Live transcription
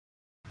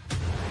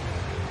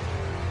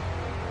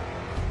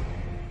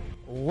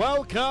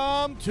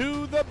Welcome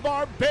to the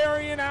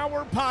Barbarian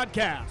Hour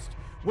podcast,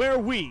 where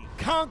we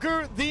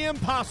conquer the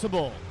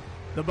impossible.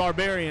 The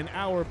Barbarian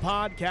Hour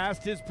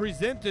podcast is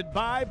presented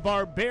by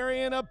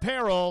Barbarian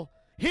Apparel.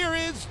 Here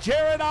is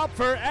Jared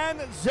Opfer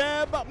and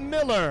Zeb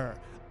Miller.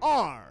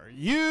 Are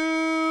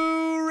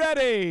you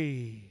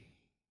ready?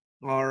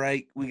 All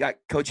right, we got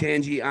Coach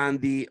Hangey on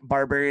the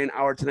Barbarian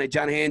Hour tonight.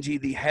 John Hangey,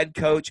 the head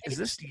coach. Is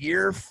this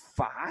year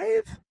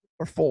 5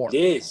 or 4? It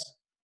is.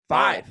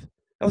 5.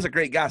 That was a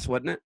great guess,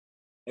 wasn't it?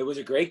 It was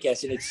a great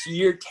guess, and it's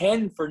year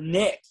 10 for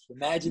Nick.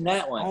 Imagine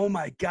that one. Oh,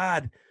 my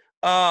God.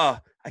 I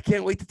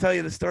can't wait to tell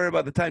you the story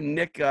about the time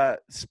Nick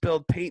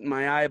spilled paint in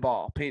my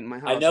eyeball, paint in my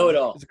house. I know it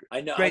all.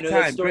 I know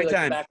that story great like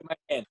time. the back of my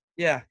hand.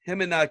 Yeah, him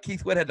and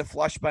Keith Witt had to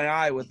flush my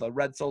eye with a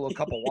red Solo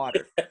cup of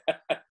water.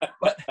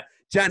 But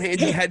John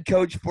Hangey, head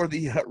coach for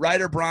the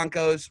Ryder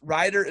Broncos.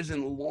 Ryder is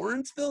in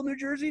Lawrenceville, New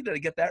Jersey. Did I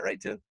get that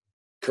right, too?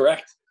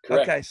 Correct.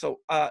 Okay, so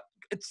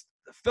it's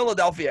the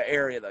Philadelphia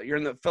area, though. You're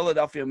in the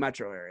Philadelphia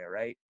metro area,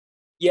 right?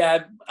 Yeah,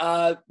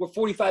 we're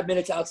 45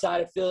 minutes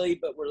outside of Philly,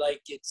 but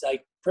it's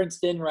like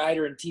Princeton,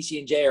 Ryder, and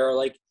TC&J are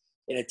like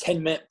in a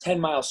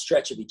 10-mile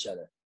stretch of each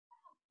other.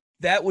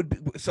 That would be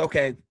so.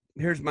 Okay,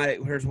 here's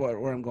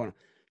where I'm going.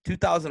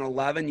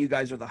 2011, you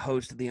guys are the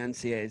host of the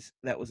NCAAs.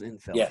 That was in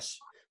Philly. Yes.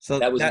 So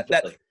that was in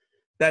Philly.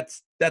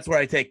 That's where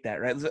I take that,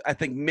 right? I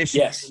think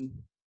Michigan Yes.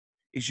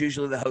 is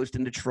usually the host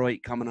in Detroit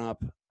coming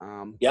up.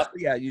 Yep.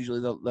 Yeah, usually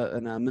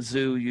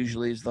Mizzou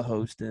usually is the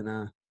host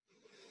in.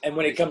 And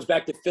when it comes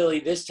back to Philly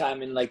this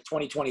time in like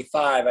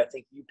 2025, I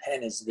think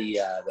UPenn is the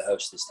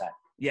host this time.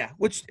 Yeah,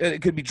 which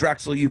it could be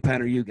Drexel, UPenn,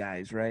 or you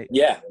guys, right?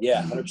 Yeah,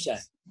 100%.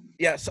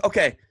 Yes.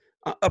 Okay.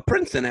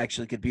 Princeton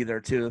actually could be there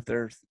too if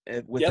they're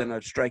within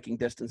a striking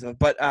distance of.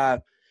 But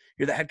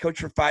you're the head coach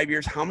for 5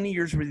 years. How many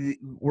years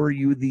were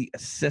you the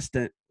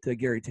assistant to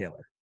Gary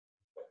Taylor?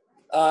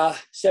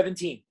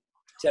 17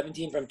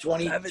 from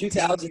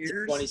 2000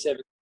 to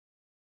 27.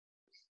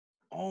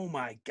 Oh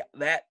my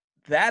God,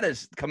 that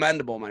is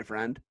commendable, my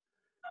friend.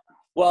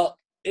 Well,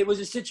 it was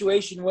a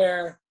situation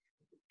where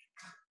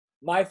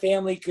my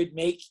family could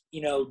make,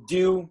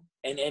 do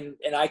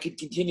and I could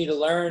continue to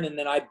learn. And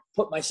then I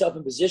put myself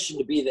in position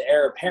to be the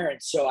heir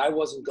apparent. So I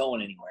wasn't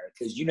going anywhere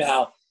because you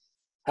know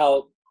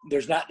how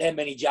there's not that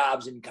many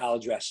jobs in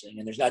college wrestling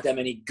and there's not that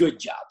many good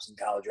jobs in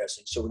college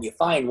wrestling. So when you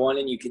find one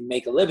and you can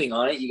make a living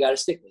on it, you got to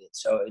stick with it.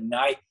 So, and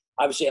I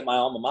obviously at my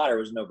alma mater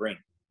was no brainer.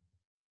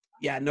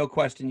 Yeah, no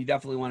question. You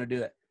definitely want to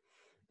do it.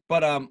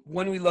 But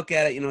when we look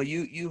at it,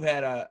 you've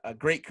had a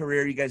great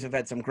career. You guys have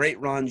had some great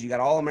runs. You got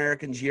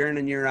All-Americans year in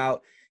and year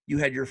out. You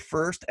had your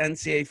first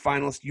NCAA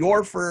finalist,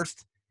 your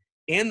first,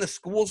 and the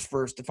school's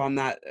first, if I'm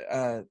not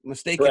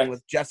mistaken, correct.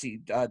 With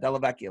Jesse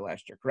Delavecchia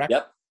last year, correct?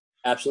 Yep,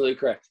 absolutely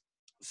correct.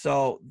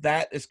 So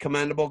that is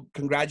commendable.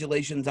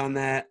 Congratulations on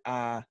that.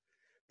 The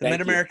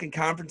Mid-American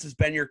Conference has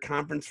been your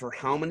conference for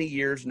how many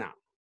years now?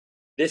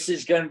 This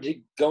is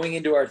going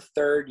into our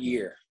 3rd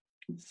year.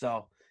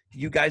 So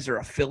you guys are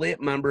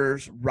affiliate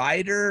members.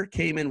 Ryder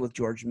came in with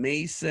George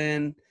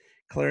Mason,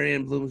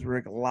 Clarion,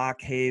 Bloomsburg, Lock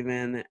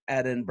Haven,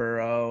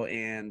 Edinburgh,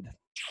 and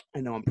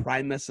I know I'm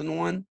probably missing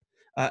one.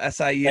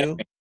 SIU.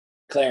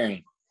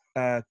 Clarion,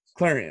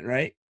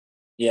 right?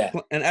 Yeah.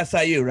 And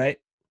SIU, right?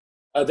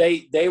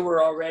 They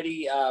were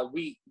already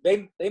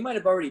they might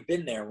have already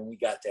been there when we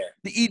got there.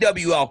 The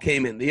EWL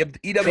came in. The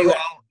EWL Correct.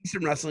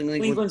 Eastern Wrestling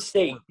League. Cleveland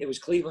State. It was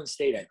Cleveland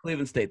State.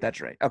 Cleveland State, that's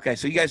right. Okay,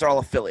 so you guys are all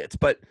affiliates,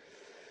 but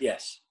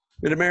yes.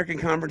 Mid-American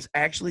Conference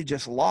actually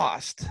just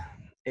lost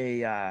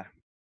a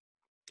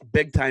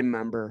big-time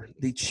member,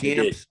 the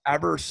champs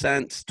ever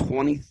since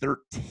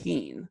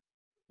 2013.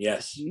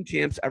 Yes. Team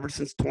champs ever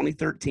since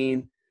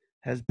 2013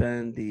 have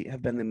been the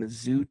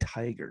Mizzou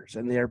Tigers,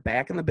 and they are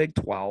back in the Big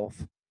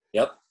 12.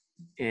 Yep.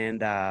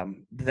 And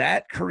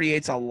that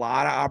creates a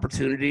lot of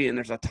opportunity, and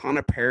there's a ton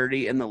of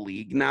parity in the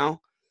league now.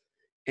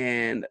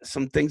 And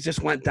some things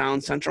just went down.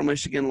 Central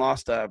Michigan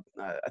lost a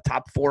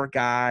top 4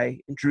 guy,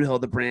 Drew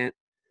Hildebrandt.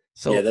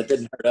 So yeah, that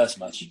didn't hurt us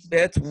much.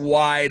 It's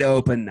wide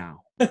open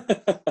now.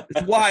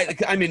 It's wide.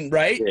 I mean,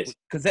 right?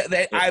 Because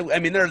they're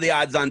the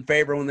odds-on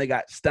favorite when they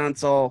got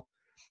Stencil,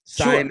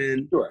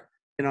 Simon. Sure.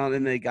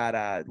 Then they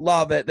got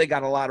Lovett. They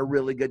got a lot of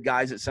really good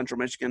guys at Central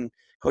Michigan.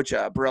 Coach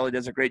Borelli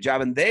does a great job,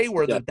 and they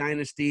were the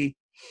dynasty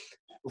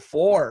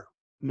before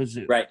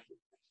Mizzou. Right.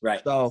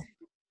 So,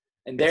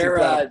 and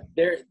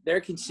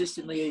they're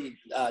consistently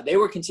they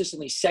were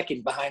consistently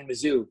second behind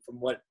Mizzou from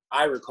what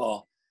I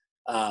recall.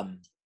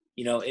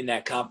 In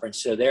that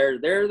conference. So they're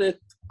the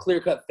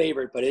clear-cut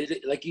favorite, but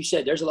like you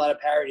said, there's a lot of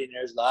parity and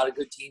there's a lot of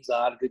good teams, a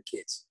lot of good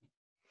kids.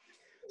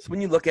 So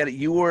when you look at it,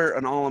 you were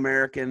an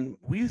All-American.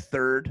 Were you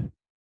 3rd?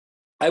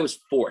 I was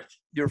 4th.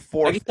 You're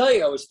 4th. I can tell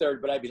you I was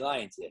 3rd, but I'd be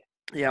lying to you.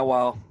 Yeah,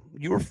 well,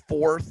 you were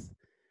 4th,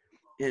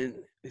 and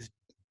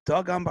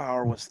Doug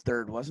Umbauer was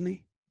 3rd, wasn't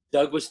he?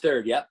 Doug was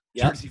 3rd, yep.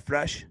 Jersey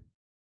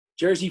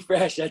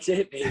Fresh, that's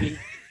it, baby.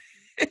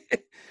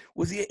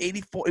 Was he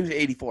 84? He was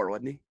 84,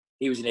 wasn't he?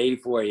 He was an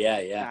 84,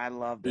 yeah. I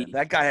loved it.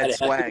 That guy had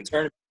swag.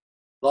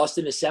 Lost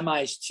in the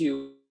semis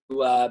to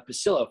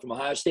Pasillo from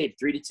Ohio State,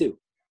 3-2.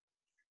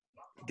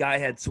 Guy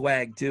had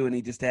swag too, and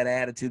he just had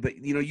attitude. But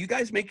you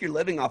guys make your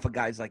living off of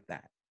guys like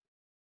that.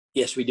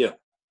 Yes, we do.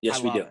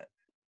 Yes, we do.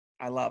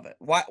 I love it.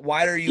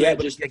 Why are you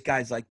able to get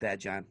guys like that,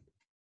 John?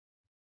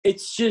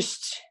 It's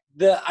just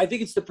I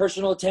think it's the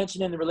personal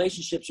attention and the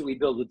relationships that we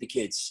build with the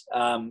kids.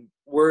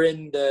 We're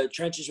in the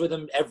trenches with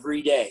them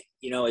every day.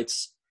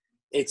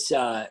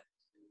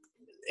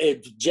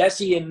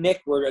 Jesse and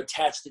Nick were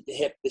attached at the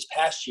hip this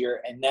past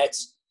year, and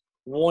that's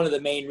one of the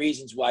main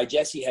reasons why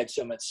Jesse had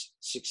so much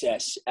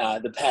success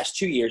the past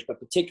 2 years, but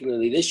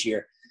particularly this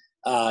year.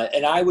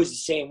 And I was the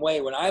same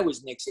way when I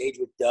was Nick's age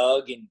with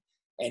Doug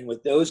and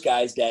with those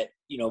guys that,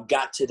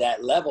 got to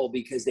that level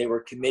because they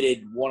were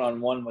committed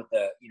one-on-one with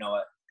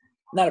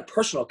not a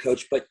personal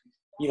coach, but,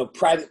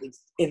 privately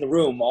in the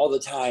room all the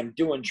time,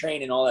 doing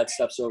training, all that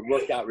stuff. So it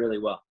worked out really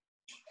well.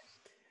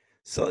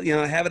 So,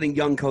 having a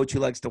young coach who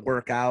likes to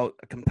work out,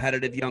 a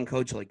competitive young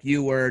coach like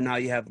you were, now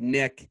you have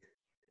Nick.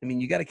 I mean,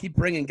 you got to keep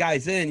bringing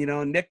guys in.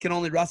 Nick can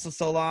only wrestle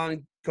so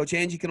long. Coach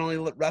Angie can only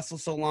wrestle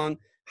so long.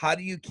 How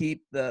do you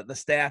keep the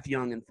staff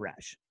young and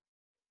fresh?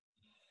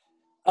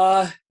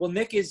 Well,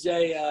 Nick is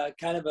a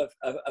kind of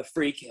a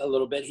freak a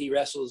little bit. He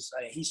wrestles.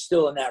 He's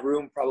still in that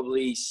room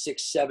probably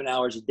 6-7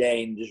 hours a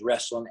day and just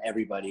wrestling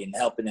everybody and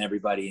helping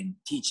everybody and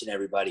teaching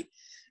everybody.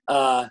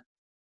 The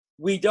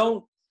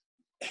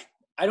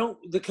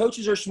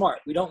coaches are smart.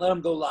 We don't let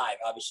them go live,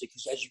 obviously,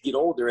 because as you get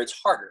older, it's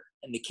harder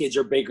and the kids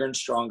are bigger and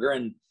stronger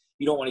and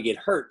you don't want to get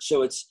hurt.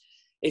 So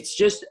it's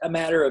just a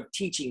matter of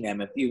teaching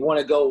them. If you want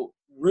to go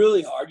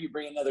really hard, you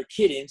bring another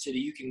kid in so that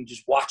you can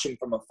just watch them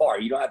from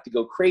afar. You don't have to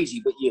go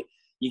crazy, but you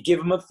give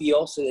them a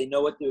feel so they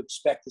know what to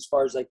expect as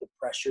far as like the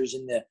pressures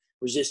and the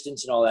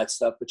resistance and all that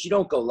stuff. But you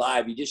don't go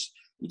live. You just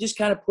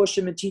kind of push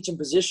them and teach them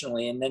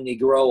positionally, and then they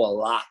grow a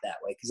lot that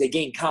way because they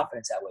gain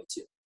confidence that way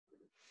too.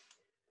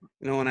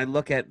 When I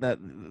look at the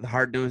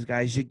hard-nosed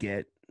guys you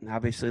get,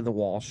 obviously the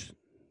Walsh,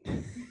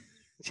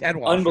 Chad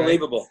Walsh,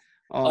 unbelievable. Right?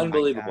 Oh,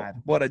 unbelievable. My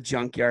God. What a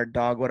junkyard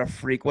dog. What a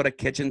freak. What a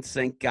kitchen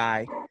sink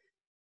guy.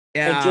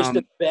 And just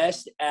the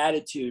best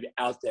attitude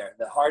out there,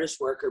 the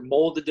hardest worker,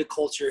 molded the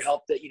culture,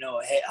 helped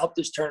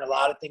us turn a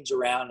lot of things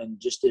around, and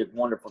just did a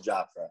wonderful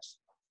job for us.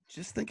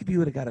 Just think if you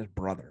would have got his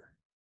brother.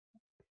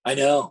 I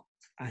know.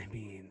 I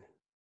mean,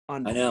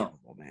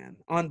 unbelievable, man.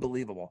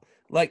 Unbelievable.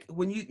 Like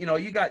when you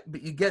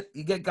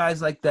get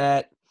guys like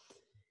that,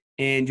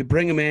 and you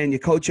bring them in, you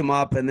coach them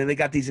up, and then they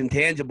got these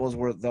intangibles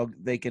where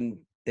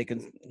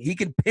he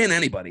can pin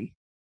anybody.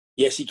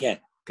 Yes, he can.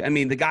 I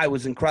mean, the guy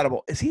was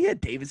incredible. Is he at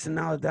Davidson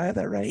now? Did I have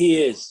that right?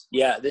 He is.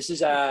 Yeah, this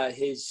is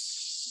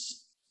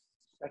his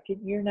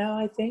second year now,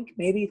 I think,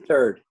 maybe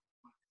third.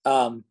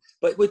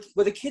 But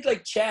with a kid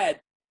like Chad,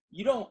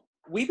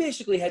 we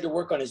basically had to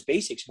work on his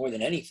basics more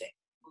than anything.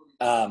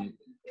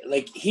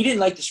 Like he didn't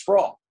like to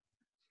sprawl.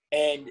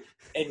 And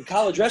in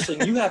college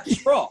wrestling, you have to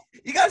sprawl.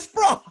 You got to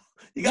sprawl.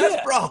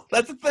 Sprawl.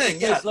 That's the thing.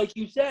 Because like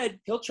you said,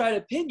 he'll try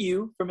to pin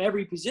you from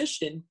every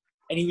position.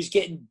 And he was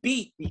getting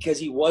beat because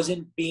he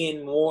wasn't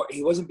being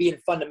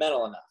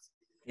fundamental enough.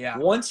 Yeah.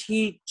 Once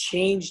he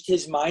changed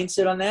his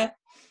mindset on that,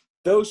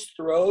 those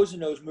throws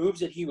and those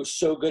moves that he was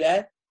so good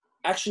at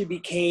actually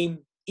became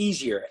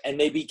easier, and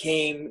they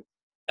became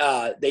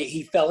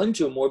he fell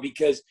into them more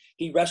because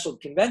he wrestled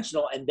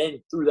conventional and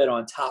then threw that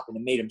on top, and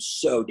it made him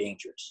so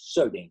dangerous,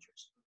 so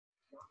dangerous.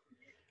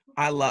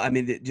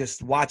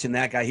 Just watching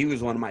that guy, he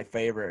was one of my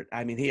favorite.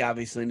 I mean, he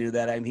obviously knew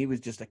that. I mean, he was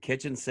just a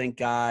kitchen sink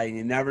guy, and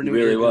you never knew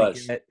he really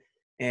was.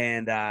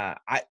 And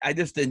I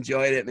just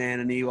enjoyed it,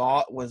 man. And he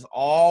was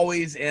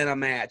always in a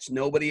match.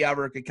 Nobody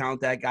ever could count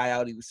that guy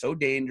out. He was so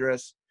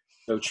dangerous.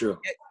 So true.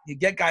 You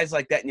get guys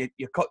like that, and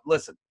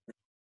listen,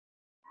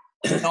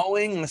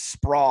 knowing a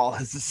sprawl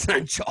is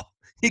essential.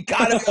 You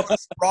got to be able to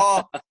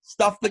sprawl,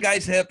 stuff the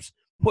guy's hips,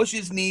 push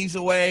his knees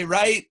away,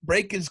 right?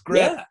 Break his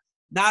grip. Yeah.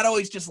 Not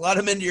always just let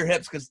him into your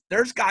hips, because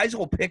there's guys who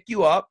will pick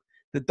you up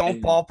that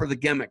don't fall for the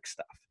gimmick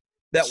stuff.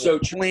 That will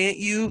plant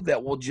you,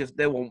 that will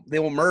they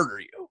will murder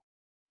you.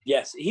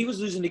 Yes, he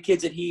was losing to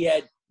kids that he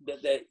had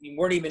that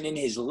weren't even in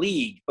his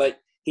league, but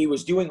he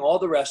was doing all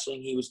the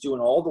wrestling, he was doing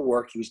all the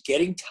work, he was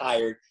getting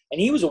tired, and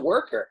he was a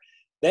worker.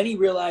 Then he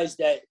realized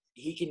that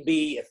he can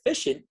be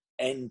efficient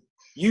and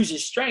use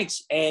his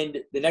strengths, and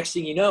the next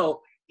thing you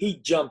know, he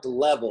jumped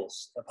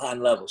levels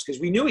upon levels because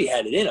we knew he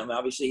had it in him.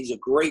 Obviously, he's a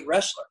great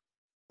wrestler,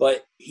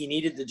 but he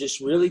needed to just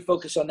really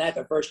focus on that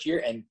the first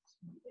year, and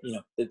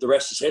the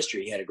rest is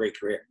history. He had a great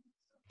career.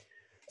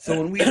 So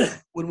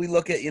when we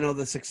look at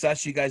the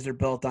success you guys are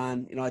built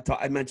on,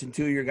 I mentioned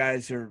two of your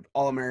guys are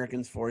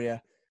All-Americans for you.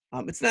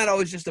 It's not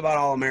always just about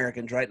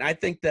All-Americans, right? And I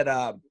think that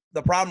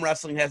the problem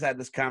wrestling has had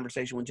this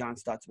conversation with John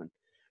Stutzman.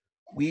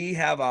 We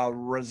have a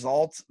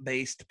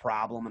results-based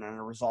problem and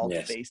a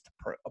results-based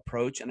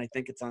approach, and I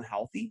think it's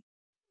unhealthy.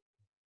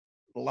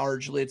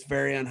 Largely, it's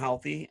very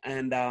unhealthy.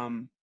 And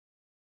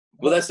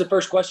well, that's the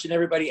first question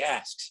everybody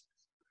asks.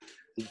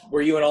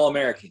 Were you an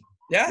All-American?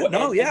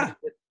 Yeah.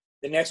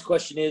 The next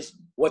question is,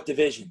 what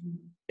division?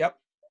 Yep.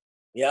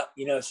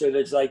 So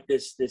there's like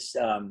this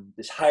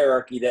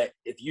hierarchy that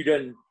if you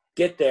didn't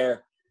get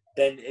there,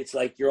 then it's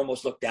like you're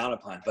almost looked down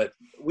upon. But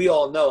we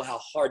all know how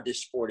hard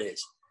this sport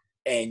is.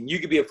 And you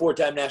could be a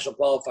 4-time national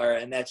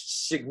qualifier, and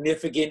that's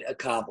significant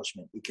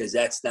accomplishment because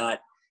that's not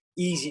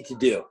easy to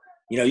do.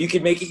 You know, you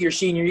could make it your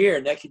senior year,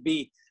 and that could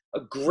be a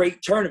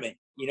great tournament,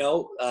 you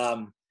know,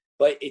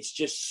 but it's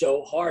just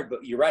so hard.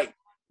 But you're right.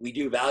 We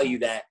do value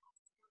that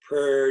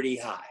pretty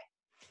high.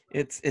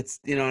 It's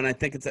you know, and I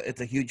think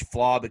it's a huge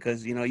flaw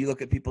because, you know, you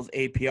look at people's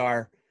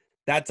APR,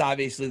 that's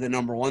obviously the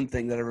number one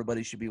thing that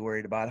everybody should be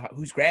worried about.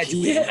 Who's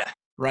graduating,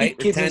 right?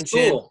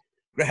 Retention,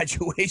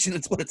 graduation.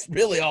 It's what it's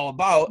really all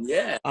about.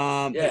 Yeah.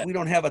 We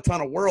don't have a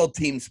ton of world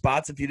team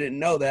spots. If you didn't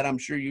know that, I'm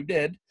sure you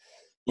did.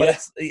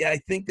 But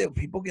I think that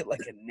people get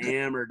like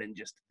enamored and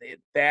just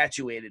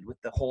infatuated with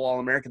the whole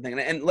All-American thing.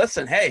 And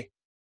listen, hey,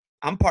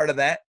 I'm part of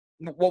that.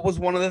 What was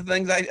one of the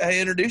things I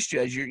introduced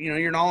you as?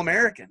 You're an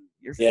All-American.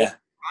 You're full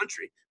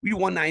country. Were you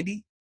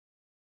 190?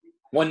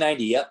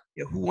 190, yep.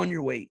 Yeah. Who won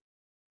your weight?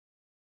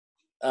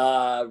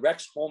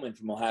 Rex Holman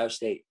from Ohio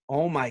State.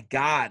 Oh my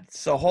God.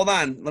 So hold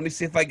on. Let me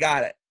see if I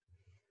got it.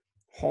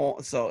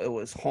 So it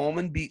was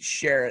Holman beat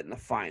Sherritt in the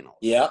final.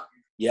 Yep.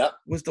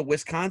 Was the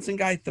Wisconsin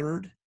guy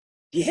third?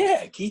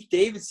 Yeah, Keith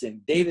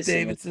Davidson.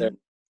 Davidson.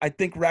 I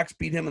think Rex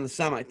beat him in the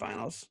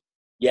semifinals.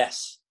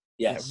 Yes.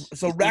 Yeah,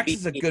 so Rex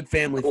is a good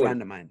family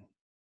friend of mine.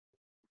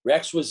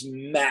 Rex was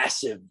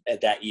massive at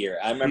that year.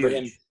 I remember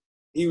him.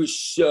 He was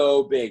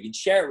so big. And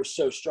Sherritt was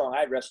so strong.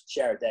 I wrestled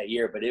Sherritt that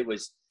year, but it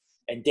was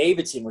 – and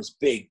Davidson was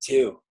big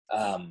too.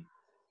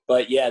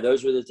 But, yeah,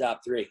 those were the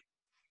top three.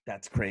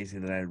 That's crazy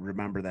that I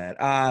remember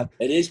that.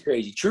 It is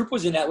crazy. Troop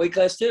was in that weight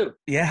class too.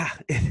 Yeah.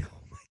 Oh,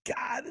 my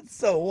God. It's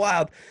so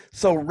wild.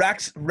 So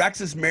Rex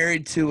is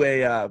married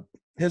to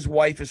his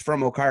wife is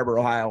from Oak Harbor,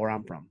 Ohio, where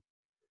I'm from.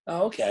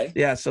 Oh, okay.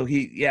 Yeah, so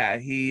he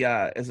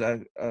is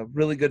a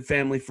really good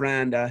family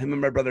friend. Him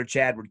and my brother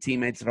Chad were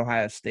teammates at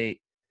Ohio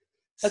State.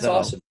 That's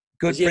awesome.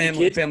 Good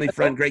family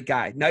friend, great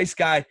guy. Nice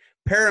guy.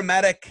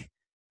 Paramedic.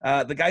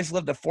 The guy's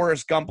lived a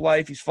Forrest Gump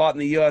life. He's fought in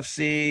the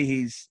UFC.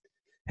 He's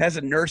has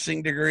a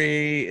nursing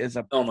degree, is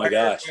a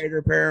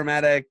firefighter,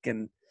 paramedic,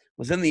 and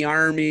was in the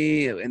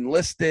Army,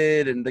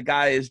 enlisted, and the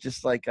guy is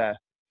just like a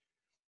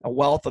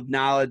wealth of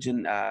knowledge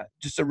and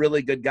just a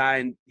really good guy.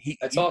 And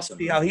that's awesome.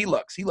 See how he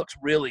looks. He looks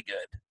really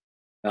good.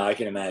 No, I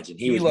can imagine.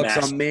 He looks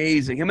massive.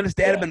 Amazing. Him and his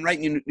dad have been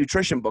writing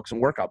nutrition books and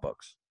workout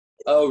books.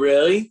 Oh,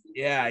 really?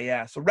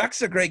 Yeah. So Rex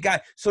is a great guy.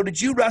 So did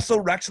you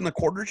wrestle Rex in the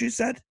quarters, you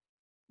said?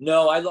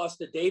 No, I lost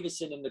to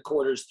Davidson in the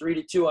quarters,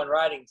 3-2 on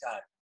riding time.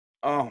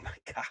 Oh,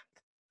 my God.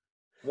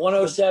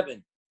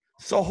 107.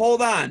 So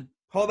hold on.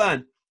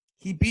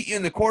 He beat you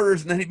in the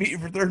quarters, and then he beat you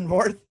for third and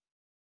fourth?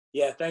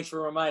 Yeah, thanks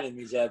for reminding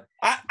me, Zeb.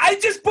 I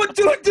just put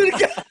two and two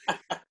together.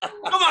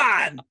 Come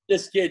on.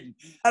 Just kidding.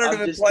 I don't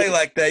even play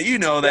like that. You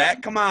know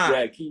that. Come on.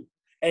 Yeah, Keith.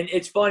 And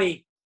it's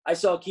funny. I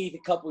saw Keith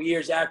a couple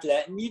years after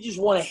that, and you just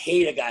want to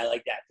hate a guy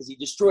like that because he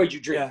destroyed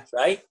your dreams,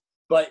 right?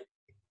 But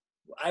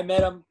I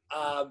met him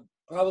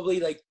probably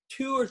like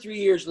 2 or 3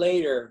 years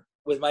later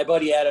with my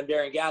buddy Adam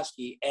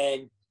Darengowski,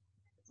 and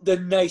the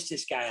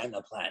nicest guy on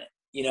the planet,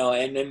 you know.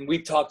 And then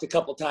we've talked a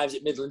couple times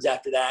at Midlands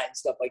after that and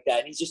stuff like that,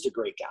 and he's just a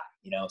great guy,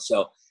 you know.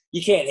 So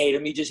you can't hate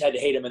him. You just had to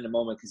hate him in the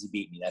moment because he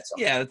beat me. That's all.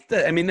 Yeah,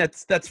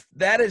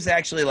 that is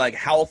actually like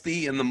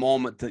healthy in the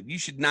moment. That you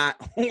should not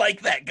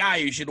like that guy.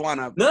 You should want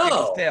to kick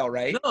his tail,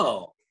 right?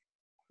 No.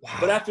 Wow.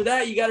 But after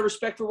that, you got to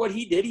respect for what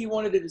he did. He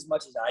wanted it as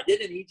much as I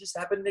did, and he just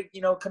happened to,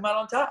 you know, come out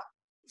on top.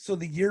 So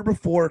the year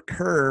before,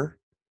 Kerr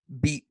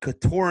beat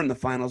Couture in the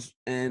finals,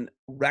 and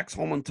Rex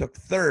Holman took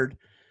third.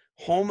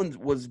 Holman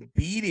was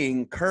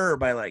beating Kerr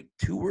by like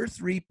 2 or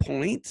 3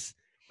 points.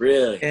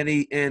 Really? And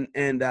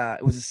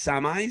it was a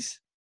semis.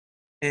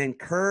 And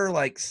Kerr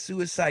like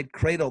suicide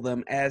cradled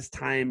them as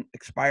time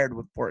expired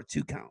for a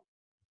 2 count.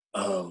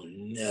 Oh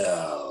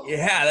no!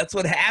 Yeah, that's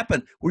what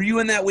happened. Were you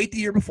in that weight the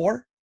year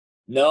before?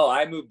 No,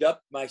 I moved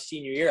up my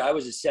senior year. I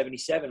was a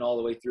 77 all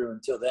the way through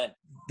until then.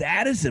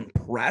 That is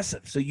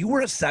impressive. So you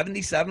were a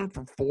 77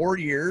 for 4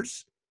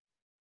 years.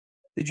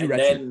 Did you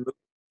redshirt?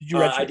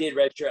 I did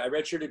redshirt. I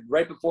redshirted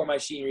right before my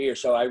senior year.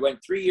 So I went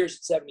 3 years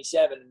at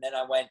 77, and then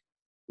I went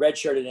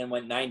redshirted and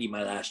went 90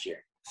 my last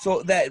year.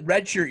 So that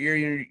redshirt year,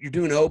 you're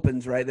doing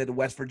opens, right? That the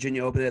West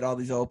Virginia Open, at all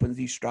these opens,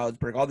 East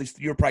Stroudsburg, all these.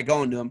 You were probably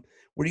going to them.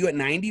 Were you at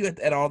 90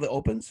 at all the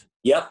opens?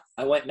 Yep,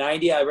 I went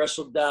 90. I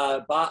wrestled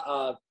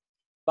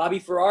Bobby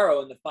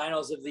Ferraro in the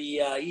finals of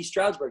the East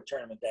Stroudsburg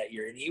tournament that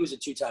year, and he was a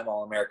 2-time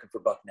All-American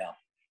for Bucknell.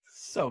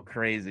 So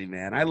crazy,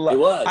 man! I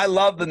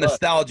love the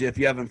nostalgia. If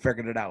you haven't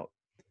figured it out.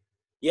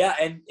 Yeah,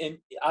 and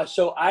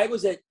so I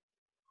was at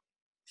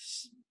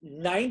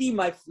 90.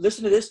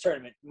 Listen to this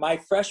tournament. My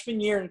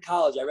freshman year in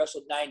college, I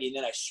wrestled 90, and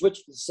then I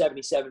switched to the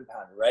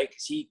 77-pounder, right?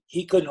 Because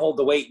he couldn't hold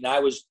the weight, and I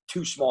was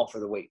too small for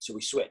the weight, so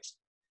we switched.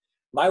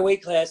 My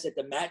weight class at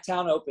the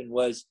Matttown Open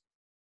was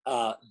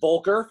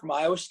Volker from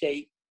Iowa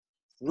State,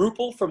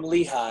 Rupel from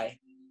Lehigh,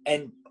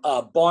 and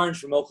Barnes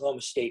from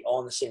Oklahoma State, all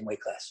in the same weight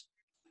class.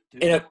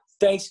 Dude. In a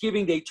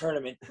Thanksgiving Day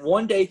tournament,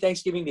 one-day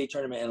Thanksgiving Day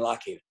tournament in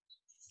Lock Haven.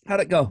 How'd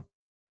it go?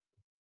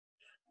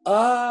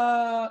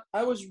 I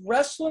was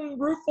wrestling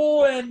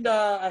Rufel, and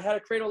I had a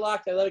cradle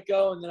lock. I let it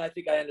go, and then I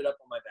think I ended up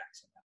on my back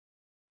somehow.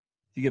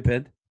 Did you get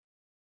pinned?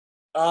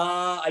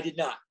 I did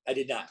not.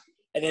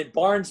 And then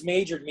Barnes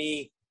majored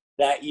me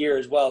that year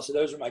as well. So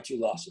those were my 2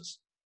 losses.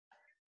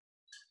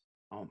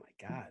 Oh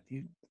my God.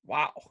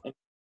 Wow.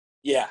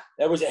 Yeah,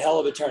 that was a hell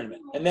of a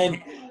tournament. And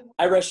then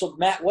I wrestled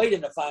Matt White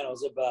in the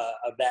finals of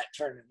that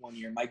tournament one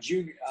year. My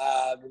junior,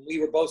 when we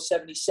were both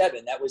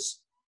 77,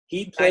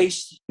 he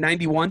placed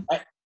 91.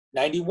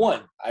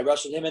 91. I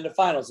wrestled him in the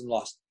finals and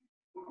lost.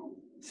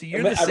 So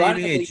you're the same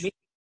age.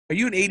 Are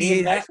you an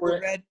 88 high school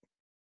grad?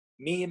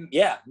 Me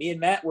and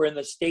Matt were in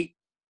the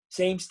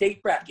same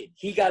state bracket.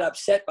 He got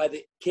upset by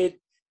the kid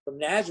from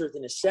Nazareth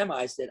in the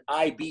semis that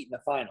I beat in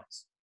the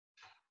finals.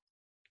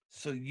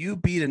 So you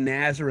beat a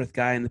Nazareth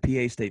guy in the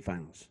PA state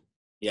finals.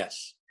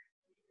 Yes.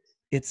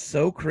 It's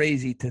so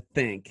crazy to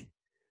think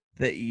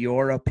that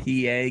you're a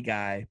PA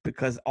guy,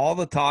 because all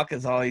the talk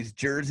is always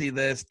Jersey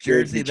this,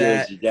 Jersey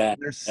that.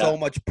 There's so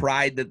much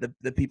pride that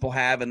the people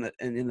have in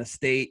the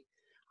state.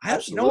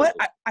 You know what?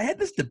 I had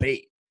this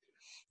debate.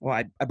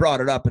 Well, I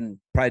brought it up and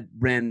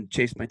probably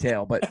chased my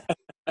tail, but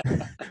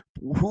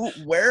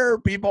where are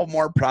people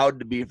more proud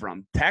to be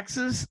from,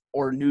 Texas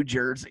or New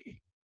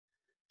Jersey?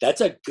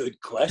 That's a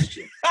good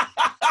question.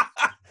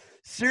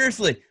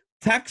 Seriously,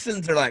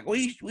 Texans are like,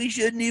 we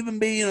shouldn't even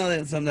be,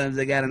 sometimes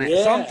they got an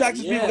accent. Some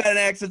Texas people got an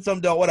accent,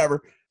 some don't,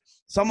 whatever.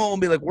 Some of them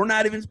be like, we're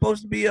not even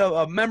supposed to be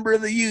a member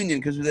of the union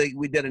because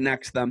we did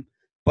annex them.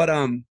 But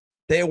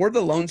they were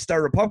the Lone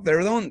Star Republic. They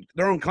were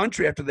their own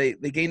country after they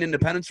gained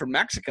independence from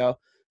Mexico.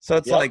 So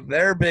it's like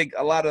they're big.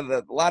 A lot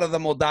of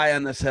them will die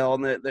on this hill,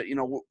 and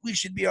that we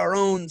should be our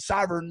own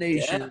sovereign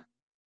nation. Yeah.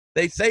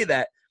 They say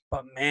that,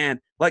 but man,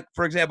 like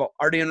for example,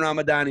 Ardian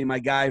Ramadani, my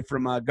guy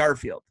from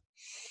Garfield.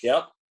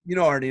 Yep. You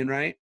know Ardian,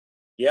 right?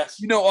 Yes.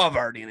 You know of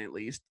Ardian at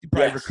least. You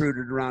probably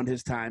recruited around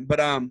his time, but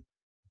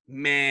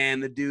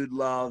man, the dude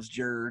loves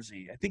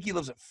Jersey. I think he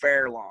lives at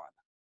Fairlawn.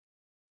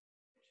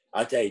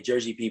 I'll tell you,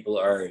 Jersey people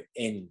are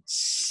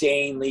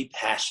insanely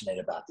passionate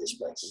about this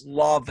place.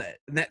 Love it.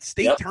 And that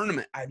state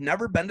tournament, I've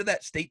never been to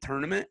that state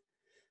tournament.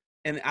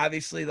 And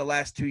obviously the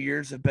last 2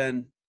 years have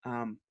been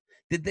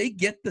did they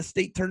get the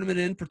state tournament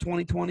in for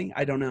 2020?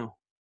 I don't know.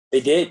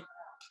 They did.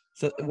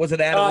 So was it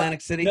at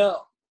Atlantic City?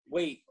 No.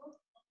 Wait.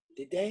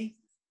 Did they?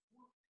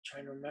 I'm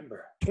trying to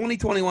remember.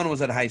 2021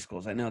 was at high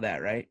schools. I know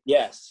that, right?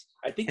 Yes.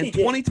 I think they did.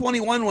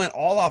 2021 went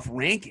all off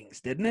rankings,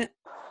 didn't it?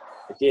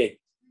 It did.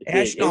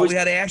 We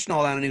had Ashnault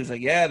on, and he was like,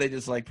 "Yeah, they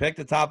just picked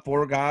the top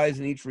 4 guys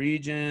in each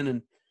region,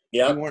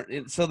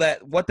 and so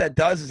that what that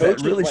does is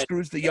that really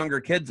screws the younger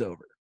kids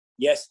over."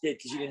 Yes, it did,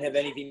 because you didn't have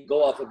anything to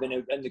go off of,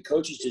 and the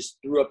coaches just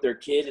threw up their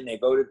kid and they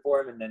voted for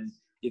him, and then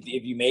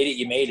if you made it,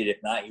 you made it. If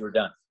not, you were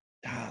done.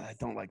 I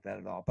don't like that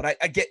at all. But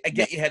I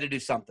get you had to do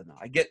something though.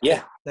 I get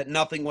that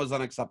nothing was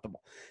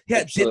unacceptable. Yeah,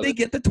 absolutely. Did they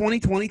get the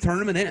 2020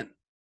 tournament in?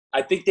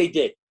 I think they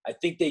did.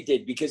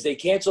 Because they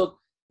canceled.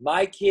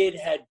 My kid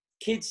had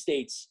kid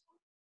states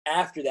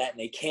after that, and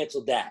they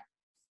canceled that.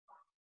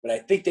 But I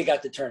think they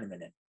got the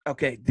tournament in.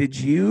 Okay. Did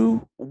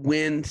you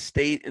win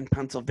state in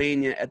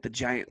Pennsylvania at the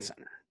Giant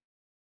Center?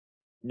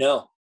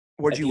 No.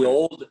 Where'd you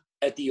win?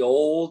 At the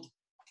old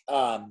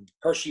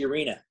Hershey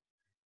Arena.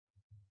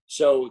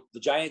 So the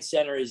Giant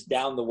Center is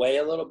down the way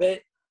a little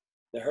bit.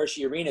 The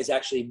Hershey Arena is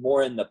actually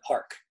more in the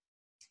park.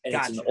 And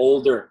It's an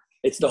older,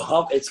 it's the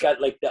hump. It's got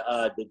like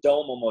the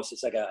dome almost.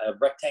 It's like a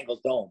rectangle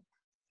dome.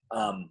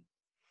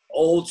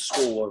 Old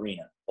school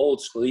arena.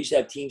 Old school. They used to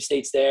have team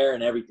states there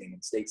and everything,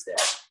 and states there.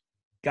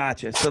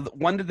 Gotcha. So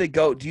when did they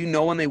go? Do you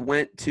know when they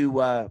went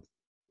to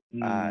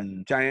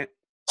Giant?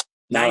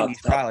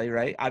 90s probably,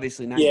 right?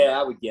 Obviously 90s. Yeah,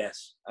 I would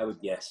guess.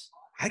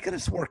 I could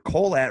have swore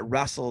Colat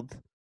wrestled.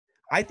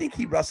 I think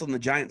he wrestled in the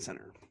Giant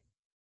Center.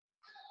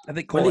 I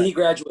think When did he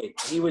graduate?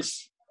 He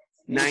was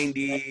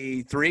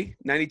 93,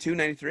 92,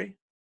 93.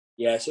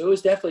 Yeah, so it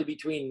was definitely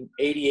between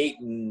 88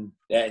 and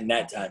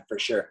that time for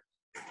sure.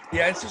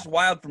 Yeah, it's just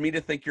wild for me to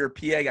think you're a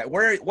PA guy.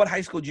 What high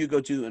school did you go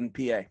to in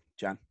PA,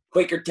 John?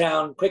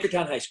 Quakertown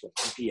High School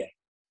in PA.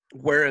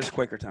 Where is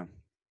Quakertown?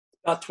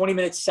 About 20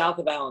 minutes south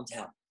of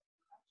Allentown.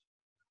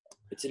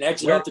 It's an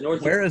exit off the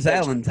north. Where is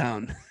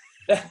Allentown?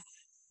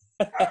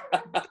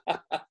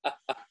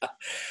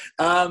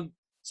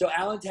 So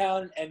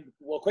Allentown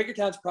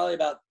Quakertown's probably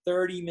about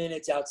 30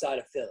 minutes outside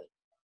of Philly.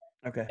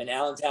 Okay. And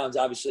Allentown's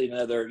obviously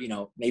another,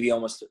 maybe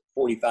almost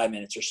 45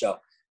 minutes or so.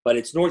 But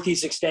it's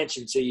Northeast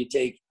Extension, so you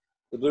take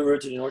the Blue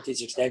Route to the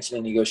Northeast Extension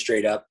and you go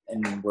straight up,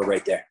 and we're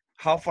right there.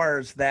 How far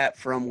is that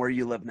from where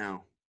you live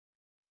now?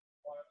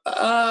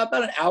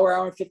 About an hour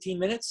and 15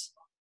 minutes.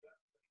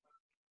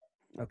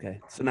 Okay,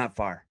 so not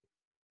far.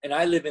 And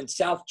I live in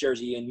South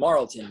Jersey in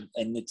Marlton,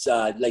 and it's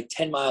like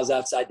 10 miles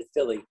outside the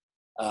Philly,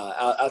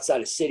 outside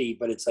of city,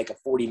 but it's like a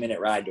 40-minute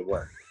ride to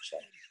work. So.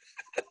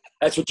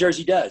 That's what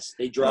Jersey does.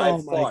 They drive Oh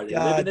far. my They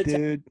live in God, the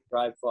town, dude.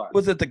 drive far.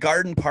 Was it the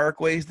Garden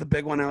Parkway's the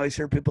big one I always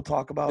hear people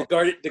talk about?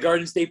 The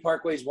Garden State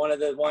Parkway is one of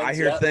the ones. I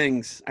hear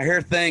things. I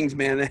hear things,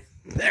 man.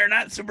 They're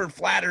not super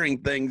flattering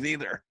things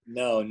either.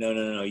 No.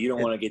 You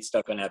don't want to get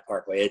stuck on that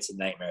parkway. It's a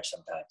nightmare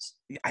sometimes.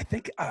 I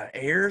think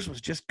Ayers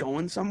was just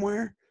going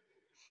somewhere,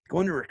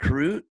 going to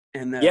recruit.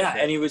 And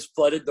and he was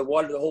flooded. The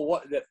whole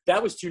water.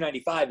 That was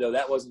 295, though.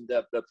 That wasn't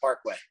the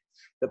parkway.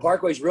 The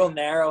parkway's real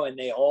narrow, and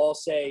they all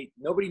say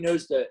nobody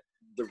knows the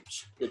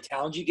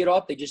towns you get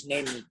off. They just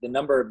name the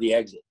number of the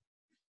exit.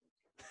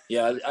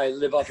 Yeah, I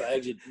live off of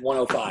exit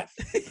 105.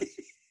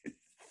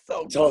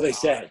 That's all they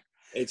say.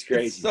 It's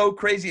crazy. It's so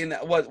crazy. And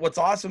what's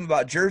awesome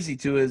about Jersey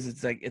too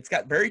is it's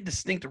got very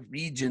distinct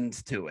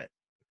regions to it.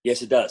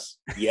 Yes, it does.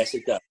 You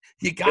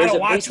gotta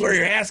watch where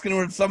you're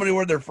asking somebody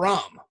where they're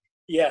from.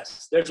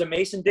 Yes, there's a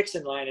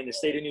Mason-Dixon line in the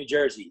state of New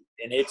Jersey,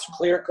 and it's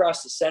clear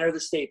across the center of the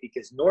state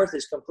because north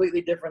is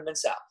completely different than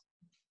south.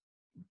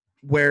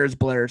 Where's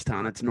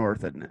Blairstown? It's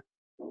north, isn't it?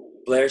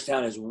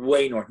 Blairstown is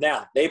way north.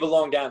 Now, they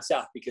belong down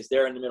south because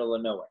they're in the middle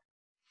of nowhere.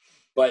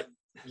 But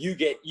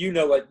you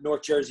know what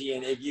North Jersey,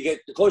 and the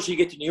closer you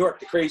get to New York,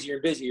 the crazier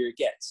and busier it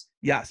gets.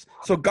 Yes.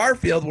 So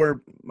Garfield,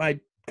 where my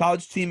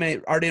college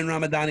teammate Ardian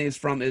Ramadani is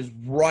from, is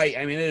right.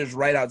 I mean, it is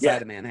right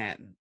outside of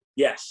Manhattan.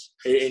 Yes,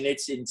 and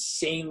it's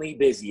insanely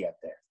busy up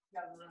there.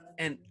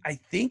 And I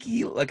think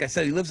like I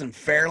said, he lives in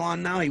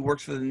Fairlawn now. He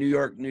works for the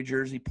New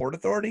Jersey Port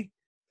Authority.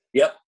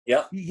 Yep.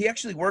 He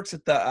actually works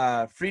at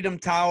the Freedom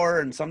Tower,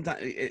 and sometimes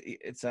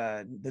it's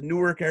the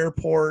Newark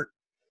Airport.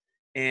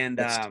 And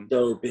it's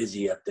so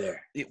busy up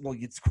there.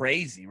 It's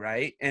crazy,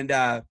 right? And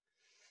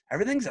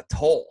everything's a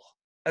toll.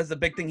 That's the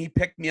big thing. He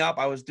picked me up.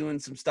 I was doing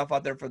some stuff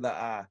out there for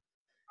the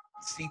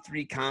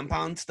C3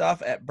 compound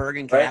stuff at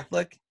Bergen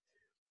Catholic.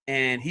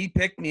 And he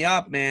picked me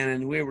up, man,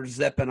 and we were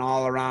zipping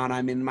all around.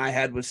 I mean, my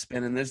head was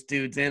spinning. This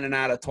dude's in and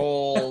out of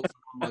tolls.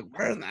 I'm like,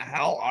 where in the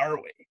hell are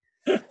we?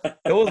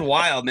 It was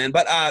wild, man.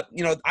 But,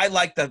 I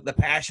like the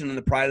passion and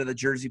the pride of the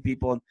Jersey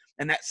people.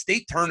 And that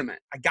state tournament,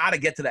 I got to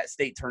get to that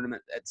state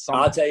tournament at some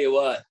point. I'll tell you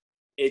what,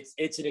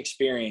 it's an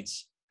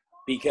experience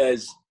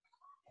because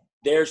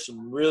there's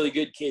some really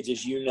good kids,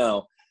 as you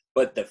know,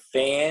 but the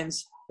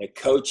fans, the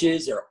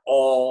coaches are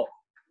all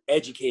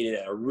educated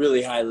at a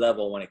really high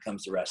level when it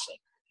comes to wrestling.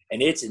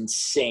 And it's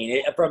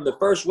insane. From the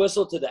first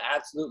whistle to the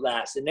absolute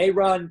last. And they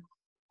run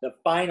the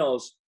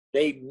finals.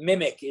 They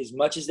mimic as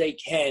much as they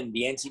can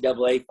the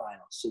NCAA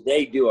finals. So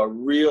they do a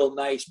real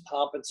nice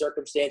pomp and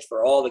circumstance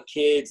for all the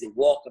kids. They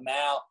walk them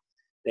out.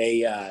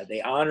 They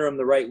honor them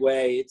the right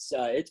way.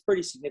 It's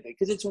pretty significant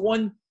because it's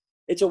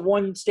a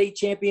one state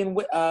champion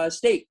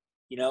state,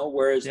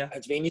 whereas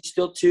Pennsylvania's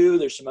still two.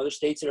 There's some other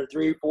states that are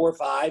 3, 4,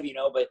 5,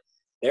 but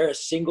they're a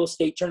single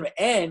state tournament.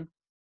 And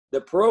the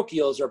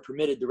parochials are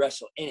permitted to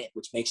wrestle in it,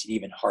 which makes it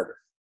even harder.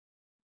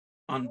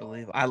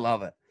 Unbelievable. I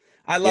love it.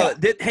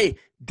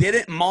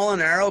 Didn't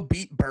Molinaro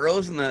beat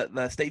Burroughs in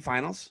the state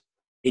finals?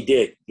 He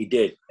did.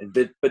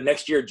 But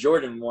next year,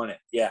 Jordan won it.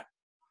 Yeah.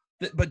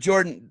 But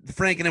Jordan,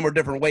 Frank and him were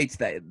different weights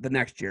the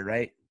next year,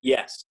 right?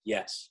 Yes.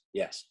 Isn't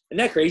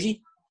that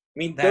crazy? I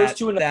mean, those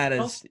two in the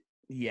finals?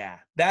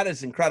 That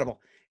is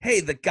incredible. Hey,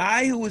 the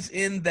guy who was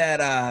in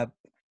that,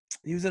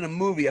 he was in a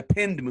movie, a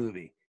pinned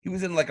movie. He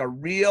was in like a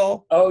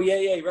real. Oh,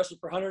 yeah. He wrestled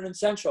for Hunter and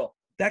Central.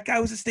 That guy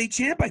was a state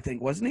champ, I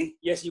think, wasn't he?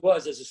 Yes, he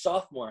was as a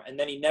sophomore. And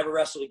then he never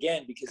wrestled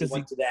again because he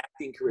went to the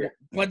acting career.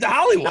 Went to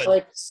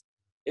Hollywood.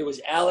 It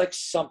was Alex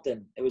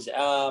something. It was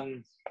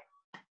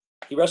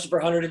he wrestled for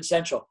Hunter and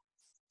Central.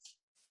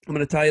 I'm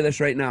going to tell you this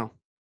right now.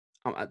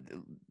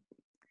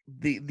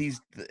 Do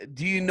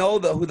you know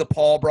who the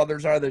Paul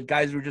brothers are? The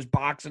guys who were just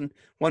boxing.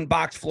 One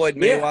boxed Floyd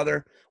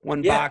Mayweather.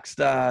 One boxed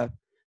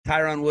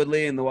Tyron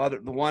Woodley, and the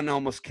one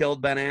almost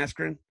killed Ben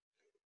Askren.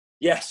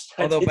 Yes.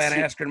 Although Ben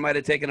Askren might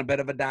have taken a bit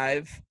of a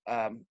dive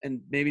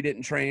and maybe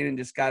didn't train and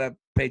just got a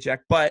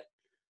paycheck. But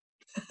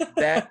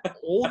that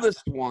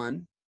oldest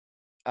one,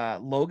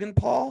 Logan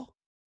Paul,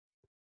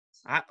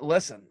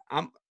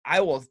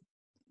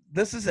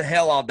 this is a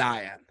hill I'll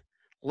die on.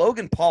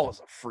 Logan Paul was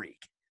a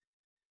freak.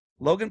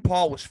 Logan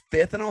Paul was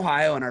 5th in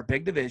Ohio in our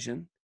big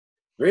division.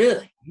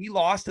 Really? He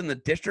lost in the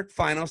district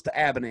finals to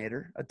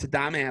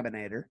Dom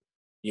Abinator.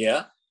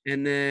 Yeah.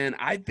 And then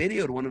I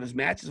videoed one of his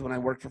matches when I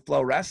worked for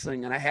Flow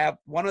Wrestling, and I have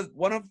one of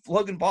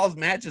Logan Paul's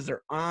matches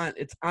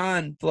it's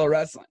on Flow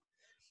Wrestling.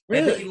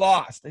 Really? And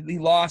he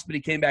lost, but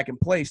he came back and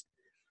placed.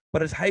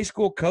 But his high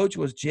school coach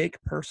was Jake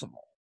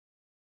Percival.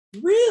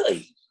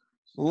 Really?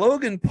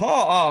 Logan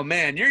Paul. Oh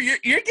man,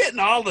 you're getting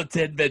all the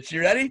tidbits.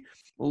 You ready?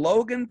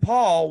 Logan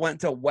Paul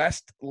went to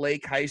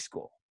Westlake High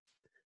School.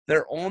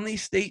 Their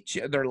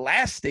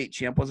last state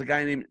champ was a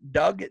guy named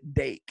Doug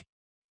Dake.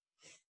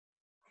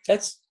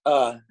 That's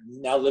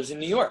now lives in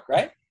New York,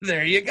 right?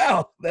 There you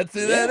go. That's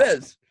who that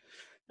is.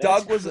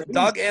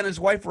 Doug and his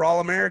wife were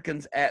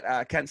All-Americans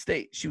at Kent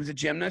State. She was a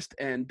gymnast,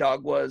 and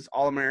Doug was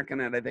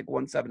All-American at, I think,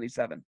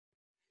 177.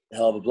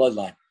 Hell of a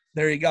bloodline.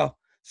 There you go.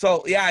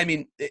 So, yeah, I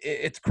mean,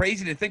 it's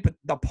crazy to think, but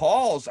the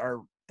Pauls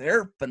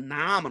they're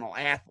phenomenal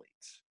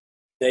athletes.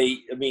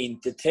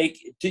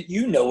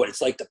 you know what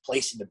it's like to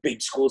place in the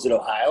big schools at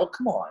Ohio.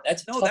 Come on,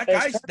 that's a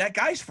that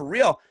guy's for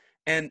real.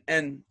 And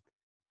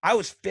I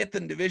was 5th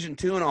in Division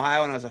II in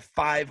Ohio, and I was a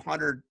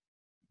 500,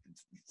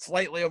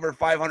 slightly over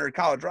 500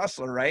 college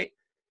wrestler, right?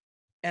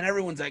 And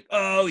everyone's like,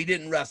 "Oh, he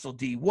didn't wrestle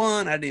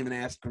D1." I didn't even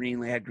ask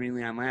Greenlee. I had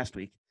Greenlee on last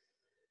week,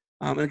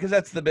 because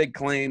that's the big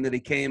claim that he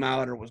came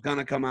out or was going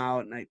to come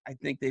out, and I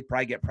think they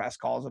probably get press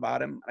calls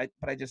about him.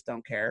 But I just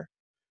don't care.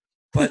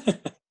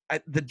 But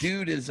the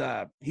dude is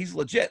he's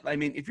legit. I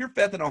mean, if you're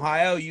 5th in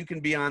Ohio, you can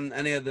be on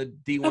any of the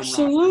D1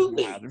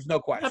 Absolutely. rosters. There's no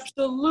question.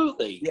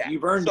 Absolutely. Yeah.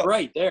 You've earned it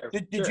right there.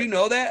 Did you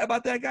know that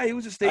about that guy? He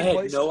was a state I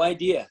placer. had no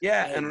idea.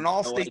 Yeah, and an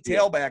all-state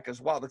tailback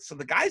as well. So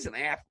the guy's an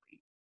athlete.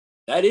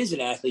 That is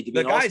an athlete. To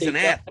be the guy's an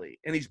athlete,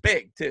 and he's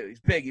big too. He's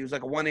big. He was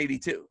like a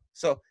 182.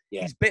 So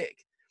he's big.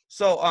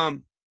 So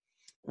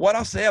what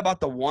I'll say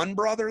about the one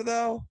brother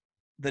though,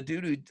 the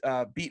dude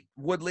who beat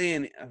Woodley,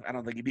 and I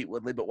don't think he beat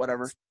Woodley, but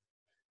whatever.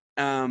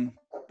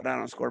 But I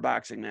don't score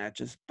boxing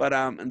matches. But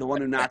and the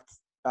one who knocked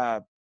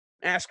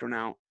Askren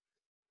out,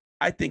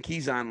 I think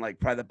he's on like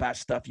probably the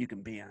best stuff you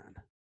can be on,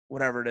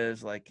 whatever it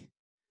is, like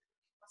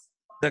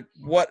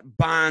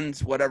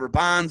whatever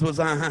Bonds was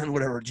on,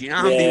 whatever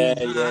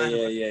Giambi was on.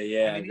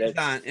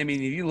 Yeah. I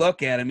mean, if you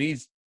look at him,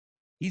 he's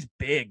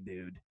big,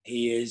 dude.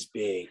 He is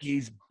big.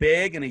 He's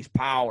big and he's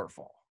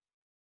powerful.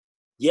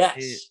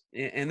 Yes.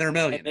 And they're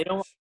millionaires.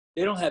 And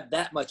they don't have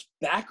that much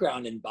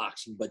background in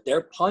boxing, but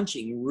they're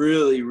punching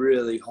really,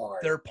 really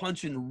hard. They're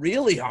punching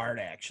really hard,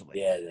 actually.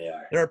 Yeah, they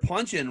are. They're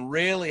punching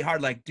really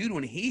hard. Like, dude,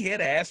 when he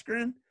hit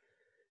Askren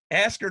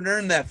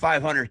earned that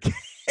 $500K.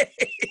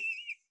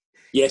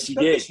 Yes, he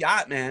did. A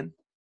shot, man.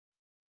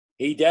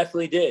 He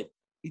definitely did.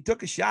 He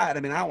took a shot. I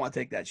mean, I don't want to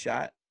take that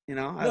shot. You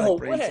know, I like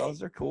brain cells.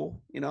 They're cool.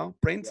 You know,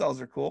 brain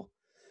cells are cool.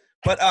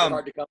 But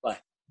hard to come by.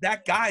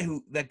 that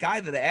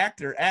the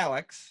actor,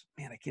 Alex,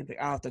 man,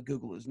 I'll have to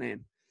Google his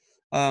name.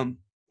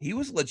 He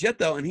was legit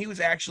though, and he was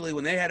actually,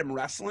 when they had him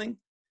wrestling,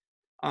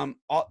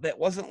 that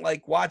wasn't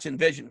like watching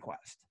Vision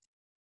Quest.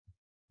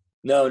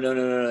 No.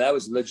 That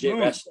was legit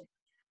wrestling.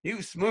 He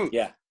was smooth.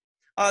 Yeah.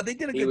 They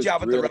did a good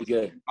job with the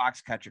wrestling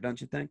box catcher, don't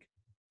you think?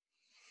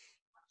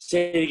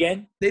 Say it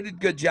again. They did a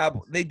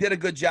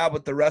good job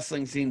with the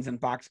wrestling scenes in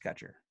box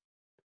catcher.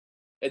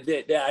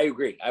 I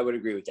agree. I would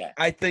agree with that.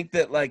 I think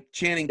that like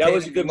Channing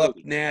Tatum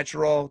looked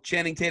natural.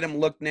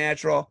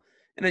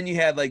 And then you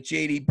had like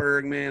J.D.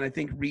 Bergman. I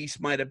think Reese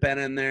might have been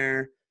in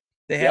there.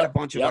 They had a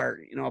bunch of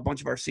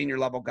our senior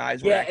level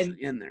guys were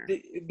actually in there.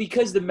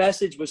 Because the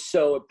message was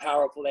so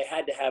powerful, they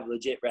had to have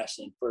legit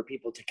wrestling for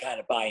people to kind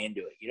of buy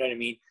into it. You know what I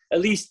mean?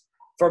 At least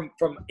from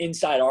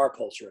inside our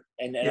culture.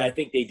 And I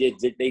think they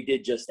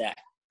did just that.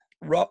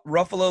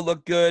 Ruffalo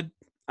looked good.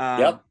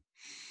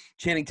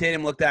 Channing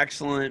Tatum looked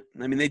excellent.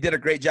 I mean, they did a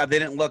great job. They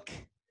didn't look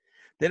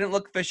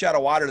fish out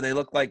of water. They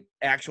looked like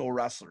actual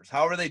wrestlers.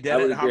 However they did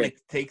it and how many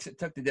takes it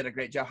took, they did a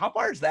great job. How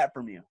far is that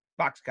from you,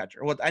 box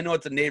catcher? Well, I know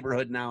it's a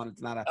neighborhood now, and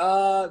it's not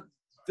a.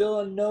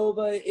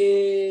 Villanova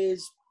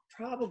is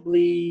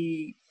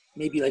probably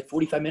maybe like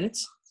 45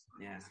 minutes.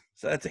 Yeah,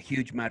 so that's a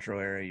huge metro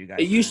area. You guys.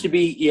 It used to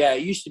be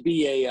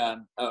a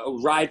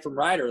ride from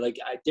Ryder. Like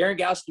Darren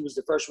Gowski was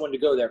the first one to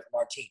go there from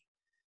our team,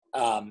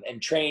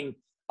 and train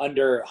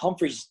under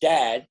Humphrey's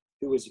dad,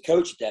 who was the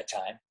coach at that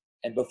time,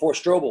 and before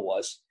Strobel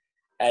was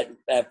at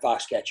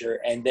Foxcatcher.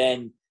 And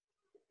then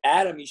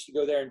Adam used to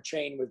go there and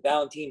train with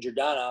Valentin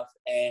Jordanov,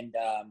 and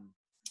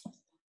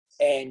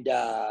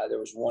there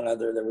was one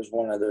other.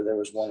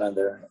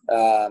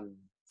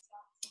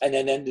 And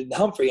then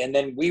Humphrey, and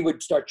then we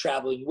would start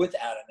traveling with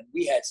Adam, and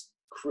we had some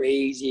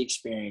crazy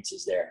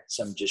experiences there.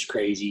 Some just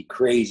crazy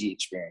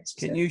experiences.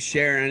 Can you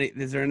share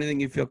is there anything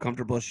you feel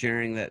comfortable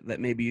sharing that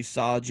maybe you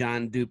saw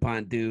John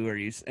DuPont do, or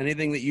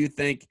anything that you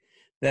think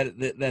that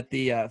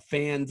the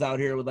fans out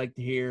here would like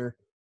to hear?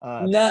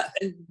 Not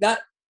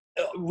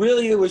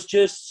really. It was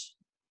just,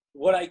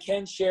 what I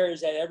can share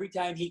is that every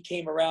time he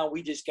came around,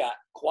 we just got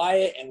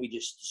quiet and we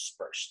just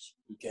dispersed.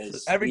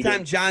 Because every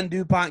time John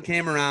DuPont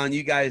came around,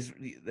 you guys,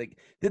 like,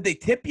 did they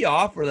tip you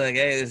off, or like,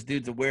 hey, this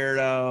dude's a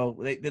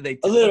weirdo? Did they?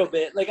 A little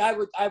bit. Like I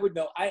would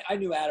know. I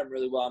knew Adam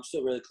really well. I'm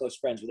still really close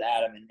friends with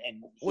Adam.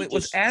 And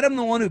was Adam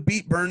the one who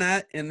beat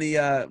Burnett in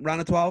the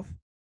round of 12?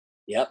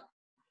 Yep.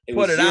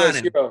 Put it on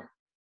him.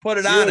 Put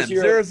it on him.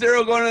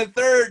 0-0 going to the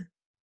third.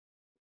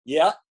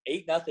 Yeah,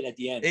 8-0 at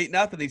the end.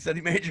 8-0. He said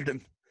he majored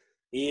him.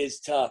 He is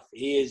tough.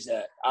 He is.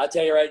 I'll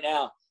tell you right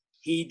now,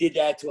 he did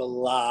that to a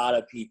lot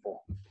of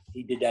people.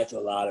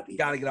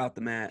 Got to get off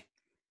the mat.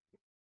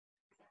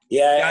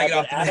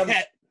 Yeah,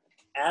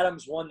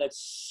 Adam's one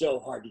that's so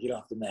hard to get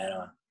off the mat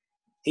on.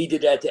 He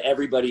did that to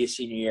everybody his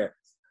senior year.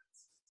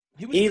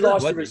 He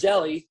lost to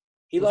Roselli.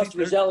 He lost to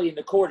Roselli in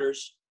the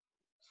quarters,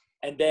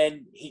 and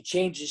then he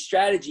changed his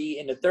strategy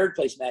in the third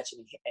place match,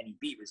 and he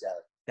beat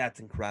Roselli. That's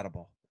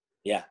incredible.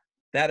 Yeah.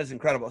 That is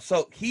incredible.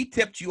 So he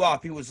tipped you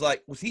off. He was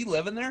like, was he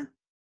living there?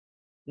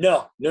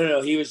 No.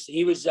 He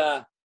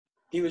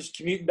was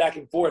commuting back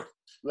and forth.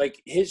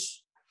 Like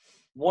his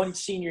one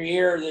senior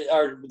year,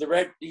 or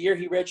the year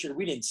he redshirted,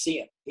 we didn't see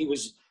him.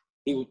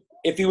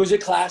 If he was a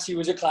class, he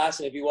was a class,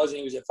 and if he wasn't,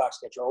 he was a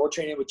Foxcatcher. Or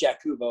training with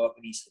Jack Kubo up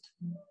in Easton.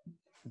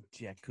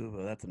 Jack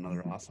Kubo, that's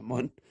another awesome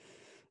one.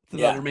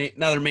 Yeah.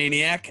 Another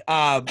maniac.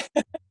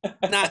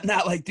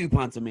 Not like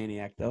DuPont's a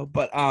maniac though,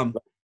 but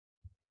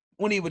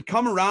when he would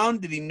come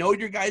around, did he know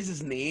your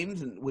guys'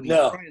 names and would he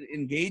try to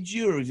engage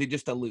you, or was he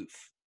just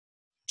aloof?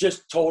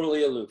 Just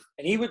totally aloof.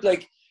 And he would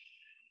like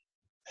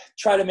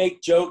try to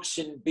make jokes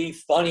and be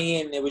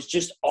funny, and it was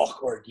just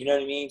awkward. You know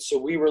what I mean? So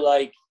we were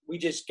like, we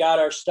just got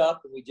our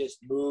stuff and we just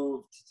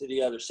moved to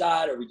the other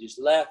side, or we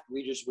just left.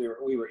 We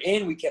were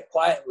in, we kept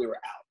quiet, we were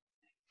out.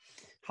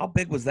 How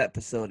big was that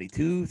facility?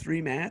 2,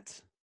 3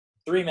 mats?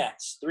 3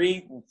 mats,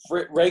 3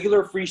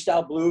 regular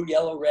freestyle blue,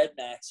 yellow, red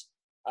mats.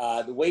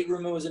 The weight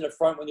room was in the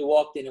front when you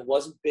walked in. It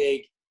wasn't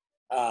big,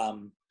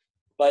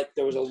 but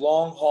there was a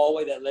long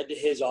hallway that led to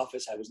his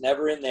office. I was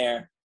never in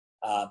there,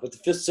 but the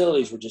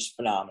facilities were just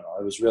phenomenal.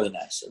 It was really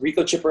nice.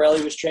 Rico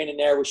Ciparelli was training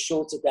there with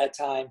Schultz at that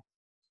time.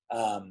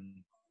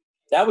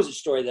 That was a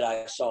story that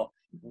I saw.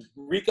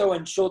 Rico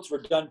and Schultz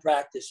were done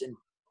practice, and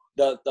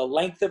the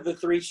length of the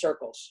 3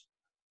 circles,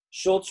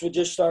 Schultz would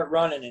just start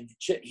running, and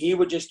he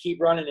would just keep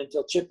running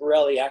until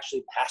Ciparelli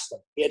actually passed him.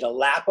 He had to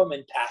lap him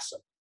and pass him.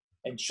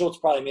 And Schultz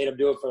probably made him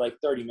do it for like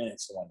 30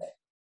 minutes one day.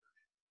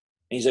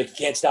 And he's like, you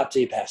can't stop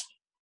till you pass me.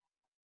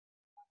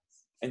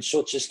 And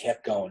Schultz just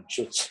kept going.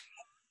 Schultz,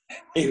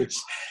 he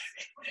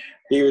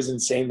was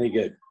insanely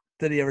good.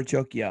 Did he ever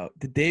choke you out?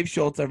 Did Dave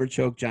Schultz ever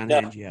choke John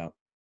Hangey out?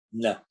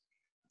 No.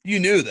 You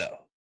knew though.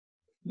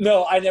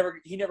 No,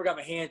 he never got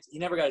his hands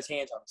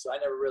on me, so I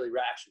never really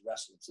actually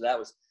wrestled him. So that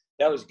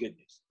was good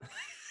news.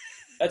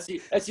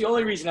 That's the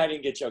only reason I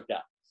didn't get choked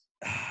out.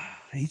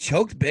 He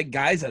choked big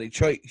guys out.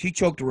 He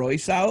choked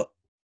Royce out.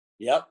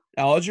 Yep.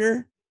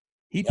 Alger.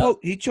 He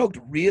choked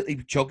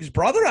his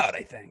brother out,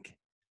 I think.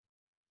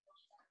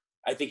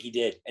 I think he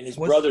did. And his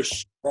brother's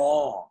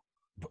strong.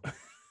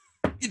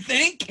 You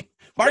think?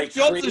 Mark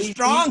Schultz is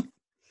strong?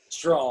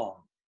 Strong.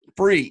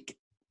 Freak.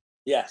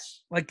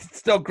 Yes. Like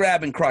still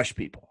grab and crush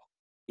people.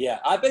 Yeah.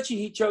 I bet you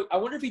he choked. I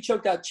wonder if he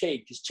choked out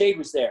Chade, because Chade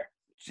was there.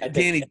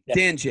 Dan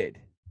Chade.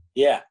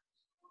 Yeah.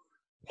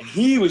 And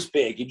he was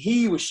big and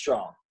he was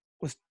strong.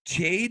 Was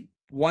Chade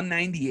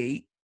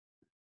 198?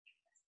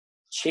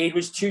 Chade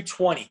was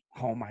 220.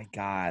 Oh my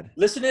God!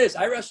 Listen to this.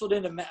 I wrestled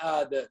in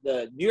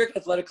the New York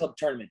Athletic Club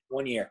tournament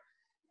one year.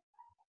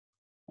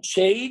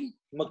 Chade,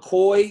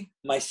 McCoy,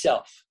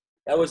 myself.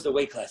 That was the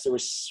weight class. There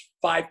was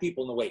 5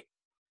 people in the weight.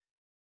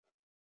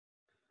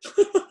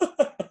 Did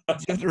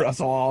you have to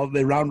wrestle all?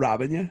 They round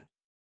robin you?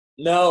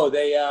 No,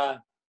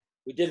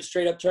 we did a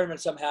straight up tournament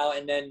somehow,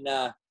 and then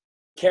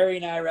Kerry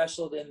and I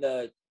wrestled in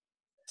the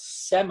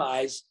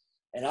semis.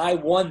 And I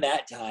won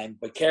that time,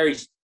 but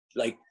Kerry's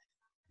like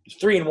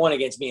 3-1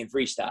 against me in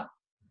freestyle.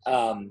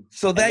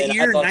 So that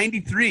year,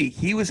 93,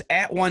 he was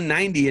at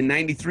 190 in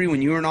 93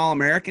 when you were an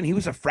All-American. He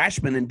was a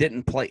freshman and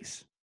didn't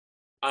place.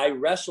 I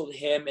wrestled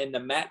him in the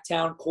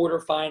Matttown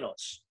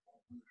quarterfinals.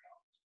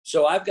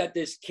 So I've got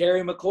this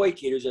Kerry McCoy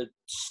kid who's a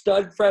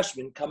stud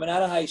freshman coming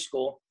out of high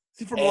school.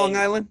 Is he from Long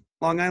Island?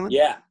 Long Island?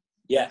 Yeah.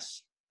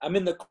 Yes. I'm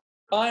in the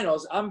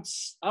finals. I'm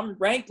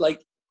ranked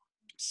like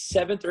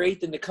 7th or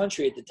 8th in the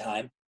country at the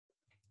time.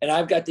 And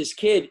I've got this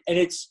kid, and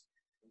it's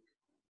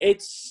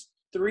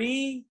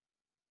 3-2,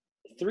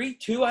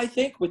 I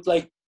think, with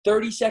like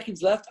 30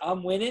 seconds left.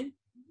 I'm winning,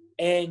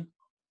 and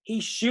he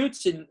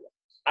shoots, and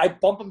I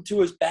bump him to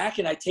his back,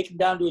 and I take him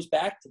down to his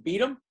back to beat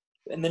him.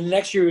 And then the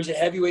next year he was a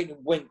heavyweight and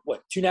win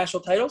 2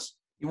 national titles.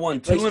 He won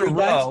 2 in a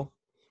row.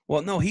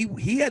 Well, no,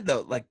 he had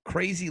the like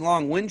crazy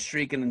long win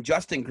streak, and then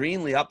Justin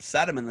Greenlee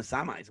upset him in the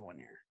semis one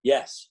year.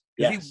 Yes.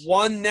 He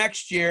won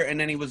next year, and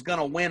then he was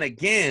gonna win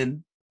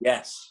again.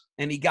 Yes.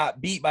 And he got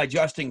beat by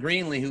Justin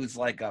Greenlee, who's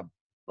like a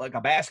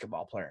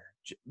basketball player.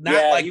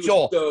 Not like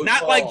Joel. So not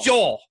tall. Like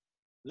Joel.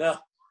 No.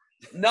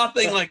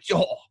 Nothing like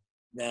Joel.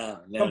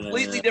 No.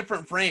 Completely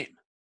different frame.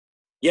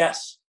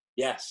 Yes.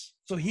 Yes.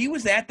 So he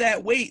was at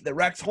that weight that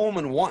Rex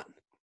Holman won.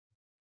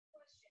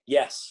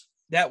 Yes.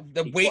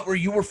 The weight where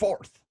you were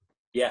 4th.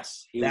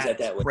 Yes. He was at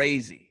that weight.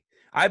 Crazy.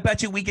 I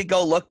bet you we could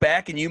go look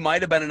back and you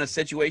might have been in a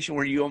situation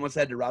where you almost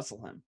had to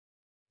wrestle him.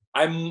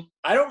 I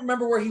don't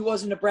remember where he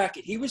was in the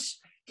bracket. He was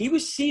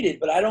seated,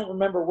 but I don't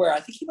remember where. I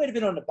think he might have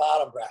been on the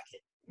bottom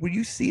bracket. Were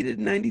you seated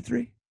in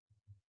 93?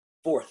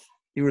 4th.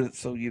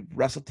 So you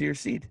wrestled to your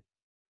seed?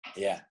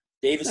 Yeah.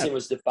 Davison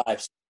was the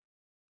 5.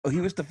 Oh, he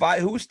was the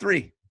 5. Who was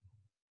 3?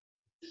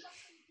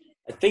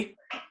 I think,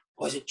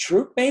 was it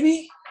Troop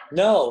maybe?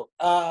 No.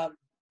 I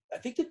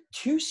think the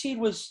 2 seed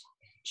was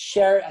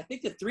Sharon. I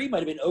think the 3 might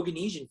have been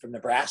Oganesian from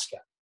Nebraska.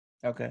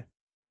 Okay.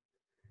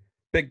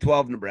 Big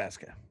 12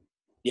 Nebraska.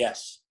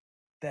 Yes.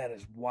 That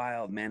is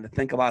wild, man, to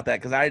think about that,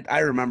 because I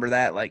remember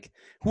that. Like,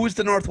 who was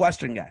the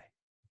Northwestern guy?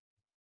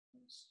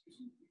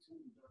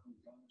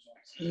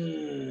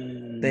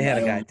 They had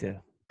a guy, too.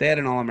 They had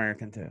an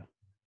All-American, too,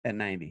 at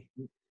 90.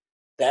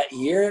 That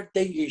year?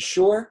 You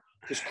sure?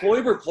 Because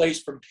Kloiber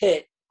placed from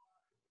Pitt.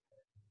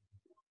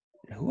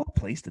 Who all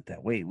placed it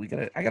that way?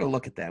 I gotta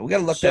look at that. We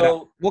gotta look that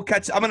up. We'll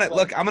catch. I'm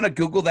gonna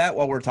Google that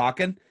while we're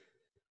talking.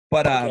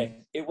 But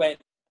okay. It went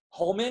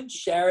Holman,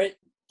 Sharrett,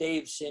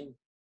 Daveson,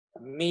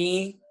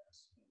 me.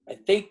 I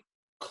think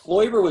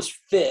Kloiber was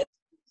 5th.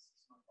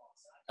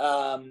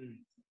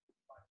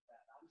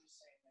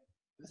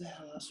 Who the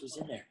hell else was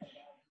in there?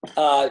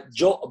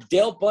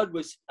 Dale Budd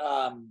was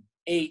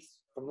 8th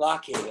from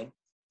Lockhaven.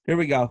 Here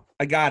we go.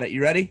 I got it.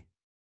 You ready?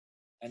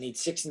 I need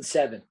 6 and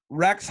 7.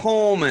 Rex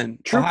Holman,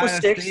 Troop Ohio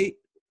was 6. State.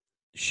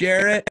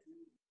 Sharrett,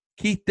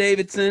 Keith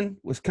Davidson,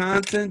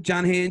 Wisconsin.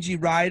 John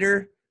Hangey,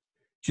 Ryder.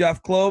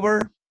 Jeff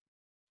Klober,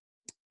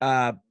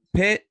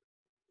 Pitt.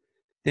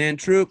 Dan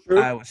Troop,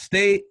 Iowa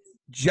State.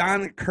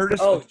 John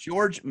Curtis of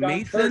George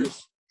Mason.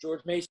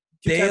 George Mason.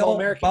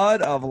 Dale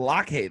Budd of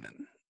Lockhaven.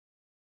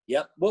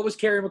 Yep. What was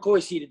Kerry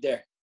McCoy seated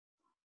there?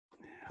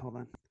 Hold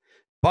on.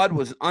 Bud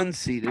was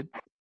unseated.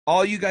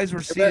 All you guys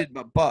were seated,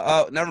 but Bud.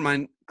 Oh, never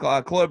mind.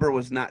 Kloiber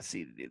was not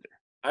seated either.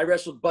 I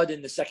wrestled Bud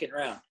in the 2nd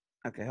round.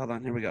 Okay, hold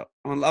on. Here we go.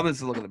 I'm going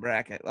to look at the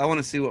bracket. I want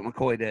to see what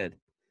McCoy did.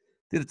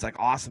 Dude, it's like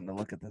awesome to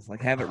look at this.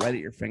 Like, have it right at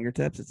your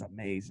fingertips. It's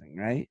amazing,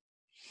 right?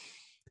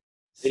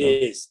 So, it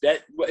is.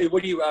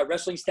 What do you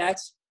wrestling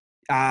stats?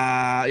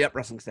 Yep,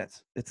 wrestling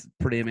stats. It's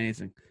pretty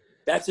amazing.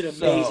 That's an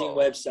amazing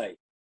website.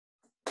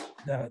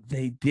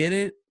 They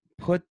didn't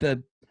put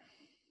the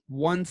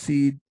 1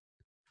 seed.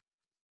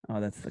 Oh,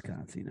 that's the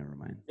con seed. Never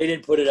mind. They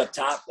didn't put it up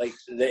top. Like,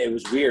 it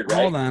was weird,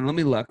 right? Hold on. Let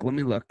me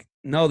look.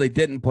 No, they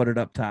didn't put it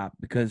up top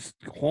because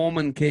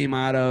Holman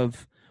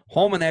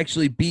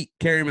actually beat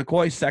Kerry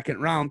McCoy 2nd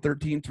round,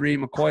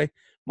 13-3.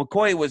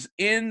 McCoy was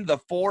in the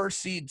 4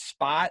 seed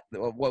spot.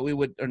 What we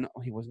would, or no,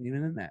 he wasn't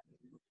even in that.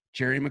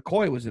 Jerry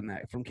McCoy was in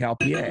that from Cal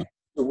PA.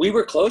 We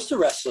were close to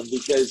wrestling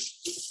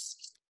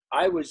because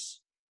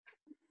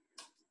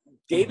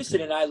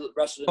Davison and I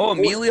wrestled. Oh,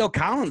 Emilio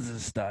Collins is a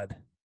stud.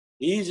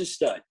 He's a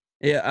stud.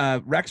 Yeah,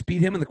 Rex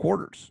beat him in the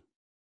quarters.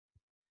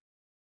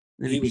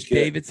 Then he beat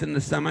Davidson in the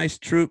semis.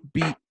 Troop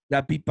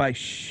got beat by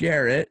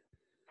Sharrett.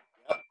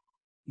 Yep.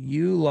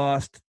 You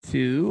lost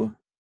to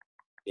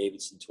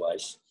Davidson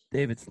twice.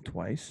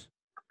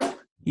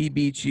 He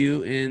beat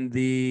you in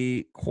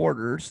the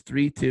quarters,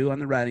 3-2 on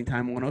the riding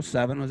time,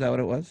 107. Was that what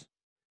it was?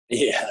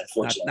 Yeah,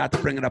 unfortunately. Not to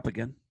bring it up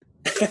again.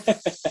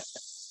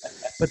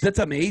 But that's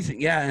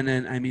amazing. Yeah, and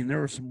then, I mean, there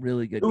were some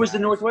really good Who was the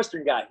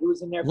Northwestern guy? Who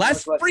was in there?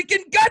 Les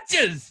freaking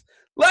Gutches!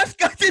 Les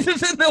Gutches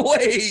is in the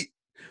weight.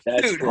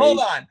 That's dude, crazy.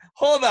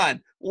 hold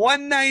on.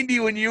 190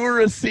 when you were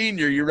a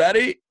senior. You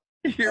ready?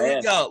 Here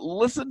we go.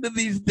 Listen to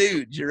these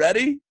dudes. You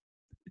ready?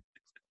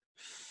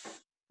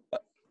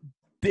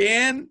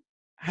 Dan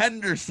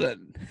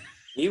Henderson.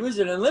 He was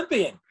an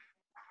Olympian.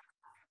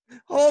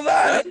 Hold on.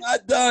 I'm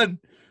not done.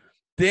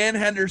 Dan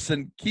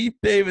Henderson, Keith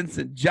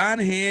Davidson, John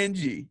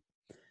Hangey,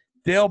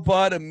 Dale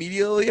Budd,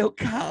 Emilio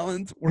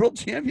Collins, world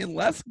champion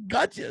Les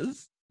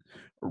Gutches,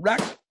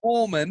 Rex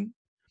Holman.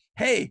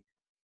 Hey,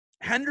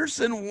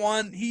 Henderson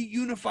won. He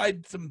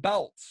unified some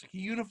belts.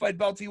 He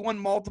won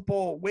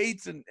multiple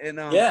weights and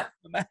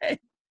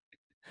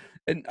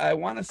I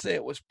want to say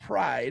it was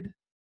Pride.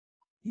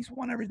 He's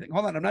won everything.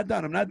 Hold on, I'm not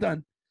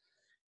done.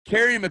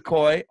 Kerry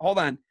McCoy. Hold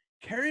on.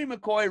 Kerry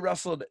McCoy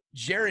wrestled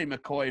Jerry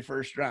McCoy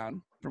 1st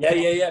round.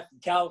 Yeah.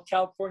 From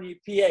California,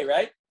 PA,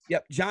 right?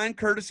 Yep. John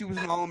Curtis, he was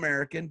an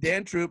All-American.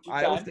 Dan Troop,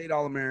 Iowa State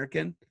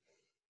All-American.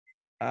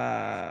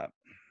 Hold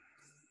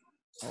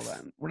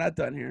on. We're not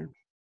done here.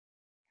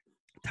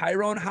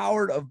 Tyrone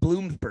Howard of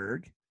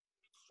Bloomsburg.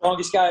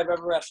 Strongest guy I've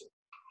ever wrestled.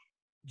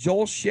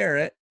 Joel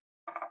Sharrett.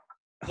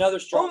 Another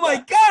strong Oh, my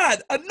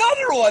God.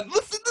 Another one.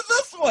 Listen to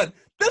this one.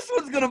 This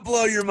one's going to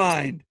blow your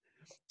mind.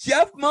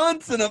 Jeff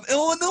Munson of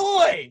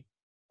Illinois.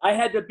 I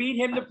had to beat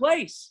him to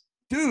place.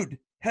 Dude,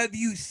 have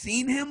you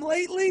seen him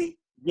lately?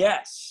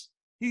 Yes.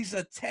 He's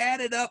a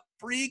tatted up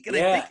freak, and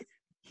I think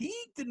he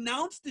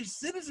denounced his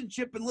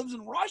citizenship and lives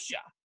in Russia.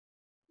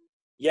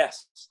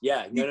 Yes.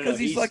 Yeah. Because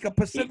he's like a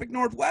Pacific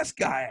Northwest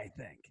guy, I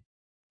think.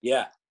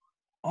 Yeah.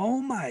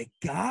 Oh, my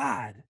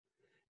God.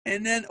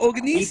 And then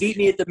Oganese. He beat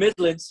me at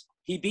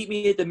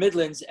the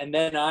Midlands. And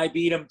then I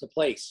beat him to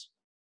place.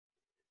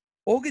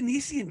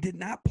 Oganesian did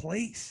not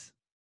place.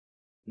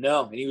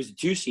 No, and he was a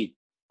 2 seed.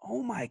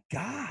 Oh, my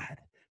God.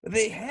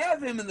 They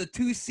have him in the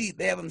 2 seat.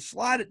 They have him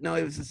slotted. No,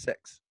 he was a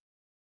 6.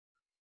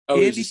 Oh,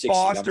 Andy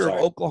Foster of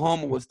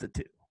Oklahoma was the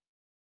 2.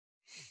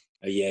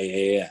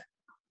 Yeah.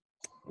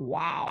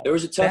 Wow. There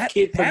was a tough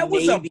kid from Navy. That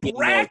was a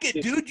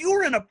bracket, dude. You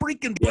were in a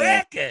freaking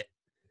bracket.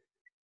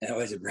 That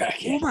was a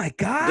bracket. Oh, my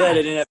God. Glad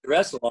I didn't have to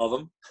wrestle all of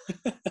them.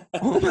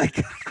 Oh, my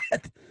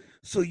God.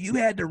 So you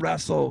had to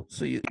wrestle.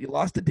 So you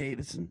lost to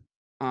Davidson.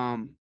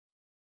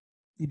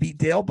 You beat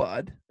Dale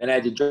Budd. And I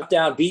had to drop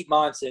down, beat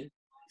Monson.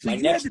 So my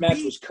next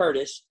match was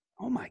Curtis.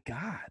 Oh, my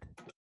God.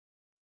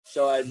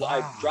 So I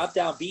dropped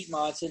down, beat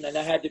Monson, and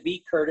I had to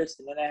beat Curtis,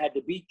 and then I had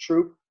to beat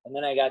Troop, and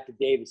then I got to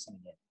Davison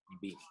again. He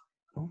beat me.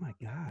 Oh, my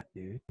God,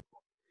 dude.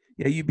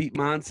 Yeah, you beat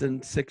Monson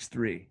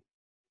 6-3.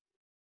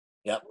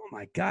 Yep. Oh,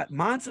 my God.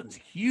 Monson's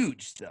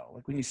huge still.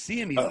 Like, when you see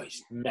him,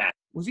 he's mad.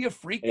 Was he a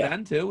freak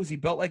then, too? Was he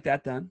built like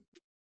that then?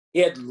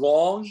 He had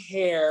long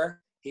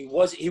hair. He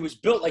was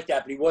built like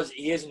that, but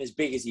he isn't as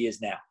big as he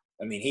is now.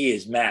 I mean, he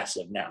is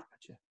massive now.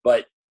 Gotcha.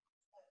 But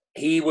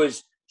he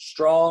was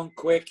strong,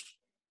 quick.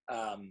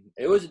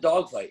 It was a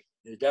dogfight.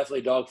 It was definitely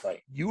a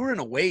dogfight. You were in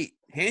a weight.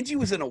 Hangey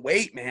was in a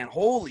weight, man.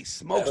 Holy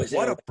smokes.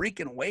 What a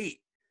freaking weight.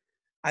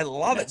 I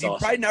love it. You awesome.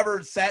 Probably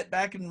never sat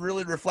back and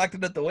really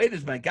reflected at the weight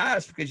as my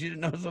gosh, because you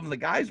didn't know some of the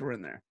guys were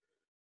in there.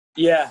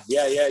 Yeah.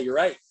 You're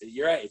right.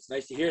 It's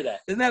nice to hear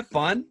that. Isn't that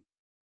fun?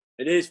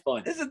 It is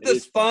fun. Isn't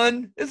this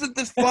fun? Isn't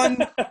this fun?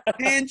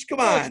 Hange, come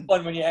on. It's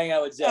fun when you hang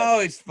out with Zeb.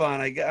 Always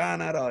fun.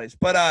 Not always.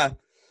 But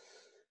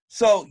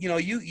so you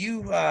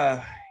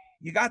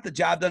got the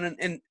job done,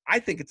 and I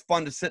think it's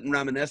fun to sit and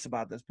reminisce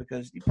about this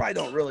because you probably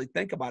don't really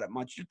think about it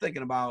much. You're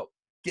thinking about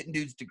getting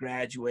dudes to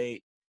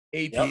graduate,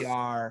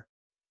 APR,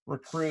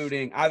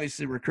 recruiting.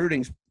 Obviously,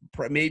 recruiting's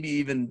maybe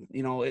even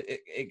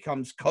it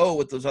comes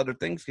with those other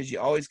things because you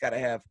always got to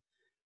have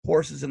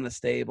horses in the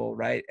stable,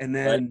 right? And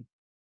then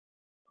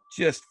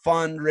just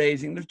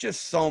fundraising. There's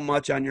just so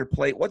much on your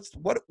plate.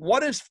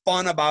 What is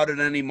fun about it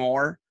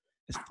anymore?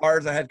 As far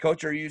as a head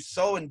coach, are you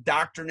so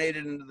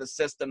indoctrinated into the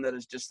system that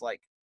is just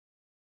like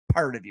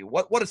part of you?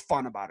 What is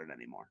fun about it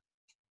anymore?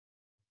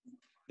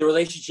 The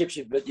relationships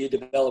you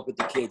develop with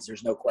the kids,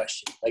 there's no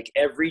question. Like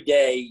every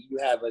day you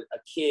have a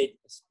kid.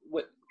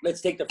 Let's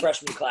take the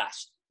freshman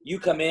class. You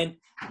come in,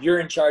 you're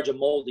in charge of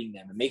molding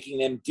them and making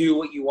them do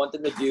what you want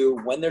them to do,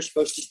 when they're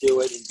supposed to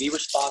do it, and be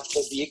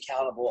responsible, be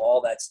accountable,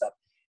 all that stuff.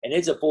 And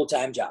it's a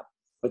full-time job.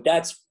 But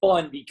that's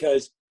fun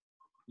because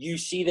you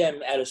see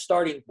them at a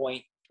starting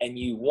point and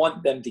you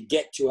want them to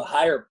get to a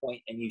higher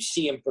point, and you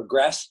see them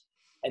progress,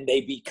 and they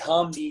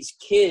become these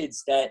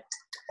kids that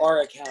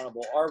are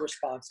accountable, are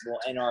responsible,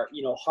 and are,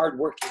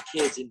 hardworking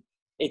kids. And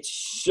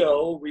it's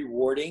so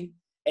rewarding.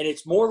 And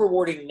it's more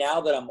rewarding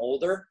now that I'm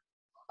older,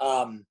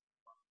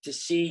 to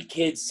see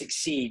kids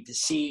succeed, to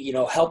see,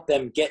 help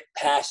them get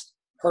past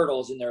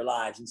hurdles in their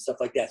lives and stuff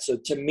like that. So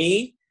to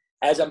me,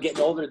 as I'm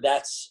getting older,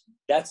 that's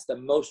the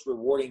most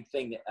rewarding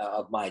thing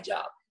of my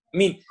job. I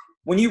mean,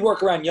 when you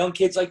work around young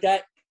kids like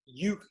that,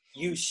 you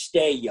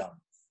stay young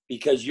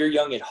because you're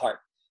young at heart,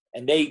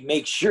 and they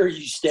make sure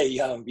you stay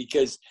young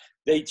because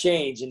they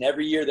change, and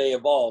every year they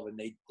evolve, and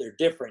they're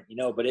different,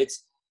 but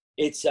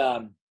it's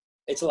a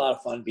lot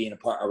of fun being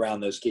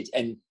around those kids.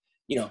 And,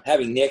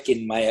 having Nick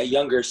and my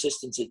younger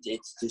assistants, it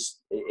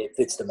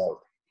fits the mold.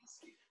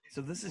 So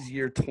this is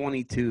year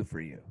 22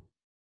 for you.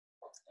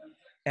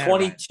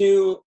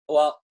 22.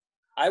 Well,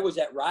 I was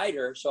at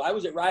Ryder. So I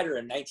was at Ryder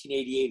in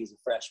 1988 as a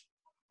freshman.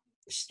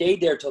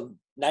 Stayed there till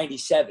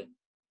 97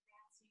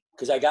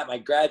 because I got my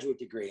graduate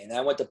degree. And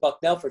I went to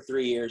Bucknell for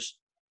 3 years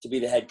to be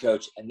the head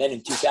coach. And then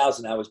in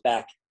 2000, I was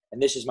back.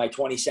 And this is my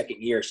 22nd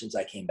year since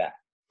I came back.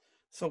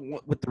 So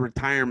with the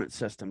retirement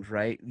systems,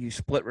 right? You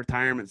split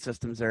retirement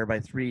systems there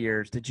by 3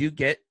 years. Did you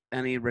get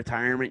any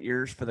retirement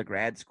years for the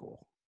grad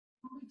school?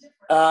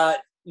 No.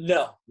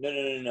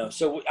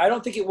 So I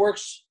don't think it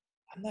works.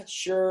 I'm not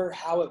sure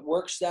how it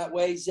works that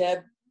way, Zeb.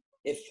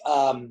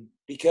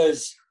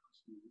 Because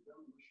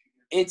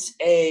it's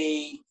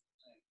a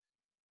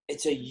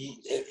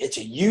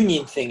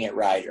union thing at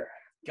Ryder.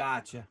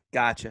 Gotcha.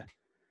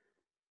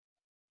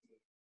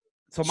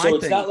 So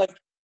it's not like.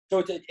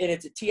 So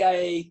it's a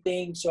TIA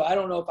thing. So I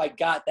don't know if I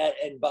got that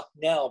in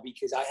Bucknell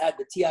because I had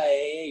the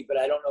TIAA, but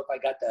I don't know if I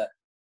got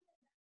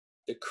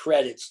the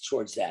credits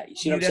towards that. You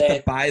see what I'm saying? You'd have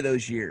to buy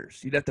those years.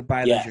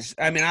 Those years.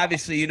 I mean,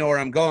 obviously, you know where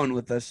I'm going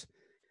with this.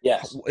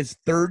 Yes. Is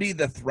 30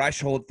 the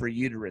threshold for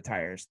you to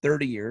retire? Is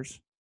 30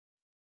 years?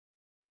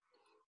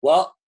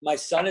 Well, my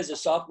son is a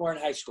sophomore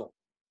in high school.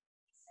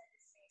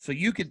 So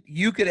you could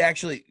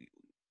actually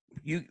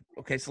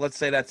okay, so let's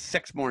say that's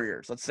 6 more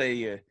years. Let's say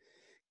you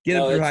get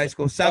him through high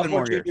school, 7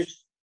 more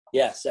years.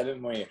 Yeah,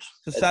 7 more years.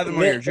 So 7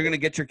 more years. You're going to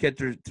get your kid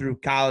through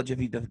college if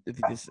he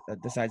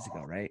decides to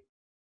go, right?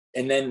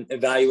 And then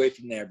evaluate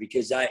from there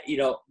because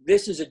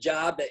this is a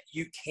job that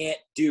you can't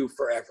do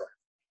forever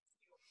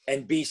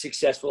and be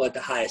successful at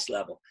the highest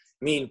level.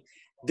 I mean,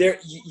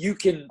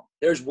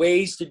 there's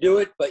ways to do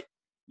it, but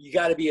you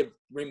got to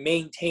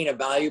maintain a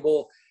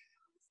valuable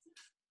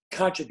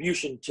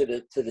contribution to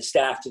the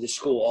staff, to the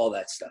school, all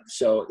that stuff.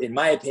 So in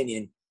my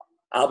opinion,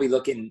 I'll be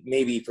looking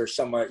maybe for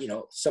somewhere,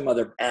 some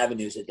other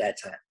avenues at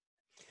that time.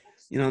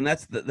 And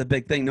that's the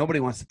big thing. Nobody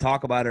wants to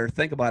talk about it or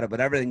think about it, but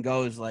everything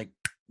goes like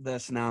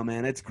this now,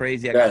 man. It's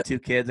crazy. I got 2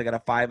 kids. I got a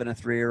 5 and a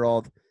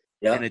 3-year-old.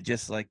 Yeah. And it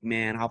just like,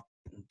 man, how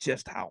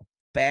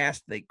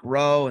fast they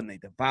grow and they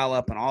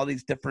develop and all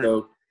these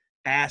different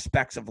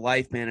aspects of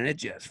life, man. And it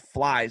just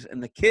flies.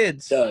 And the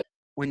kids,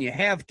 when you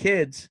have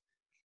kids,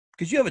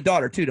 because you have a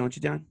daughter too, don't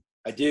you, John?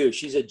 I do.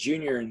 She's a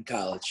junior in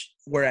college.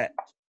 Where at?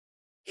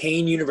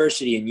 Kane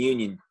University in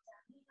Union,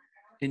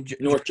 in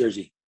North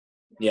Jersey.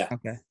 Yeah.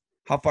 Okay.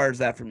 How far is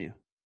that from you?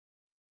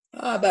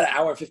 About an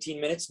hour and 15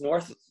 minutes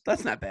north.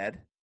 That's not bad.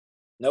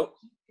 Nope,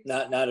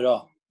 not at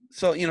all.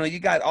 So, you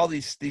got all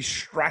these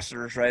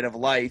stressors, right, of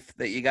life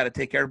that you got to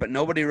take care of, but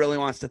nobody really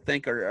wants to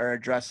think or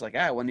address like,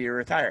 when do you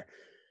retire?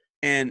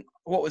 And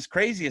what was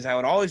crazy is I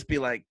would always be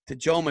like to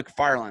Joe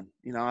McFarland,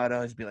 I'd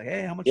always be like,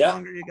 hey, how much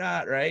longer you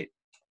got, right?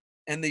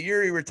 And the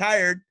year he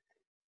retired,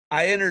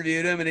 I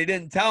interviewed him and he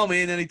didn't tell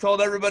me. And then he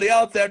told everybody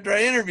else after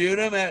I interviewed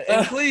him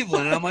in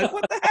Cleveland. And I'm like,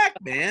 what the heck,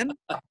 man.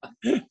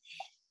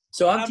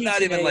 So I'm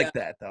not even like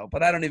that though.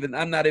 But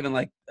I'm not even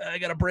like I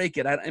gotta break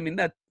it. I mean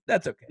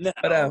that's okay. No,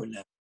 but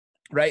no.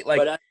 Right,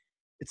 like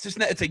it's just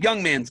it's a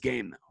young man's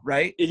game though,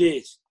 right? It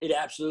is. It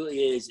absolutely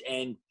is,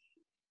 and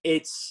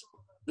it's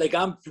like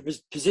I'm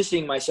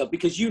positioning myself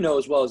because you know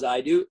as well as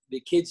I do,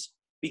 the kids,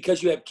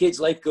 because you have kids,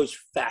 life goes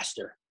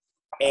faster,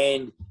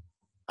 and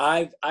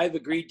I've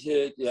agreed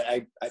to.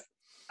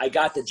 I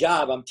got the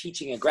job. I'm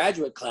teaching a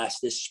graduate class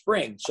this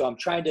spring, so I'm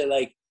trying to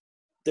like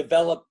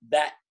develop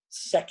that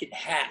second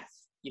half,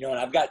 and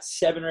I've got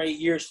 7 or 8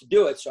 years to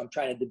do it. So I'm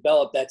trying to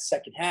develop that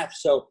second half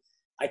so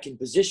I can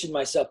position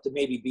myself to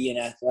maybe be an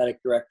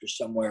athletic director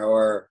somewhere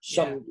or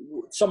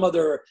some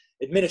other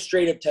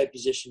administrative type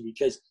position,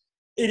 because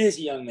it is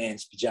a young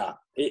man's job.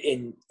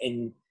 And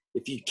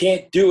if you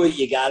can't do it,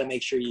 you got to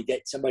make sure you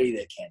get somebody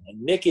that can.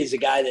 And Nick is a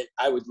guy that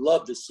I would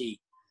love to see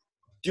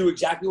do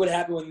exactly what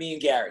happened with me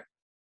and Gary.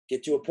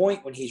 Get to a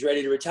point when he's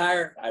ready to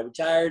retire, I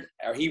retired,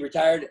 or he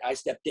retired, I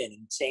stepped in.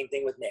 And same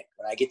thing with Nick.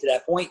 When I get to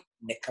that point,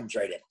 Nick comes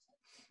right in.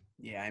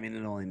 Yeah, I mean,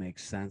 it only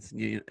makes sense.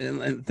 And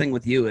the thing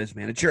with you is,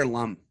 man, it's your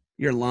alum.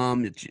 Your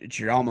alum, it's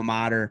your alma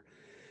mater.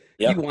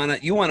 Yep.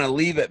 You wanna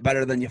leave it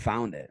better than you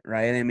found it,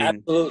 right? I mean,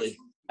 absolutely.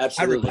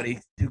 Everybody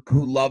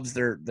who loves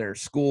their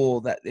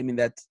school,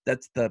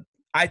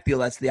 I feel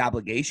that's the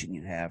obligation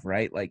you have,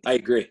 right? Like I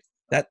agree.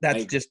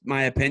 That's just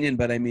my opinion,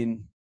 but I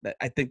mean,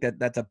 I think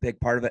that's a big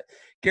part of it.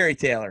 Gary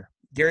Taylor,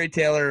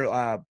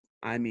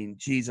 I mean,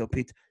 geez, oh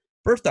Pete.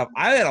 First off,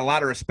 I had a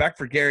lot of respect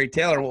for Gary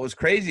Taylor. What was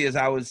crazy is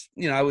I was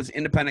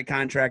independent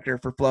contractor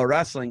for Flow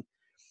Wrestling,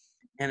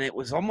 and it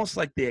was almost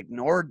like they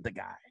ignored the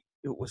guy.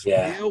 It was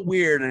real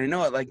weird, and I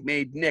know it like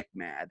made Nick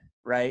mad,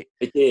 right?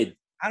 It did.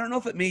 I don't know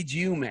if it made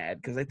you mad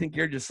because I think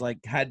you're just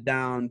like head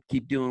down,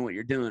 keep doing what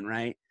you're doing,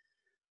 right?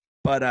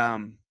 But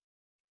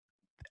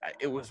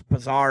it was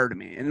bizarre to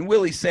me. And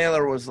Willie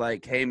Saylor was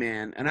like, "Hey,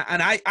 man," and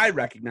I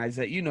recognize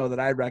that. You know that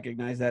I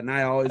recognize that, and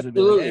I always would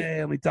be like, "Hey,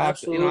 let me talk."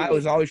 Absolutely. I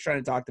was always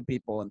trying to talk to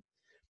people, and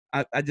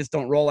I just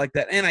don't roll like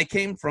that. And I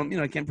came from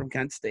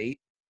Kent State,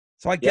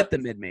 so I get the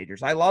mid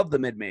majors. I love the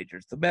mid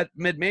majors. The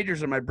mid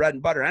majors are my bread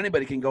and butter.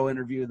 Anybody can go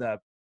interview the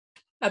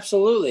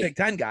Big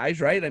Ten guys,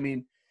 right? I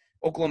mean,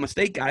 Oklahoma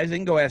State guys, they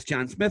can go ask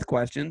John Smith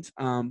questions.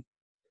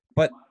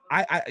 But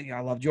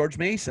I love George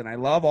Mason. I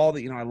love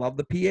I love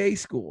the PA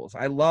schools.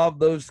 I love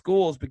those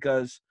schools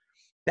because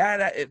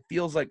it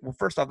feels like, well,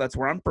 first off, that's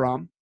where I'm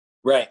from.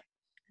 Right.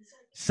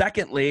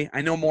 Secondly,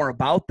 I know more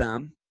about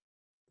them,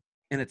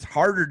 and it's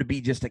harder to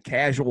be just a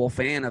casual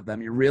fan of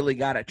them. You really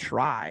got to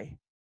try,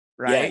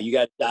 right? Yeah, you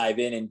got to dive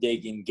in and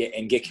dig and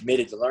get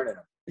committed to learning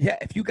them. Yeah,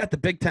 if you got the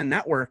Big Ten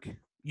Network,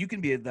 you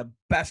can be the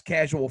best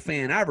casual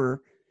fan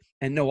ever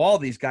and know all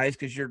these guys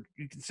because you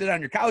can sit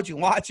on your couch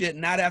and watch it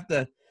and not have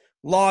to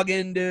log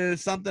into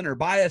something or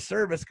buy a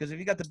service, because if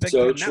you got the Big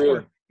Ten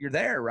Network, you're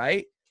there,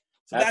 right?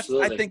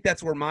 So I think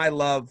that's where my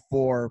love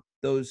for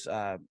those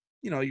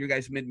your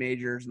guys mid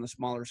majors and the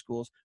smaller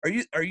schools.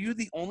 Are you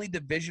the only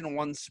Division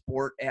I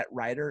sport at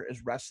Rider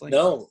is wrestling?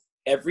 No,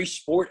 every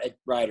sport at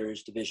Rider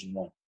is Division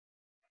I.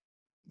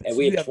 And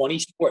we have 20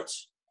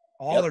 sports.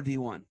 All are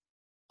D1.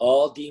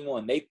 All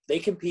D1. They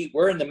compete.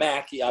 We're in the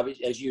MAC,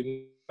 as you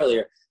knew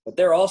earlier, but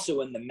they're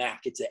also in the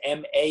MAC. It's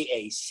an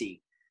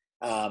MAAC.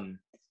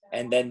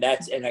 And then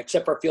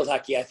except for field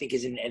hockey, I think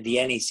is in the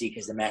NEC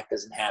because the MAC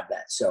doesn't have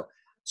that. So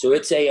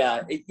it's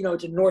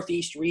it's a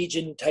Northeast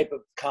region type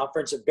of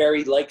conference of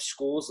very like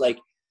schools like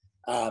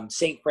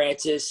St.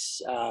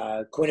 Francis,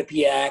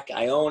 Quinnipiac,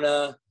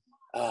 Iona,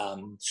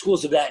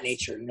 schools of that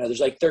nature. There's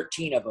like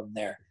 13 of them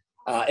there.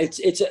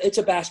 It's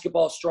a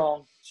basketball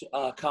strong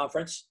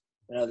conference.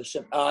 There's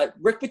some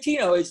Rick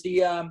Pitino is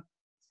the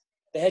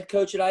head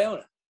coach at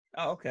Iona.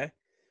 Oh, okay.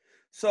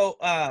 So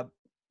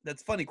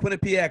that's funny.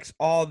 Quinnipiac's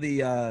all the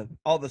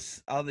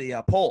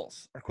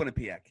polls are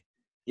Quinnipiac.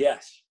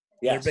 Yes.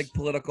 They're big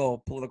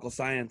political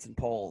science and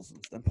polls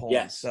and polls.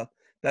 Yes. So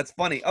that's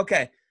funny.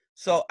 Okay.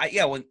 So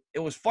when it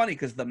was funny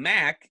because the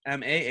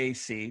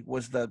MAAC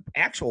was the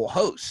actual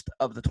host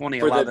of the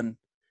 2011.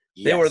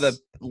 They were the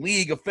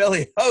league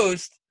affiliate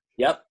host.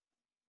 Yep.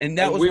 And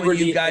that was when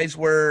you guys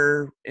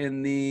were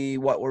in the,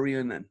 what were you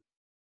in then?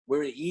 We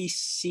were in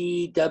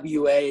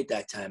ECWA at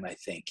that time, I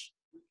think.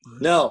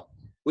 No,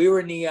 we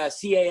were in the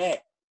CAA.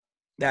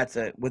 That's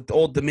it. With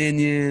Old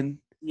Dominion.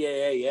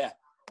 Yeah.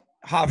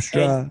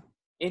 Hofstra. And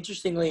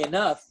interestingly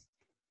enough,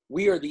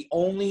 we are the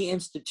only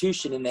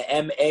institution in the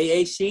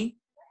MAAC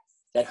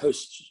that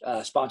hosts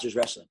sponsors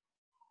wrestling.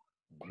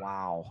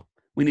 Wow.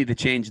 We need to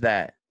change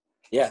that.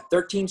 Yeah,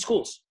 13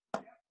 schools.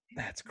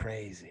 That's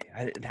crazy.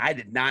 I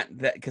did not,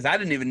 because I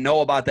didn't even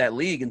know about that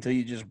league until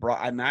you just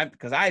brought.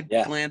 Because I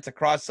glanced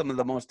across some of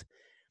the most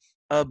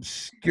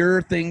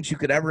obscure things you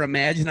could ever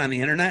imagine on the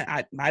internet.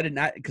 I did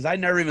not, because I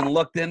never even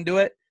looked into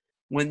it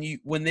when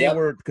they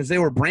were, because they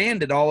were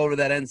branded all over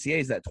that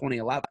NCAA's that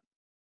 2011.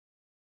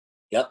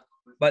 Yep.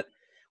 But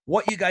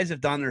what you guys have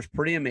done there is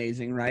pretty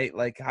amazing, right?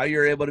 Like how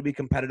you're able to be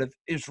competitive.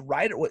 Is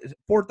Rider, what is it,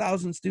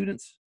 4,000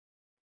 students?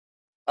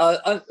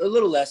 A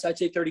little less. I'd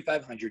say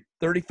 3,500.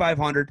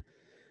 3,500.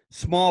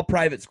 Small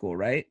private school,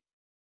 right?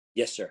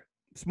 Yes, sir.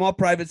 small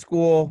private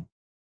school,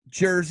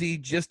 Jersey,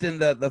 just in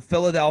the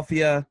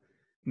Philadelphia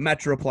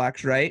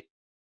metroplex, right?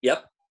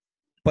 Yep.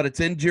 But it's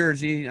in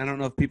Jersey. I don't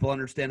know if people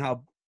understand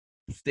how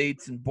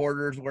states and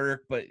borders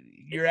work, but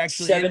you're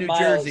actually in New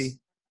Jersey.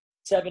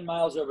 7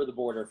 miles over the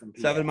border from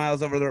PA. 7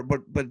 miles over there,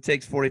 but it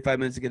takes 45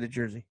 minutes to get to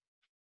Jersey.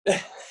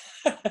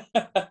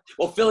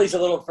 Well, Philly's a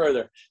little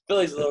further.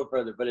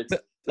 But it's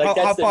like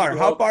how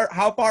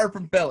far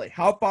from Philly?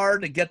 How far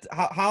to get?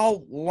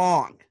 How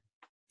long?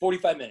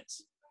 45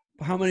 minutes.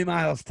 How many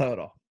miles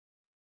total?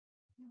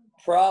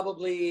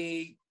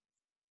 Probably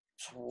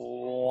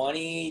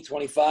 20,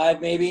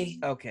 25 maybe.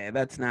 Okay,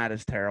 that's not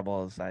as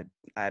terrible as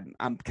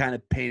I'm kind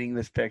of painting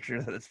this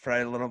picture that it's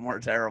probably a little more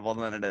terrible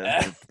than it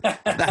is. It's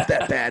not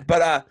that bad.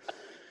 But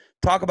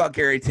talk about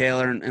Gary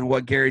Taylor and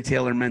what Gary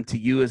Taylor meant to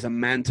you as a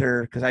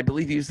mentor, because I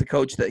believe he was the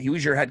coach he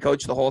was your head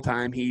coach the whole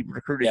time. He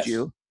recruited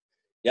you.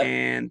 Yep.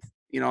 And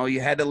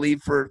you had to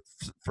leave for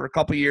a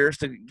couple years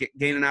to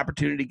gain an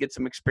opportunity to get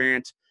some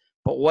experience.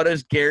 But what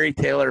has Gary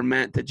Taylor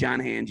meant to John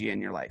Hangey in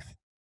your life?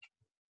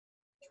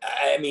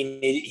 I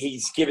mean,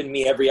 he's given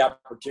me every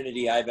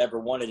opportunity I've ever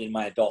wanted in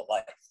my adult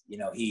life.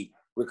 He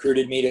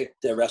recruited me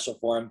to wrestle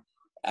for him.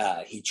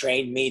 He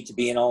trained me to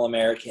be an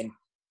All-American,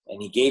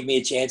 and he gave me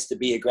a chance to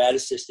be a grad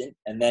assistant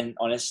and then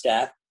on his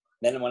staff.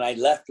 Then when I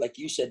left, like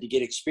you said, to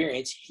get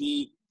experience,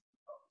 he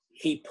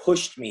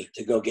pushed me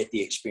to go get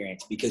the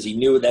experience because he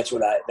knew that's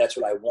what I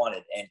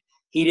wanted. And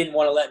he didn't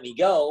want to let me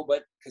go,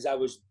 but because I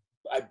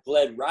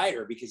bled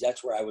Rider because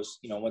that's where I was,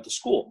 went to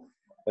school.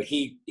 But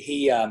he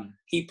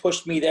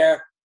pushed me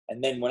there.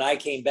 And then when I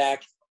came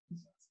back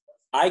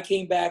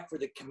for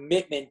the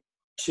commitment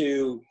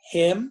to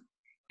him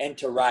and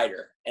to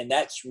Rider. And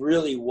that's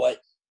really what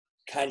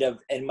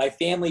and my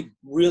family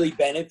really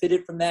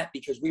benefited from that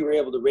because we were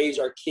able to raise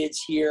our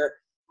kids here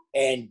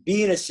and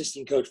be an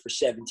assistant coach for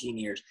 17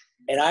 years.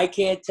 And I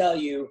can't tell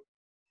you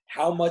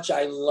how much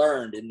I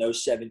learned in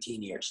those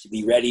 17 years to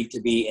be ready to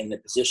be in the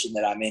position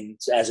that I'm in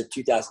as of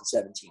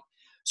 2017.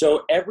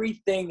 So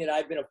everything that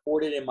I've been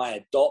afforded in my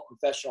adult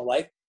professional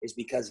life is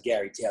because of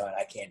Gary Taylor, and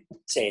I can't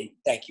say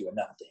thank you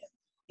enough to him.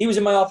 He was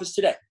in my office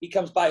today. He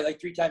comes by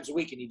like 3 times a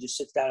week, and he just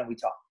sits down and we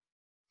talk.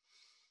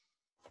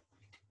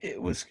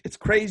 It's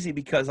crazy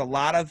because a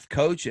lot of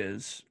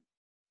coaches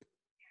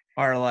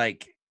are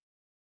like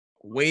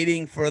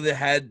waiting for the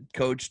head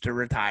coach to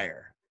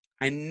retire.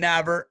 I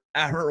never,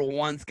 ever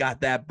once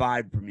got that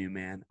vibe from you,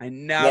 man. I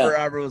never,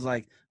 ever was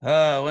like,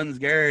 oh, when's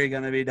Gary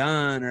going to be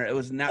done? Or it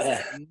was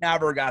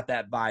never got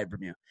that vibe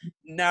from you.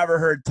 Never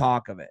heard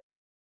talk of it.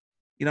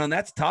 And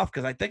that's tough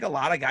because I think a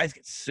lot of guys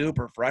get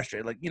super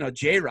frustrated. Like,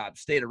 J-Rob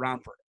stayed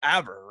around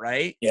forever,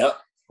 right? Yep.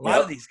 A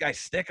lot of these guys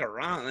stick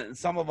around, and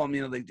some of them,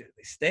 they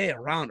stay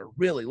around a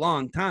really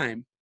long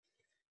time.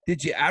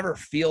 Did you ever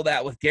feel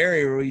that with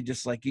Gary, or you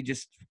just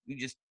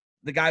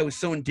the guy was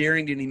so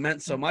endearing and he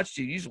meant so much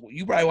to you?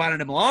 You probably wanted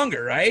him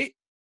longer, right?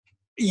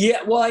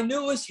 Yeah. Well, I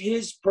knew it was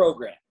his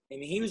program. I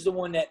mean, he was the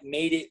one that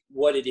made it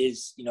what it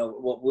is,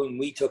 when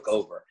we took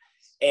over.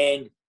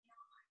 And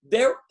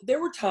there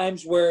were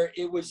times where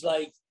it was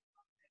like,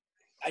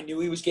 I knew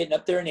he was getting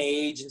up there in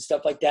age and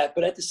stuff like that.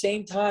 But at the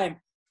same time,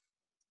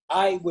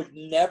 I would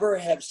never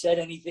have said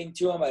anything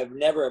to him. I would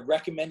never have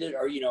recommended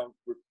or,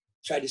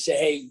 tried to say,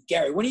 hey,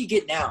 Gary, when are you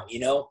getting out?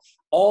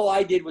 All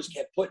I did was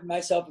kept putting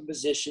myself in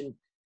position.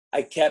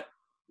 I kept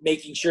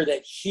making sure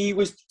that he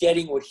was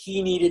getting what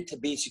he needed to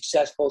be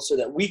successful so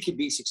that we could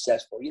be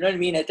successful. You know what I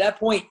mean? At that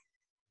point,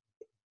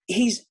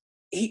 he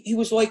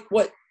was like,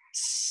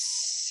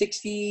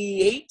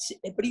 68?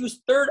 But he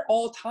was third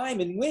all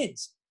time in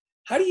wins.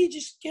 How do you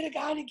just get a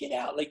guy to get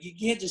out? Like, you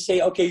can't just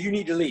say, okay, you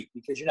need to leave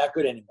because you're not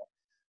good anymore.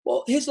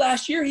 Well, his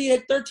last year, he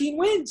had 13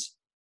 wins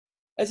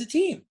as a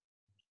team.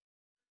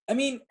 I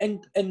mean,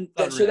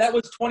 so that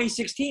was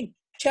 2016.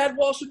 Chad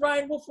Walsh and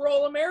Ryan Wolf were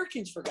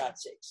All-Americans, for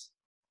God's sakes.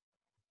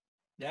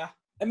 Yeah.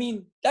 I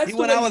mean, he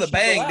went out with a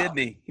bang, didn't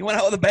he? He went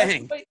out with a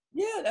bang.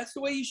 That's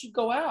the way you should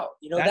go out.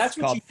 That's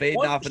what called you fading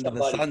want off for into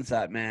somebody. the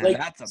sunset, man. Like,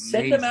 that's amazing.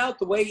 Send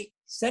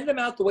him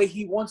out the way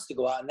he wants to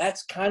go out, and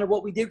that's kind of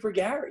what we did for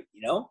Gary.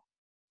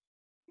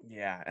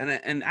 Yeah,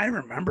 and I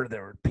remember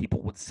there were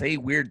people would say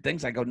weird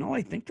things. I go, no,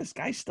 I think this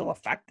guy's still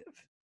effective.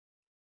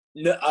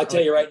 No, I'll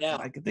tell you right now.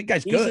 I think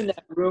guy's he's good. In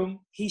that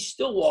room. He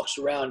still walks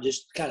around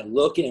just kind of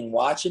looking and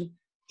watching.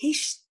 He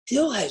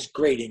still has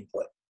great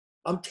input.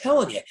 I'm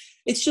telling you.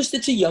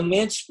 It's a young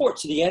man's sport,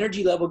 so the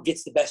energy level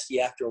gets the best of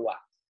you after a while.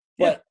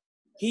 But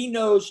he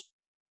knows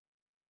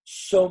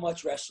so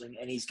much wrestling,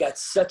 and he's got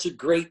such a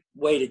great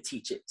way to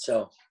teach it.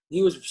 So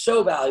he was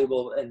so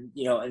valuable, and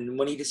and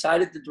when he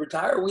decided to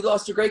retire, we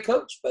lost a great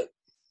coach, but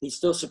he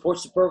still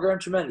supports the program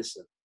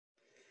tremendously.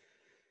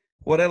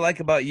 What I like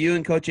about you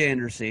and Coach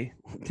Andersey,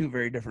 2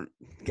 very different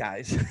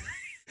guys,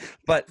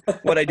 but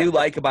what I do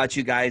like about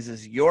you guys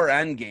is your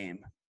end game.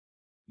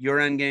 Your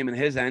end game and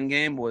his end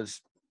game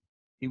was,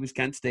 he was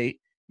Kent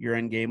State. Your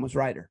end game was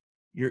Rider.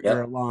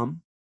 You're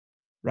alum,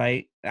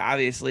 right?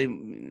 Obviously,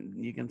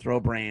 you can throw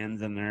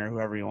brands in there,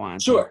 whoever you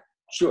want. Sure.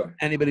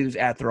 Anybody who's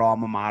at their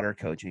alma mater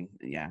coaching,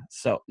 yeah.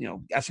 So,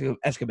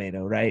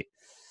 Escobedo, right?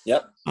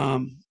 Yep.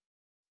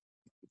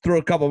 throw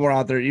a couple more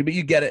out there, but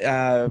you get it.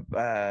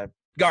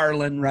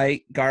 Garland,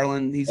 right?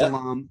 Garland, he's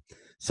alum.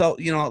 So,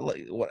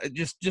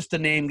 just to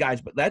name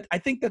guys, but I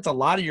think that's a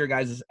lot of your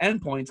guys'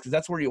 endpoints because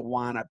that's where you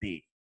want to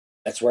be.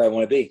 That's where I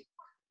want to be.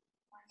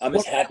 I'm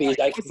as happy as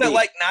I can be. What's that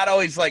like? Not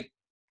always like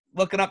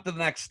looking up to the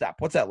next step.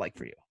 What's that like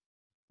for you?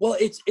 Well,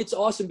 it's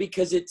awesome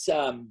because it's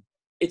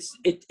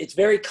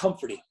very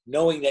comforting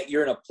knowing that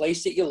you're in a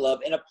place that you love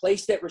and a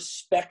place that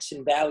respects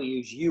and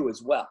values you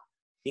as well.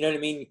 You know what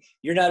I mean?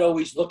 You're not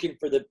always looking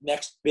for the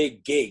next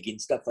big gig and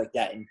stuff like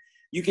that. And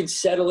you can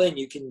settle in.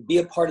 You can be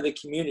a part of the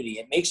community.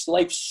 It makes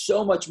life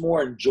so much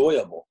more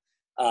enjoyable.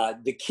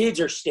 The kids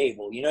are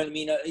stable. You know what I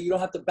mean? You don't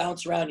have to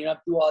bounce around. You don't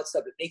have to do all that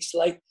stuff. It makes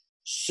life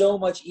so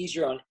much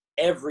easier on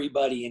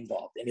everybody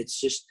involved. And it's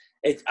just,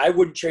 I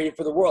wouldn't trade it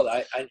for the world.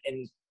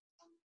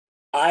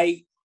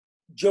 I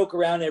joke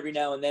around every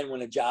now and then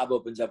when a job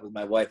opens up with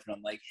my wife, and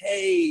I'm like,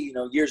 hey,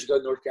 years ago,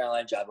 North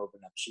Carolina job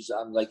opened up.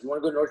 I'm like, you want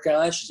to go to North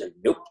Carolina? She's like,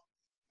 nope.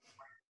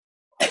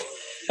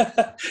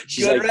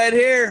 She's like, right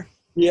here.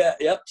 Yeah,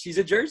 yep. She's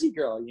a Jersey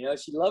girl.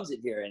 She loves it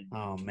here. And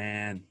oh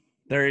man,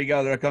 there you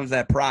go. There comes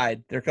that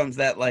pride. There comes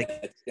that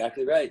That's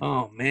exactly right.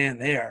 Oh man,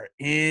 they are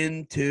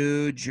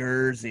into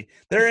Jersey.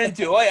 They're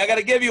into. Wait, I got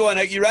to give you one.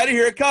 Are you ready?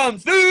 Here it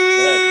comes.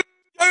 Jersey.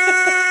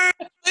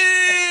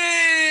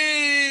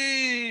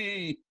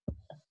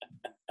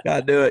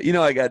 Gotta do it.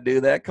 I gotta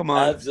do that. Come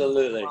on.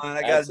 Absolutely. Come on,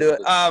 I gotta do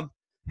it.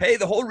 Hey,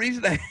 the whole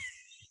reason I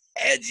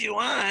had you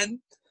on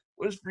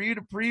was for you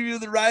to preview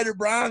the Ryder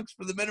Bronx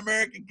for the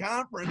Mid-American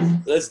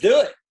Conference. Let's do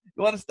it.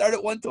 You want to start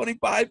at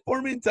 125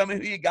 for me and tell me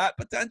who you got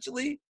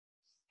potentially?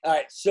 All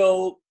right.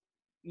 So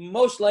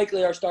most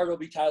likely our starter will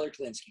be Tyler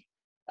Klinsky.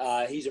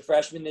 He's a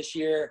freshman this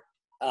year.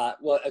 A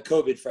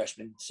COVID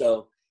freshman.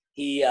 So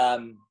he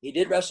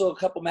did wrestle a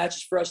couple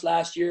matches for us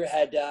last year.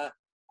 Had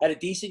a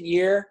decent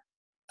year.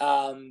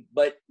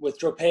 But with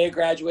Tropea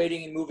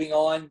graduating and moving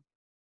on,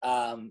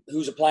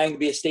 who's applying to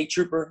be a state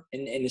trooper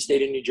in the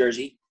state of New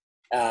Jersey.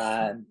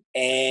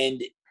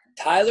 And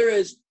Tyler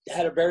has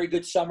had a very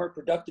good summer,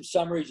 productive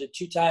summer. He's a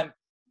two-time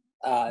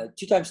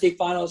state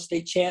finalist,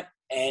 state champ.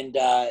 And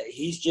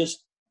he's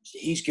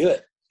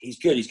good. He's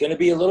good. He's going to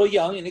be a little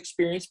young and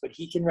inexperienced, but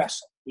he can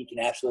wrestle. He can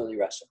absolutely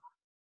wrestle.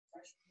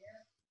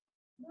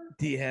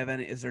 Do you have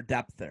any? Is there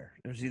depth there?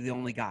 Or is he the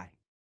only guy?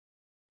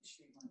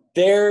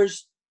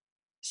 There's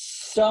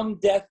some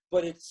depth,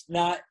 but it's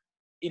not.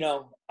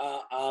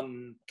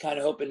 I'm kind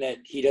of hoping that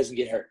he doesn't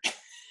get hurt.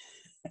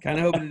 Kind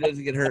of hoping he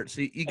doesn't get hurt.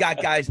 So you got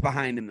guys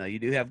behind him, though. You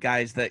do have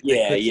guys that.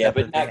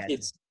 But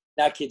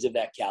not kids of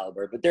that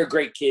caliber. But they're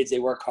great kids. They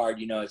work hard.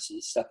 It's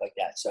stuff like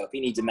that. So if he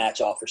needs a match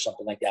off or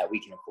something like that,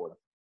 we can afford him.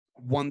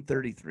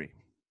 133.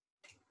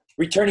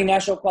 Returning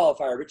national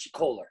qualifier, Richie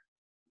Kohler.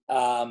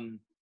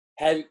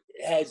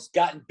 Has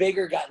gotten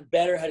bigger, gotten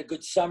better, had a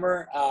good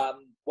summer.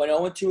 Went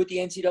 0-2 at the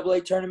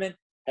NCAA tournament.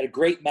 Had a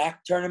great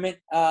MAC tournament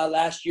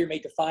last year,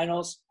 made the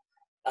finals.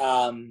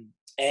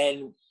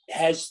 And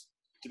has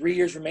 3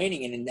 years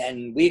remaining.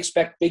 And we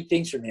expect big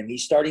things from him.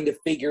 He's starting to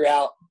figure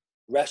out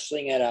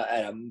wrestling at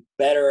a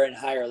better and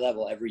higher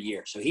level every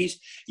year. So you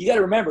got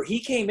to remember, he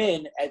came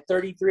in at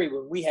 33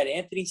 when we had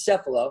Anthony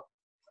Cephalo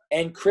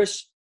and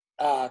Chris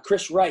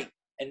Wright.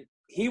 And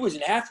he was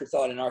an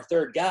afterthought in our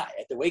third guy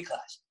at the weight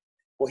class.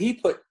 Well, he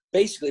put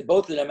basically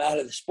both of them out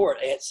of the sport.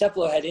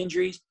 Cephalo had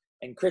injuries,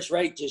 and Chris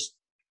Wright just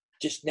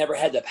never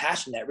had the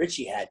passion that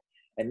Richie had.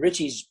 And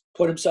Richie's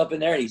put himself in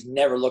there, and he's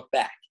never looked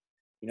back.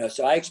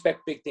 So I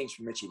expect big things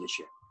from Richie this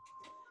year.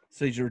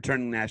 So he's a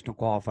returning national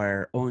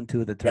qualifier, 0-2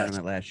 at the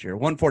tournament last year.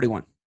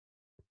 141.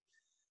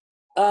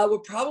 We're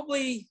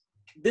probably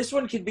 – this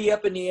one could be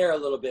up in the air a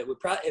little bit.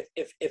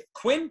 If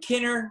Quinn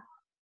Kinner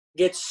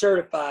gets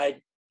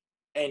certified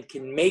and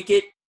can make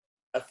it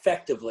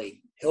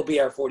effectively, he'll be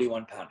our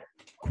 41-pounder.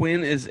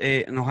 Quinn is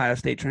an Ohio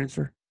State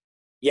transfer?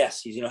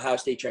 Yes, he's an Ohio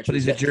State transfer. But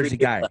he's a Jersey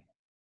guy.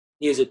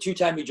 He is a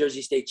two-time New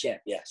Jersey State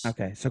champ, yes.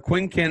 Okay, so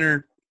Quinn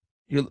Kinner,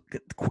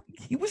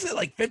 he was at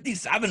like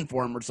 57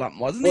 for him or something,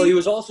 wasn't he? Well, he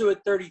was also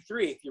at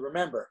 33, if you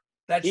remember.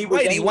 That's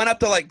right. He went up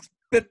to like,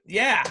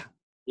 yeah.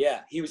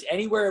 Yeah, he was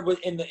anywhere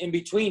in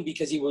between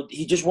because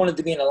he just wanted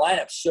to be in a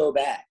lineup so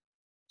bad.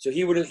 So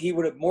he would have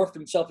morphed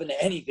himself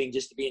into anything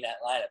just to be in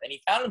that lineup, and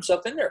he found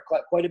himself in there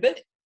quite a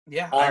bit.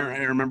 Yeah, I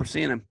remember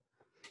seeing him.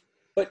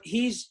 But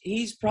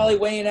he's probably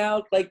weighing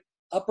out like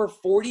upper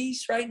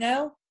 40s right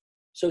now.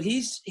 So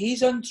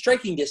he's on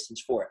striking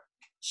distance for it.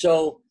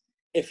 So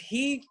if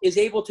he is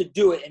able to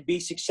do it and be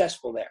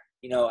successful there,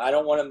 I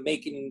don't want to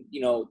make him,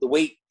 the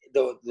weight,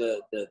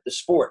 the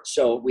sport.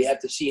 So we have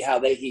to see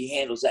how he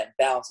handles that and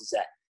balances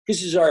that.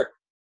 This is our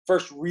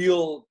first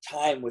real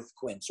time with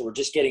Quinn. So we're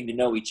just getting to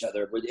know each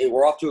other.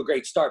 We're off to a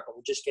great start, but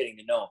we're just getting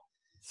to know him.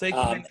 Say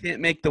Quinn can't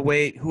make the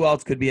weight. Who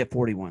else could be at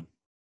 41?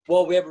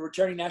 Well, we have a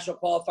returning national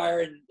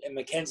qualifier in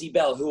Mackenzie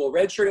Bell, who will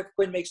redshirt if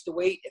Quinn makes the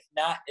weight. If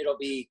not, it'll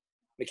be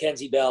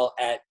Mackenzie Bell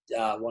at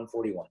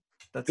 141.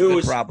 That's a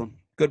good problem.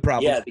 Good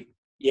problem.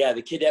 Yeah,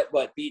 the kid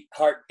that beat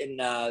Hart in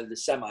the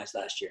semis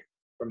last year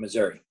from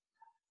Missouri.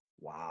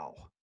 Wow.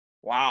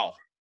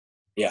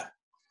 Yeah,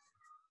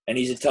 and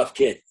he's a tough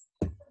kid.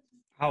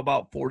 How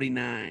about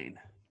 49?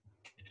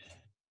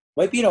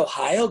 Might be an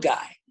Ohio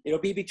guy. It'll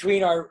be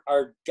between our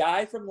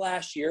guy from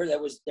last year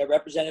that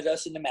represented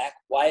us in the MAC,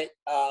 Wyatt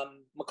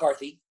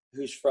McCarthy,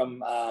 who's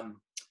from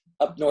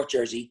up North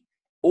Jersey,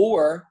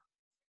 or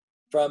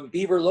from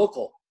Beaver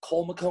Local,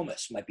 Cole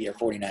McComas might be our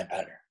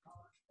 49-pounder.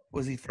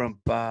 Was he from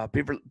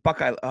Beaver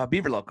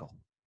Local?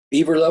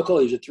 Beaver Local.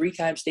 He was a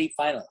 3-time state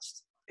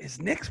finalist. Is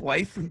Nick's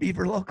wife from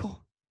Beaver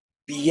Local?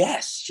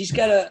 Yes, she's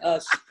got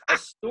a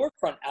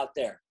storefront out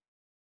there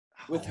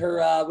with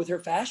her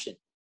fashion.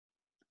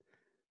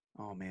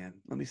 Oh man,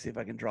 let me see if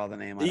I can draw the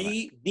name.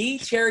 The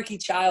Cherokee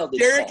Child.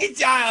 Cherokee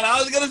Child. I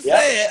was gonna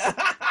say it.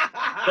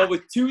 But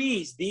with 2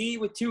 E's,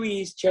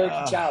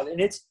 Cherokee Child,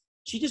 and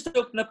she just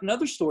opened up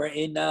another store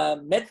in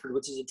Medford,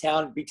 which is a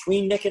town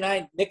between Nick and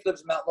I. Nick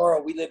lives in Mount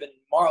Laurel. We live in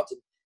Marlton.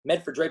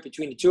 Medford's right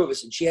between the two of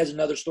us, and she has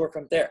another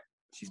storefront there.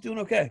 She's doing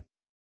okay.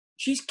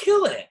 She's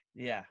killing it.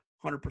 Yeah,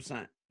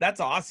 100%. That's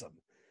awesome.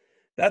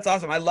 That's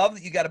awesome. I love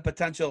that you got a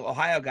potential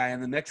Ohio guy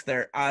in the mix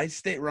there. He's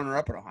state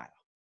runner-up in Ohio.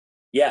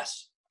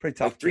 Yes. Pretty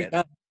tough kid.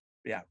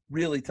 Yeah,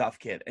 really tough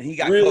kid. And he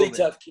got really COVID.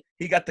 Tough kid.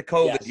 He got the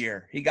COVID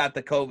year. He got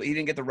the COVID. He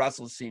didn't get to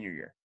wrestle his senior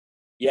year.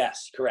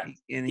 Yes, correct.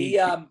 He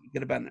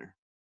could have been there.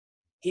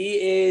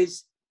 He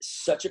is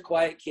such a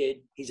quiet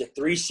kid. He's a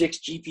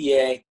 3.6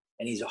 GPA,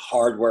 and he's a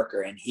hard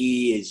worker, and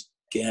he is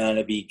going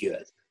to be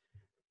good.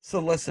 So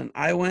listen,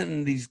 I went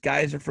and these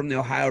guys are from the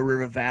Ohio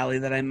River Valley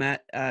that I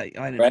met. I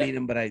didn't meet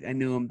him, but I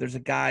knew him. There's a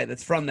guy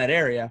that's from that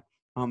area.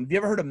 Have you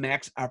ever heard of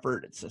Max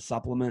Effort? It's a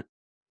supplement.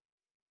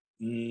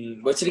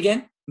 What's it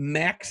again?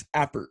 Max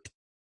Effort.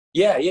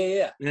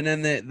 Yeah. And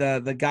then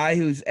the guy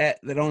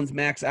that owns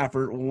Max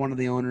Effort, one of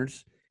the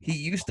owners, he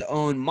used to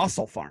own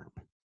Muscle Farm.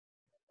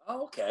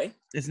 Oh, okay.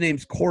 His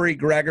name's Corey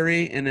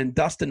Gregory, and then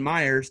Dustin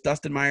Myers.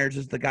 Dustin Myers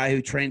is the guy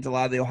who trains a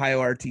lot of the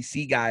Ohio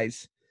RTC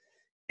guys,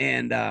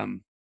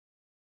 and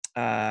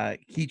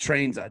he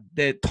trains a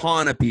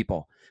ton of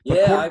people.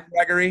 But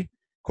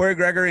Corey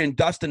Gregory and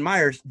Dustin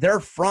Myers,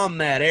 they're from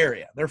that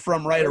area. They're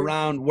from right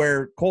around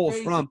where Cole's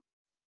from.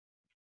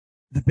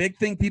 The big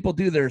thing people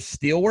do, they're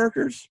steel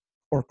workers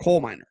or coal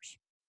miners,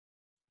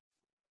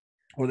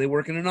 or they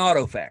work in an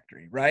auto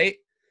factory, right?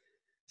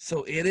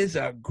 So it is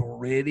a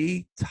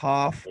gritty,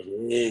 tough,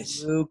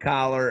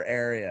 blue-collar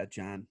area,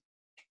 John.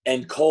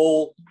 And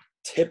Cole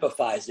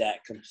typifies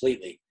that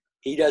completely.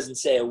 He doesn't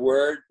say a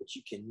word, but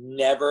you can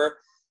never,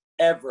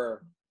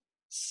 ever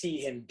see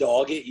him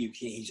dog it.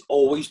 He's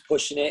always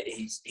pushing it.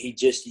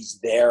 He's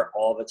there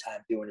all the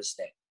time doing his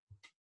thing.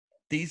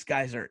 These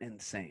guys are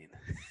insane.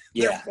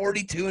 Yeah. They're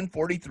 42 and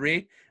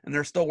 43, and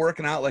they're still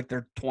working out like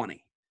they're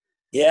 20.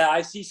 Yeah,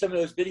 I see some of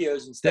those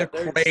videos and stuff.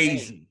 They're crazy.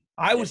 Insane.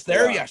 I was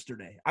there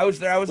yesterday. I was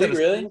there.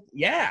 Really?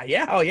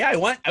 Yeah. Oh, yeah.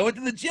 I went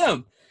to the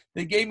gym.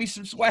 They gave me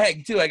some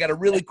swag, too. I got a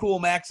really cool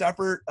Max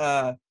Effort.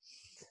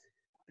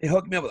 They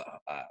hooked me up with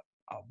a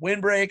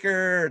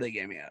windbreaker. They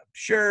gave me a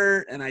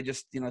shirt, and I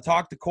just,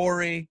 talked to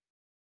Corey,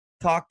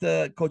 talked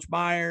to Coach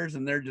Myers,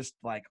 and they're just,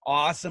 like,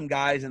 awesome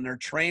guys, and they're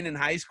training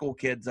high school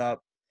kids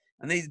up.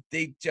 And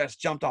they just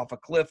jumped off a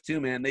cliff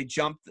too, man.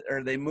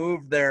 They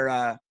moved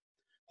their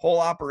whole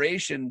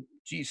operation,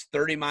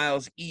 30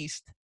 miles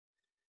east.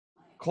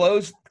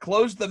 Closed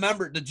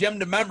the gym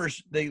to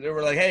members. They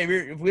were like, hey,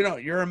 if we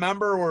don't, you're a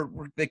member,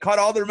 or they cut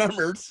all their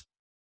members.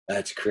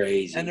 That's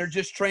crazy. And they're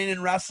just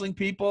training wrestling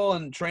people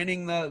and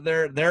training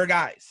their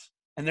guys.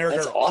 And they're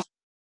awesome.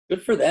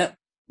 Good for them.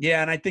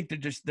 Yeah, and I think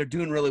they're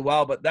doing really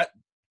well. But that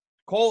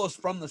Cole is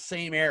from the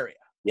same area.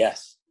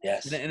 Yes.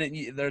 And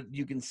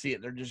you can see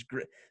it. They're just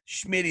great.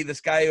 Schmitty,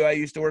 this guy who I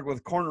used to work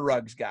with, Corner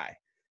Rugs guy.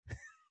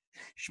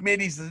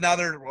 Schmitty's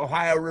another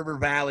Ohio River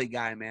Valley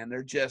guy, man.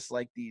 They're just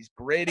like these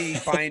gritty,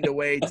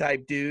 find-a-way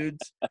type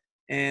dudes.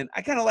 And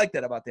I kind of like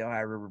that about the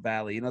Ohio River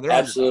Valley. They're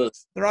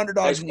underdogs. They're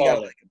underdogs, and you got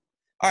to like them.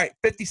 All right,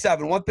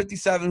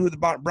 157, who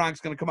the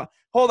Bronx going to come on.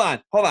 Hold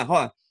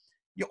on.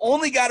 You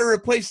only got to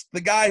replace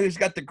the guy who's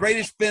got the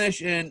greatest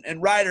finish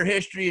in rider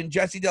history, in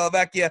Jesse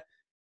Delavecchia.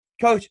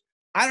 Coach,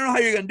 I don't know how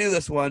you're going to do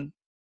this one,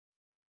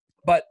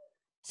 but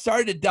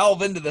sorry to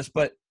delve into this,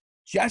 but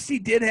Jesse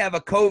did have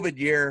a COVID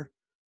year.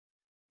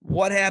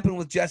 What happened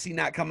with Jesse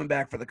not coming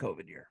back for the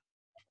COVID year?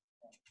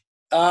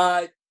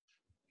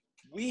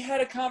 We had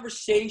a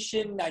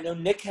conversation. I know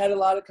Nick had a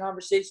lot of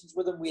conversations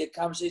with him. We had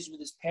conversations with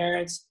his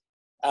parents.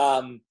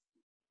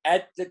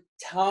 At the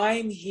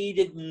time, he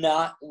did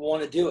not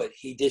want to do it.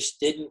 He just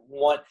didn't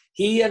want –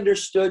 he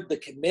understood the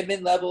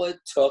commitment level it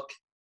took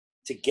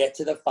to get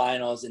to the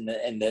finals and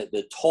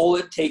the toll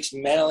it takes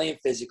mentally and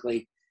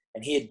physically.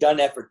 And he had done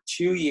that for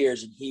 2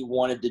 years, and he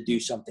wanted to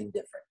do something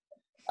different.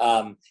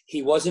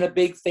 He wasn't a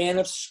big fan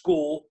of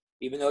school,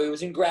 even though he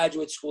was in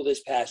graduate school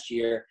this past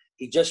year.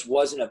 He just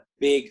wasn't a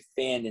big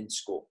fan in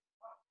school.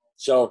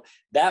 So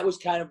that was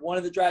kind of one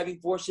of the driving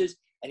forces,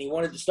 and he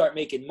wanted to start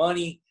making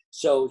money,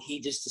 so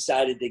he just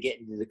decided to get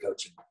into the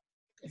coaching.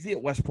 Is he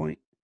at West Point?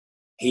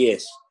 He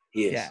is.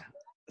 Yeah.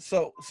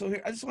 So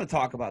here, I just want to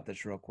talk about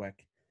this real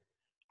quick.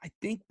 I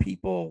think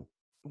people,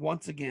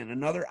 once again,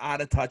 another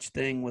out of touch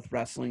thing with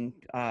wrestling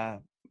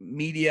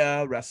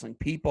media, wrestling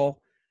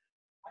people.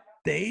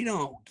 they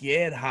don't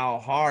get how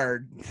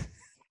hard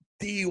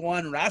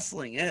D1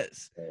 wrestling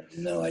is.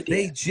 No idea.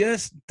 They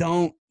just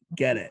don't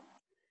get it.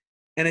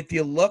 And if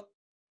you look,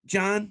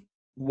 John,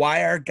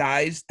 why our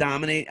guys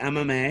dominate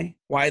MMA,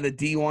 why the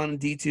D1 and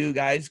D2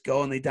 guys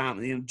go and they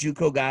dominate, you know,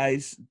 JUCO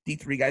guys,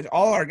 D3 guys,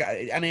 all our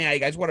guys, NAI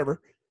guys,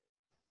 whatever.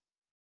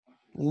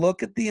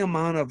 Look at the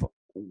amount of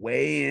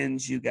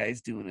weigh-ins you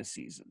guys do in a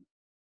season.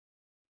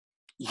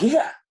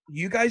 Yeah.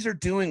 You guys are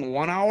doing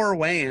 1 hour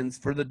weigh-ins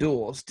for the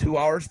duels, 2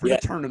 hours for the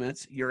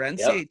tournaments. Your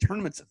NCAA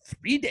tournament's a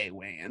 3-day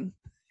weigh-in.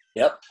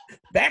 Yep.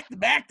 Back to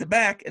back to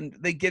back. And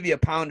they give you a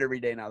pound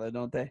every day now, though,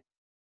 don't they?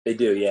 They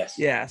do, yes.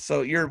 Yeah.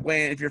 So you're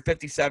weighing, if you're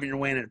 57, you're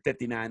weighing at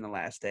 59 the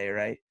last day,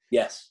 right?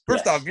 Yes.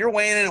 First off, if you're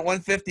weighing in at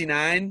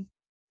 159,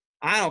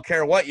 I don't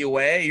care what you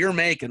weigh, you're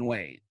making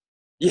weight.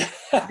 Yeah.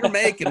 You're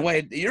making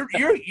weight. You're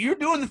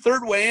doing the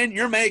third weigh-in,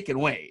 you're making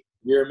weight.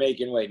 You're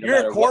making weight. No you're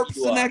matter a corpse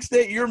what the next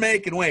day, you're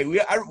making weight.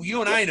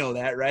 You and I know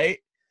that, right?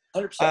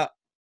 100%.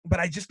 But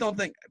I just don't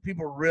think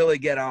people really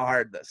get how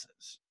hard this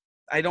is.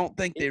 I don't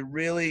think they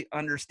really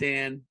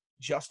understand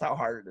just how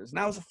hard it is. And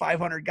I was a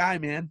 500 guy,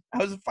 man. I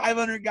was a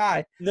 500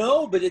 guy.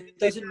 No, but it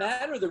doesn't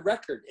matter the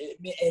record.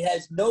 It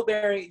has no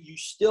bearing. You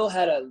still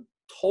had a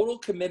total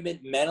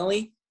commitment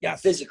mentally and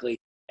physically,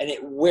 and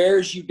it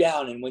wears you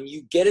down. And when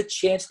you get a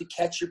chance to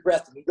catch your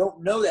breath, and you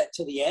don't know that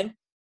till the end,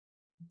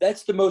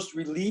 that's the most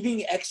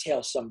relieving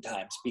exhale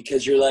sometimes,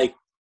 because you're like,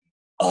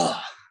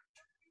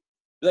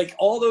 like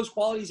all those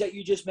qualities that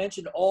you just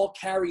mentioned all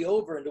carry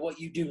over into what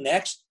you do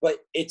next, but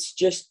it's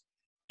just,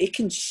 it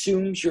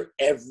consumes your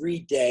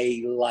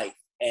everyday life.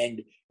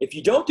 And if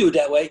you don't do it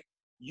that way,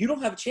 you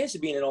don't have a chance of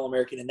being an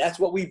All-American. And that's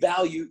what we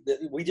value.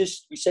 We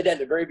said that at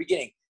the very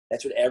beginning.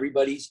 That's what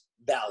everybody's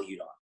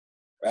valued on.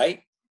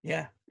 Right?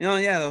 Yeah.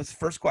 That was the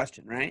first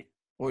question, right?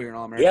 Well, you're an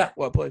All-American. Yeah.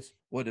 What place?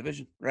 What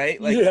division?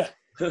 Right? Like, yeah.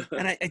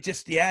 And I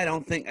just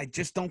don't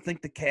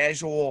think the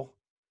casual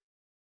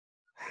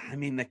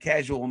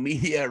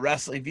media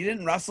wrestling, if you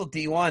didn't wrestle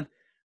D1,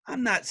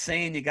 I'm not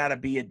saying you got to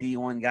be a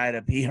D1 guy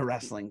to be a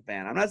wrestling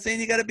fan. I'm not saying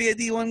you got to be a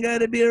D1 guy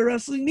to be a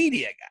wrestling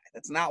media guy.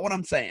 That's not what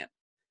I'm saying.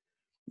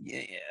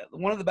 Yeah.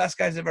 One of the best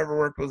guys I've ever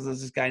worked with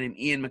is this guy named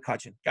Ian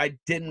McCutcheon. Guy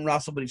didn't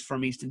wrestle, but he's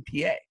from Easton,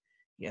 PA.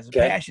 He has a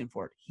passion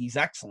for it. He's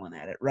excellent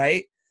at it,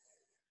 right?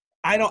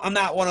 I'm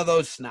not one of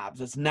those snobs.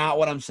 That's not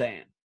what I'm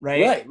saying,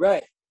 right?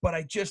 Right. But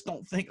I just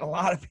don't think a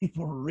lot of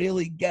people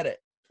really get it.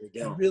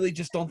 They I really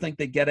just don't think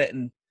they get it.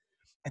 And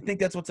I think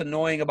that's what's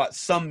annoying about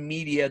some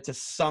media to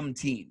some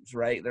teams,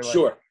 right? They're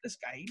like, this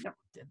guy, he never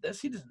did this.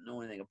 He doesn't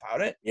know anything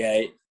about it.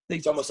 Yeah.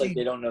 It's almost like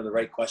they don't know the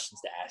right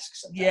questions to ask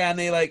sometimes. Yeah, and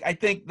I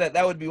think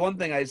that would be one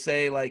thing I'd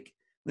say, like,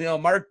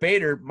 Mark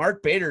Bader,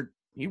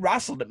 he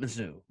wrestled at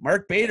Mizzou.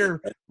 Mark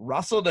Bader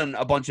wrestled in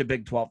a bunch of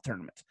Big 12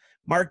 tournaments.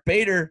 Mark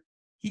Bader,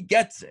 he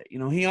gets it.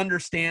 He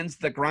understands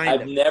the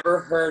grind. I've never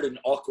heard an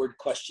awkward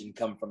question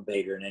come from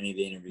Bader in any of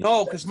the interviews.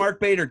 No, because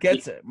Mark Bader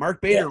gets it. Mark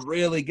Bader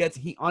really gets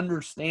it. He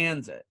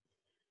understands it.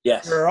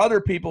 Yes. There are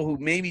other people who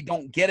maybe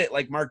don't get it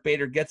like Mark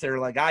Bader gets it, or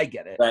like I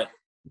get it. Right.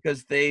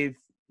 Because they've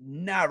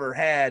never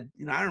had,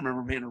 I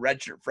remember being a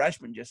redshirt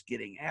freshman just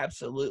getting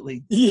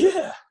absolutely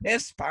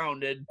piss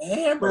pounded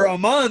for a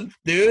month,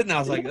 dude. And I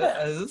was like,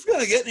 is this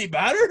going to get any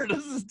better?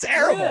 This is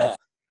terrible. Yeah.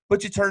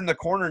 But you turn the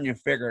corner and you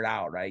figure it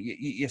out, right?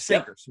 You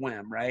sink or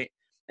swim, right?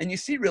 And you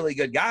see really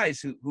good guys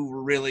who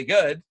were really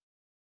good.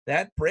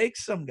 That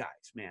breaks some guys,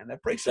 man.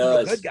 That breaks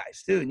some good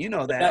guys, too. And you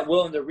know that. They're not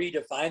willing to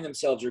redefine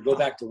themselves or go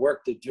back to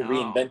work to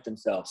reinvent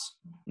themselves.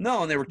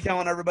 No, and they were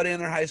killing everybody in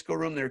their high school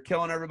room. They were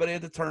killing everybody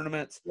at the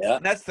tournaments. Yeah.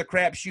 And that's the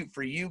crapshoot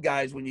for you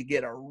guys when you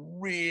get a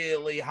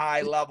really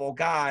high-level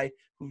guy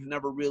who's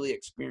never really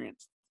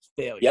experienced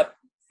failure. Yep.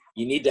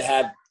 You need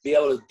to be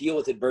able to deal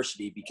with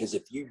adversity, because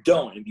if you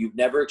don't, if you've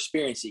never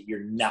experienced it,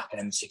 you're not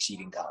going to succeed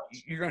in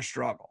college. You're going to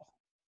struggle.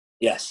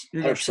 Yes.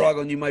 You're going to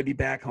struggle, and you might be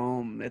back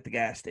home at the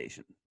gas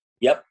station.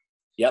 Yep.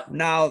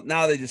 Now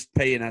they just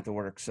pay you not to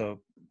work,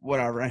 so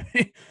whatever.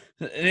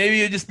 Maybe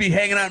you'll just be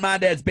hanging out in my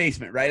dad's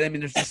basement, right? I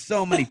mean, there's just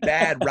so many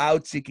bad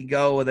routes you can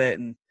go with it,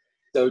 and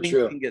so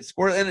true. You can get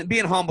scored. And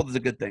being humbled is a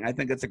good thing. I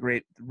think that's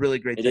really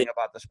great thing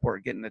about the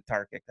sport, getting the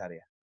tar kicked out of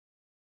you.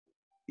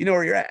 You know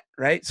where you're at,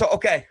 right? So,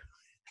 okay.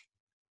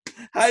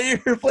 How do you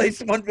replace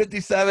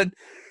 157?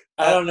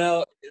 I don't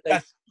know.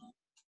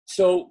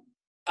 So,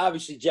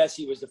 obviously,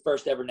 Jesse was the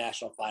first ever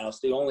national finals,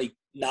 the only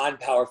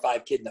non-Power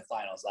 5 kid in the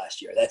finals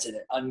last year. That's an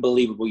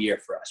unbelievable year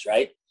for us,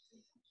 right?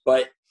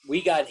 But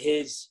we got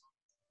his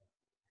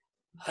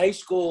high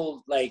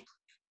school,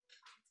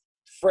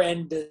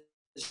 friend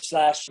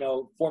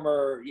 /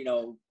 former,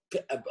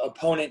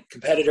 opponent,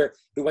 competitor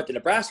who went to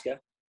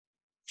Nebraska,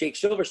 Jake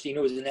Silverstein,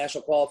 who was the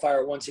national qualifier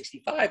at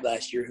 165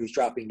 last year, who's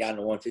dropping down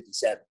to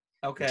 157.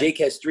 Okay. Jake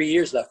has 3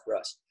 years left for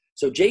us.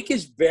 So Jake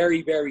is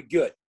very, very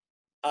good.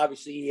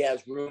 Obviously, he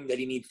has room that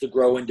he needs to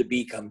grow into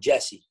become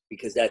Jesse,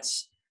 because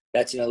that's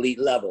an elite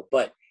level.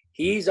 But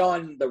he's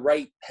on the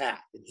right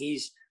path, and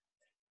he's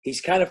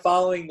kind of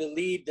following the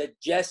lead that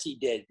Jesse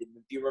did.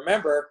 If you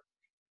remember,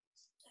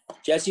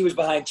 Jesse was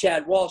behind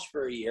Chad Walsh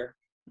for a year,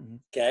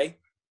 okay,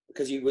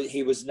 because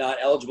he was not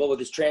eligible with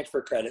his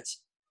transfer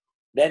credits.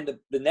 Then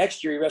the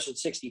next year he wrestled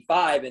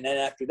 65, and then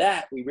after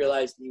that we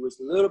realized he was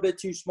a little bit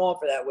too small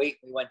for that weight,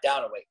 and we went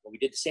down a weight. Well, we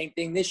did the same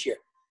thing this year.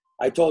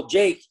 I told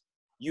Jake,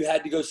 you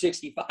had to go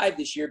 65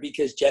 this year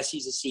because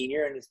Jesse's a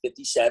senior and it's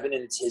 57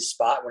 and it's his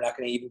spot. We're not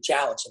going to even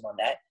challenge him on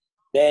that.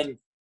 Then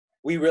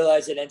we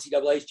realized that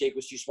NCAA's Jake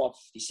was too small for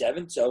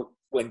 57. So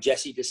when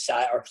Jesse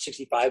decided, or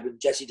 65, when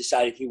Jesse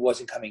decided he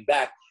wasn't coming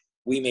back,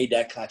 we made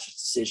that conscious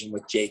decision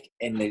with Jake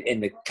in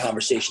the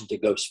conversation to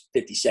go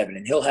 57.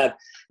 And he'll have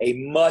a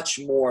much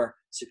more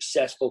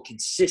successful,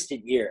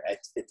 consistent year at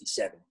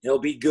 57. He'll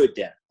be good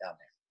down there.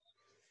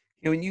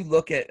 When you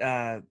look at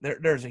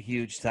there's a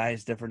huge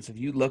size difference. If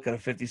you look at a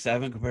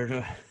 57 compared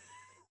to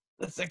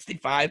the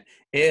 65,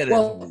 it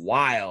is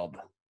wild.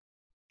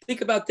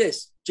 Think about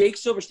this. Jake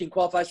Silverstein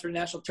qualifies for the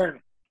national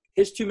tournament.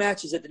 His 2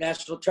 matches at the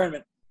national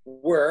tournament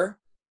were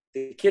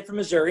the kid from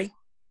Missouri,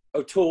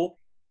 O'Toole,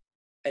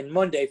 and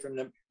Monday from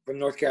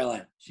North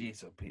Carolina.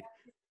 Jeez,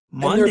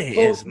 Monday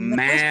is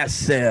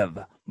massive.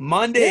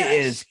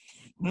 Monday's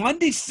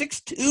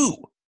 6'2".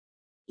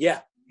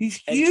 Yeah. He's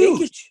huge.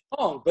 Jake is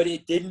strong, but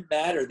it didn't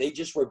matter. They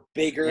just were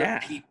bigger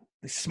people.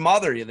 They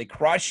smother you. They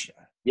crush you.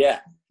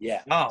 Yeah.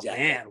 Oh,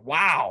 exactly. Man.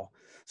 Wow.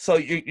 So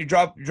you're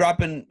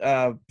dropping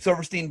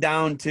Silverstein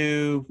down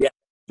to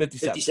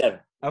 57. 57.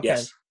 Okay.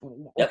 Yes.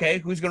 Okay.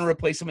 Yep. Who's going to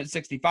replace him at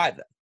 65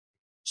 then?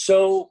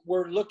 So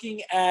we're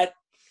looking at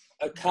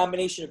a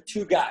combination of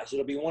 2 guys.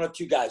 It'll be one of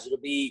 2 guys. It'll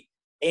be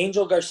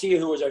Angel Garcia,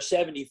 who was our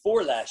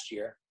 74 last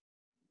year,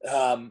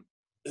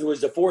 who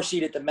was the 4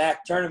 seed at the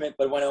MAC tournament,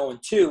 but went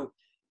 0-2.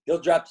 He'll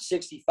drop to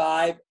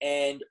 65,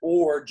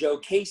 or Joe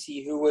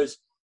Casey, who was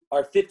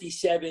our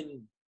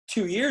 57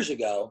 2 years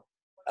ago,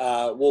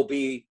 will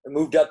be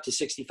moved up to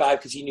 65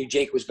 because he knew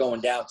Jake was going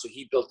down, so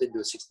he built into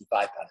a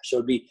 65 pounder. So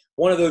it'd be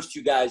one of those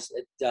 2 guys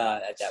at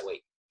that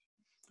weight.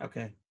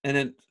 Okay, and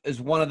then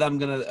is one of them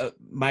going to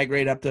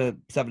migrate up to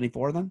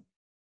 74 then?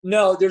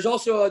 No, there's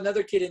also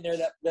another kid in there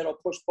that'll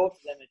push both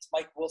of them. It's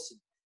Mike Wilson,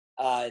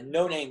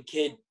 no-name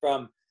kid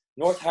from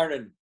North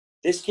Harnan.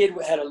 This kid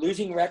had a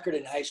losing record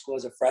in high school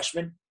as a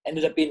freshman,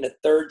 ended up being the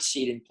 3rd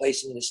seed and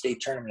placing in the state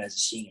tournament as a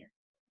senior.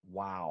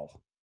 Wow.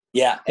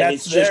 Yeah.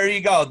 There you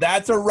go.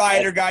 That's a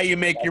rider guy you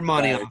make your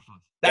money off of.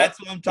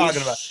 That's what I'm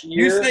talking about.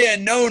 You say a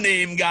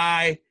no-name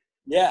guy,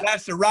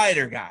 that's a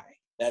rider guy.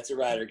 That's a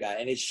rider guy.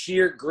 And it's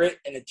sheer grit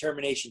and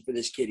determination for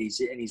this kid.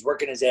 He's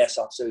working his ass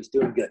off, so he's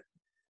doing good.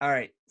 All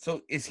right.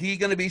 So is he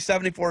going to be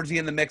 74 or is he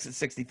in the mix at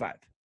 65?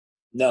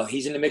 No,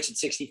 he's in the mix at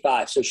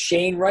 65. So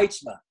Shane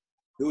Reitzma,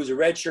 who was a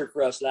redshirt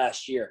for us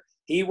last year,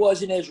 he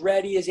wasn't as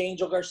ready as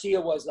Angel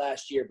Garcia was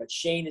last year, but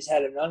Shane has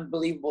had an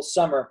unbelievable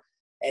summer,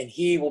 and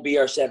he will be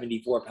our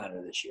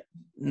 74-pounder this year.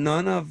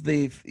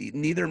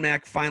 Neither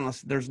MAC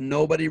finalists, there's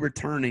nobody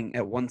returning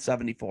at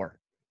 174.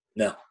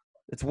 No.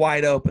 It's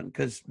wide open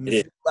because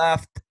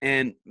left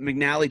and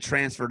McNally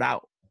transferred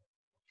out.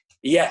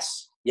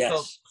 Yes.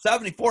 So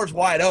 74 is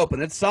wide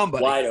open. It's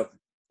somebody. Wide open.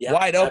 Yeah,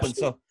 wide open.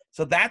 Absolutely.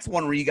 So that's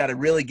one where you got to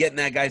really get in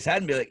that guy's head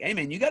and be like, hey,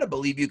 man, you got to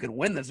believe you can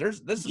win this.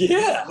 This is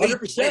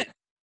 100%.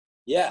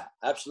 Yeah,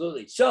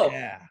 absolutely. So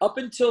up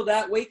until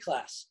that weight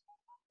class,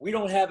 we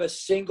don't have a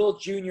single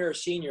junior or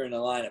senior in the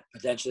lineup,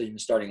 potentially in the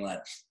starting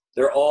lineup.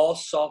 They're all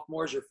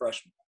sophomores or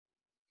freshmen.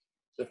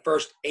 The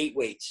first 8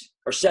 weights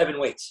or 7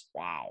 weights.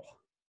 Wow.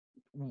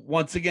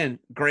 Once again,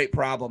 great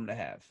problem to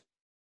have.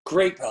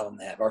 Great problem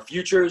to have. Our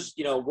futures,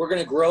 we're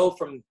going to grow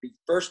from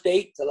first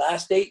date to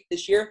last date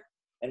this year,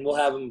 and we'll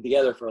have them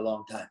together for a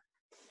long time.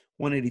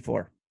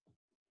 184.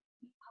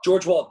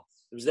 George Walton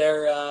was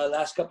there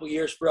last couple of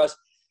years for us.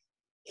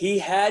 He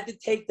had the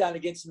takedown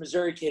against the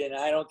Missouri kid, and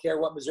I don't care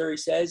what Missouri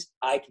says.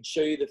 I can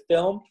show you the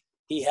film.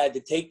 He had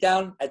the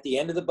takedown at the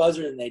end of the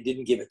buzzer, and they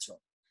didn't give it to him.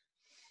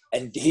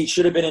 And he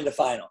should have been in the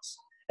finals.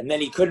 And then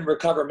he couldn't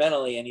recover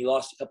mentally, and he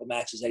lost a couple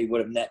matches that he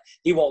would have net.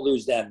 He won't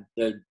lose them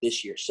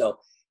this year. So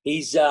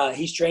he's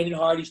training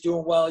hard. He's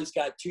doing well. He's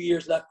got 2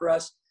 years left for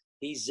us.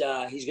 He's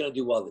going to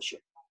do well this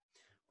year.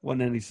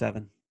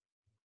 197.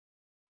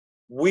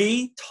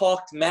 We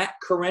talked Matt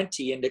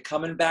Carenti into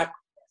coming back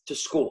to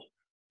school.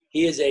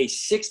 He is a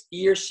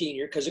 6th-year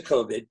senior because of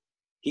COVID.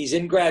 He's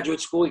in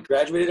graduate school. He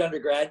graduated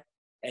undergrad,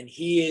 and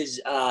he is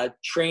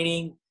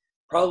training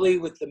probably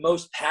with the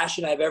most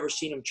passion I've ever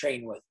seen him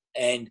train with.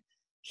 And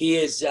he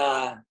is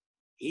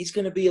he's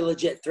going to be a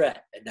legit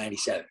threat at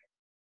 97.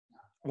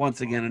 Once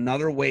again,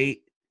 another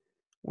weight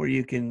where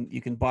you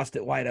can bust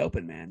it wide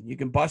open, man. You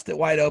can bust it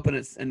wide open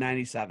at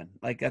 97.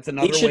 Like that's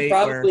another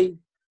weight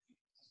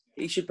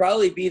he should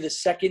probably be the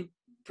 2nd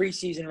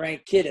preseason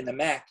ranked kid in the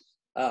MAC.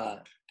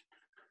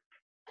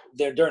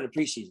 There during the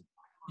preseason.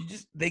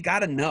 They got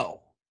to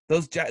know.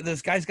 Those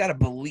guys got to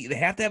believe. They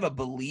have to have a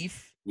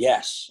belief.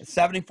 Yes. At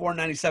 74,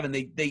 97,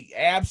 they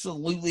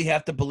absolutely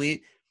have to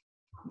believe.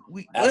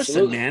 Absolutely.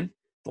 Listen, man,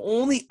 the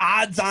only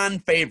odds-on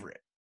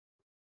favorite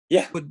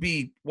would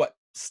be, what,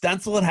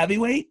 Stencil at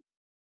heavyweight?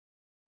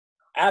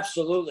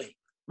 Absolutely.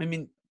 I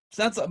mean,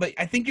 Stencil, but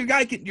I think your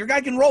guy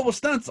can roll with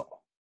Stencil.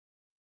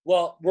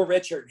 Well, we're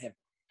redshirting him.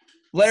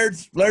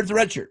 Laird's a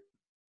redshirt.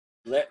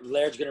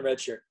 Laird's going to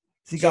redshirt.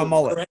 He got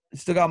mullet. He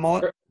still got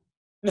mullet?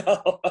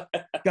 No.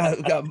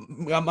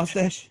 got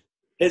mustache?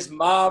 His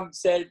mom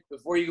said,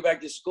 before you go back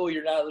to school,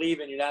 you're not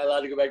leaving. You're not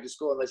allowed to go back to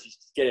school unless you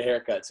get a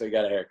haircut. So he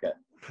got a haircut.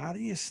 How do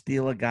you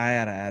steal a guy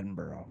out of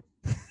Edinburgh?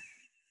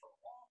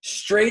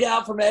 Straight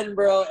out from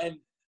Edinburgh and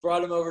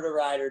brought him over to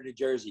Ryder, New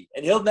Jersey.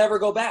 And he'll never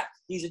go back.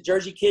 He's a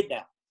Jersey kid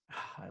now.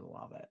 I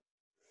love it.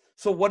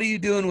 So what are you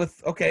doing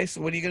with – okay,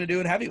 so what are you going to do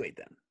at heavyweight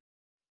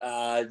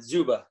then?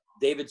 Zuba.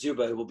 David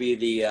Zuba will be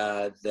the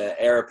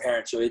heir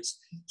apparent. So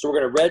we're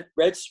going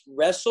to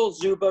wrestle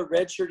Zuba,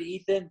 redshirt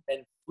Ethan,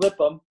 and flip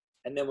him.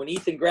 And then when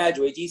Ethan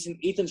graduates,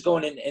 Ethan's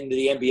going into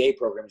the MBA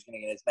program. He's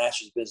going to get his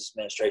Master's of Business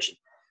Administration.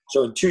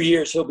 So in 2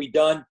 years, he'll be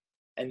done.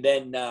 And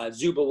then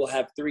Zuba will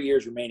have 3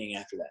 years remaining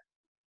after that.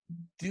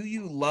 Do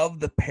you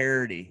love the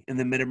parity in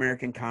the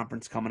Mid-American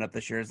Conference coming up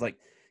this year? It's like,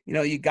 you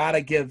know, you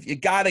gotta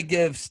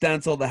give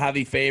Stencil the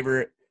heavy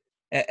favorite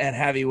at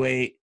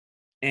heavyweight.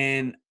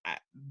 And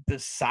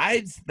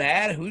besides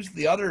that, who's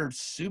the other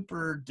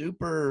super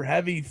duper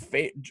heavy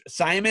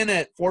Simon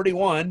at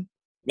 41?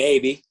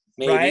 Maybe.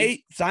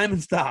 Right?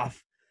 Simon's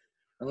tough.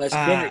 Unless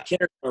Kinder's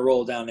going to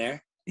roll down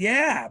there.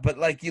 Yeah, but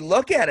like you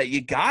look at it, you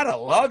gotta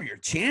love your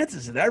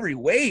chances at every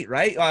weight,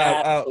 right?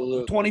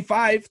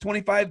 25,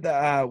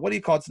 what do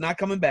you call it? It's not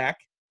coming back.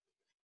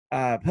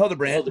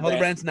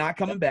 Hildebrand's not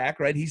coming back,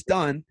 right? He's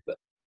done.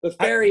 But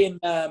Ferry and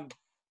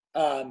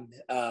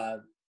the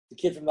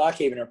kid from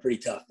Lockhaven are pretty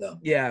tough, though.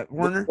 Yeah,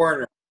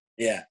 Werner.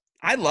 Yeah.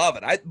 I love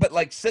it. But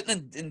like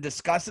sitting and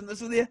discussing this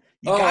with you,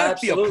 gotta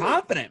feel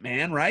confident,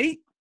 man, right?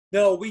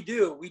 No, we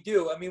do.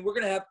 I mean, we're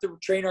going to have to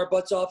train our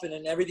butts off,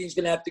 and everything's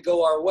going to have to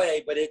go our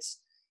way. But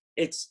it's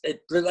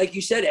like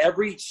you said,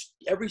 every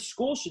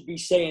school should be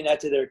saying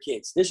that to their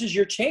kids. This is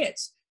your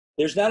chance.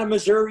 There's not a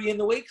Missouri in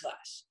the weight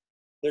class.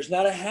 There's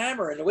not a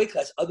Hammer in the weight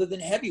class other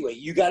than heavyweight.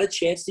 You got a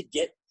chance to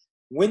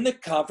win the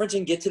conference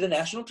and get to the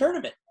national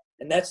tournament,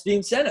 and that's the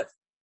incentive.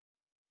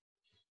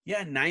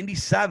 Yeah,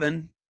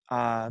 97,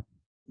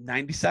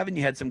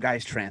 you had some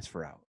guys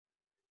transfer out.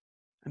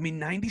 I mean,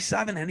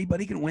 97,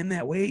 anybody can win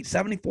that weight.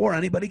 74,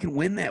 anybody can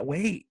win that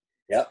weight.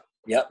 Yep.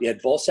 You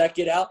had Bolsack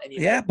get out. And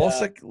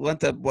Bolsack went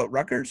to,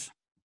 Rutgers?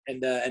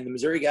 And the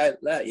Missouri guy,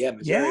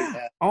 Missouri.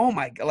 Yeah. Oh,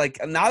 my God. Like,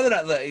 now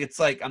that it's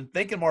like I'm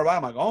thinking more about it,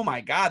 I'm like, oh,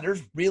 my God,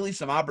 there's really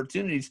some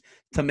opportunities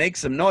to make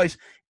some noise.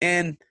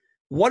 And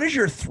what is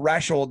your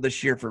threshold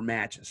this year for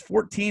matches?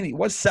 14? It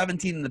was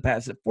 17 in the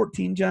past. Is it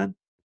 14, John?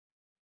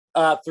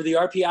 For the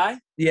RPI?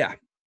 Yeah.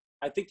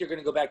 I think they're going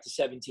to go back to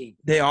 17.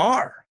 They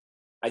are?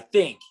 I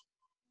think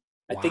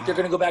they're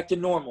going to go back to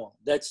normal.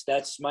 That's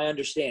my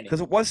understanding. Because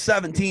it was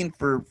 17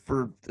 for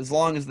as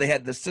long as they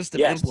had the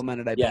system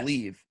implemented, I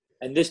believe.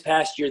 And this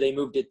past year they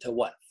moved it to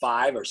what,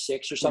 5 or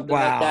 6 or something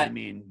like that. I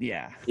mean,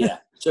 yeah. Yeah.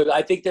 So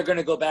I think they're going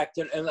to go back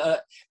to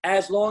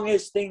as long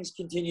as things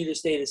continue to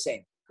stay the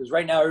same. Because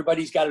right now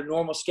everybody's got a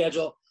normal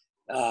schedule.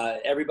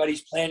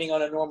 Everybody's planning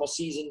on a normal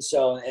season.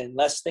 So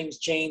unless things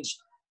change,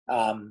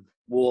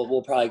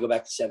 we'll probably go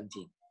back to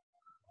 17.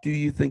 Do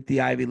you think the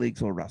Ivy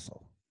Leagues will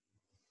wrestle?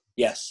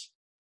 Yes.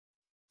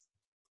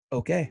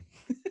 Okay.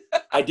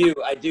 I do.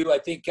 I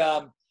think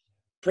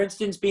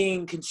Princeton's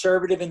being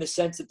conservative in the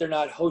sense that they're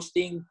not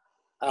hosting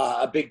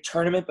a big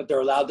tournament, but they're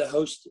allowed to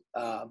host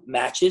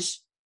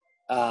matches.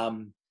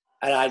 And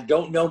I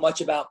don't know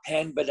much about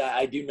Penn, but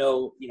I do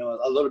know,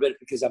 a little bit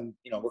because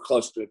we're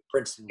close to a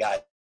Princeton guy.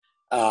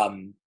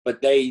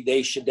 But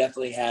they should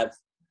definitely have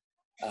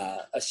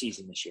a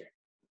season this year.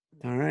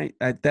 All right.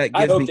 That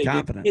gives me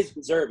confidence. Kids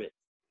deserve it.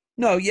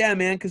 No, yeah,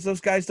 man, because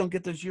those guys don't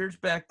get those years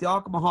back. The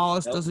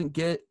Alcomahalis doesn't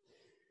get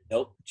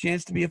a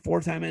chance to be a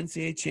 4-time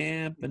NCAA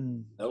champ,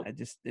 and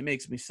it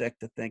makes me sick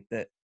to think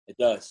that it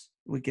does.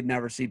 We could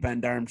never see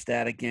Ben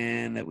Darmstadt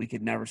again, that we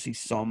could never see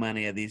so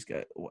many of these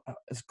guys.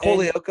 Is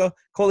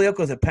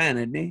Kolioko's a Penn,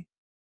 isn't he?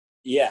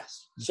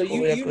 Yes. So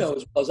you know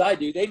as well as I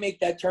do, they make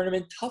that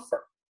tournament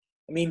tougher.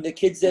 I mean, the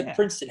kids that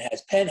Princeton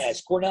has, Penn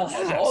has, Cornell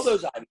has, all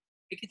those Ivy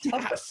make it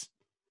tougher. Yes.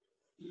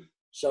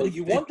 So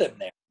you want them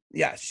there.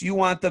 Yes, you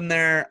want them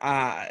there.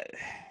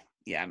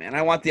 Yeah, man,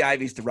 I want the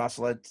Ivies to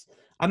wrestle it.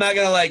 I'm not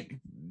gonna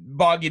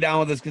bog you down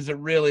with this because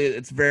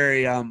it's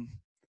very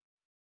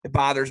it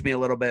bothers me a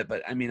little bit.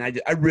 But I mean,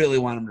 I really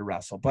want them to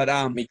wrestle.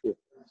 But me too.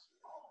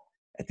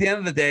 At the end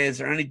of the day, is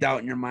there any doubt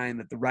in your mind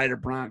that the Ryder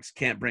Bronx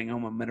can't bring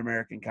home a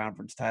Mid-American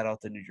Conference title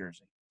to New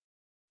Jersey?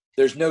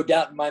 There's no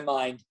doubt in my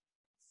mind.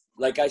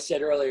 Like I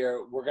said earlier,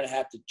 we're gonna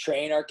have to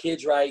train our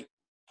kids right,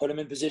 put them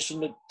in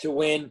position to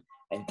win,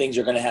 and things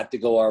are gonna have to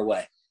go our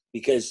way.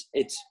 Because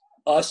it's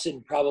us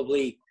and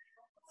probably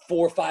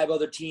 4 or 5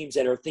 other teams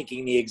that are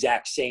thinking the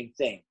exact same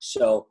thing.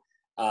 So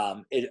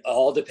it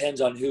all depends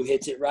on who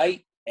hits it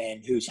right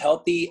and who's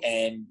healthy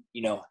and,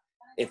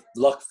 if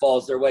luck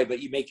falls their way.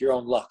 But you make your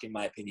own luck, in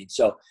my opinion.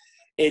 So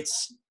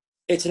it's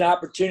an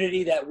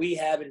opportunity that we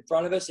have in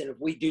front of us. And if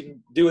we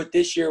didn't do it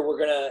this year, we're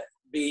going to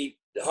be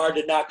hard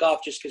to knock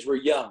off just because we're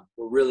young.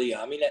 We're really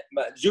young. I mean,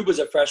 Zuba's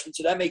a freshman,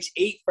 so that makes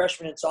 8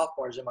 freshmen and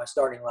sophomores in my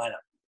starting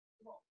lineup.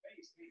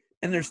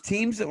 And there's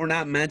teams that we're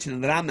not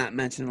mentioning that I'm not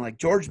mentioning, like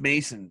George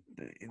Mason.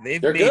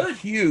 They've made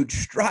huge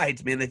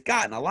strides, man. They've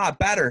gotten a lot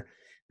better.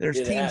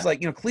 There's teams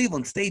like,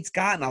 Cleveland State's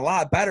gotten a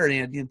lot better.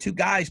 And 2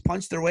 guys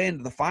punched their way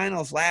into the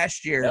finals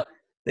last year. Yep.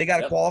 They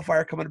got a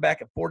qualifier coming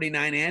back at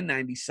 49 and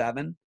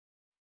 97.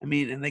 I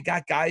mean, and they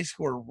got guys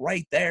who are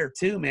right there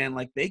too, man.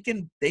 Like they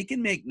can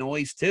make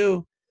noise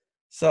too.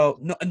 So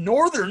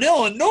Northern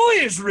Illinois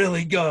is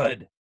really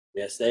good.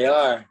 Yes, they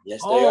are.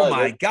 Yes, they are. Oh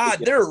my God,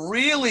 they're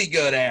really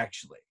good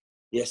actually.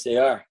 Yes, they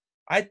are.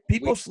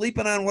 People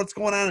sleeping on what's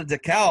going on in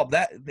DeKalb.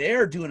 That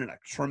they're doing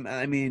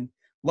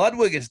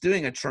Ludwig is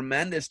doing a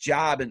tremendous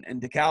job in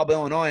DeKalb,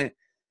 Illinois,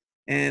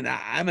 and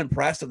I'm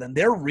impressed with them.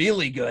 They're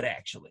really good,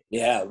 actually.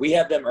 Yeah, we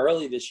have them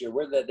early this year.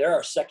 They're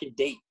our second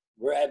date.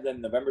 We're having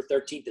them November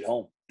 13th at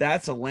home.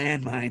 That's a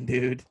landmine,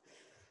 dude.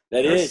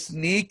 They're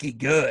sneaky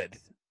good.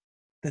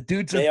 The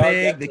dudes are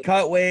big. They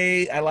cut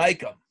weight. I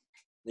like them.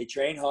 They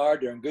train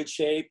hard. They're in good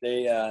shape.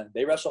 They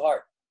wrestle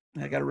hard.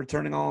 I got a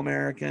returning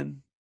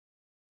All-American.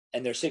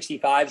 And their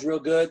 65's real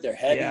good. Their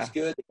heavy's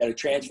good. They got a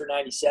transfer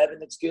 97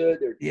 that's good.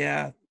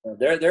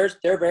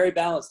 They're very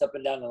balanced up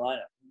and down the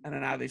lineup. And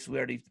then obviously we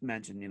already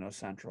mentioned,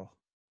 Central.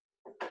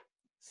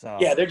 So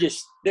yeah, they're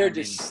just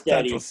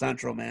steady.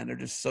 Central, man. They're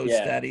just so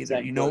steady.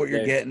 You know what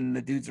you're getting.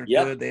 The dudes are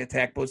good. They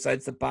attack both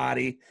sides of the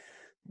body.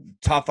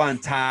 Tough on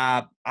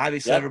top.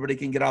 Obviously everybody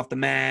can get off the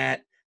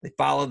mat. They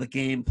follow the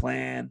game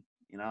plan.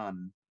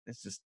 And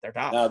it's just they're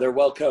top. No, they're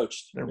well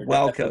coached. They're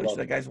well coached.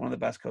 That guy's one of the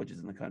best coaches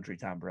in the country,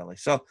 Tom Briley.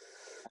 So,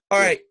 all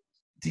right.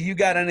 Do you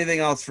got anything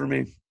else for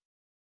me?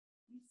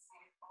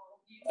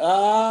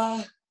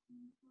 No,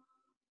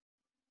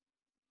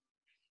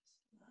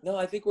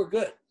 I think we're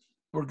good.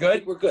 We're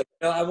good? We're good.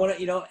 I want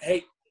to,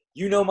 hey,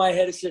 my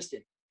head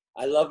assistant.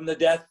 I love him to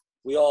death.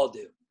 We all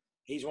do.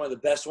 He's one of the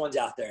best ones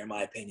out there, in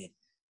my opinion.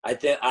 I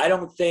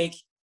don't think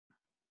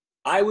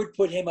I would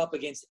put him up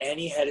against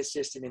any head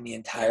assistant in the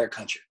entire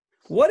country.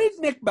 What did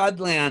Nick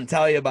Budleon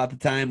tell you about the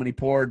time when he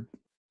poured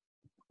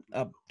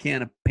a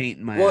can of paint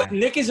in my eye? Well,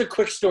 Nick is a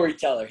quick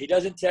storyteller. He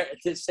doesn't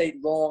say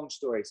long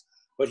stories.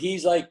 But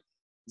he's like,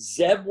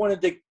 Zeb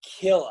wanted to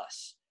kill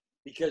us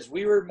because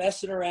we were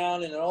messing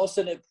around, and then all of a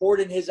sudden it poured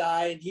in his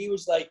eye, and he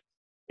was like,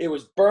 it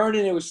was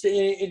burning. It was,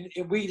 and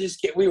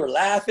we were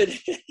laughing.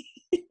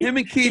 Him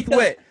and Keith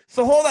Witt.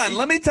 So hold on.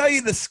 Let me tell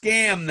you the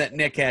scam that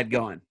Nick had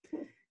going.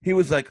 He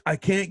was like, I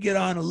can't get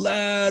on a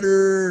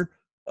ladder.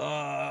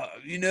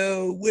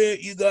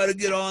 Witt, you got to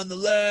get on the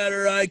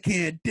ladder. I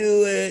can't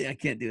do it. I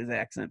can't do his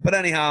accent. But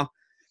anyhow,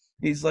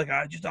 he's like,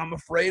 I'm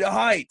afraid of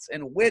heights.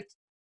 And Witt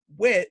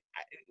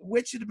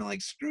should have been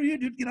like, screw you,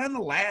 dude. Get on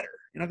the ladder.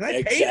 I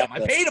paid him. I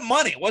paid him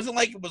money. It wasn't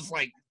like it was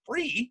like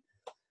free.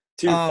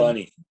 Too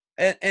funny.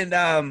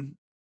 And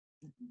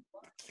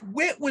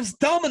Witt was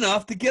dumb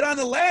enough to get on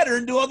the ladder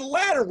and do all the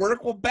ladder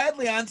work while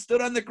Badleon stood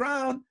on the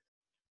ground.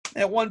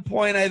 At one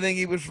point, I think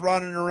he was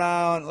running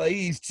around like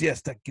he's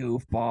just a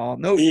goofball.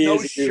 No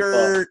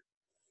shirt.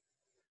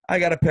 I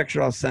got a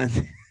picture I'll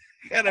send.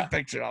 I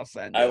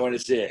want to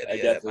see it. I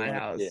definitely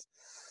want to see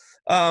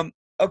it.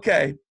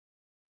 Okay.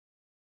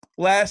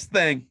 Last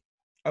thing.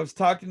 I was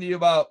talking to you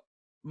about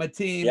my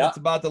team that's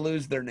about to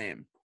lose their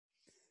name.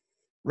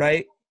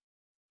 Right?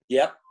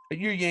 Yep. Are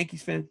you a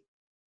Yankees fan?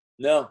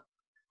 No.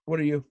 What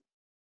are you?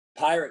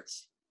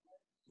 Pirates.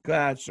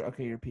 Gotcha.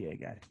 Okay, you're a PA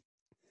guy.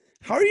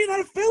 How are you not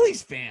a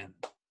Phillies fan?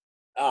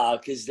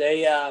 Because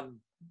they,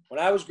 when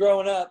I was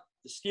growing up,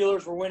 the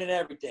Steelers were winning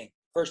everything.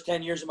 First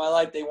 10 years of my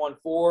life, they won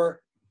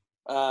 4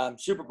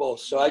 Super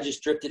Bowls. So I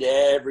just drifted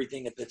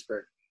everything to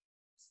Pittsburgh.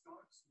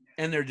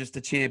 And they're just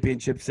a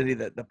championship city.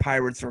 The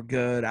Pirates are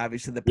good.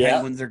 Obviously, the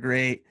Penguins are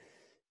great.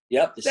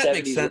 Yep. That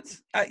makes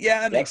sense.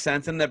 That makes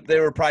sense. And they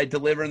were probably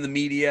delivering the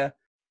media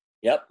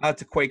out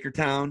to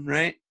Quakertown,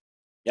 right?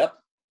 Yep.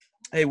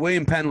 Hey,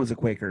 William Penn was a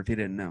Quaker, if you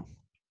didn't know.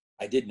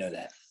 I did know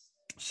that.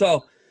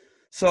 So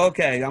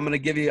okay, I'm going to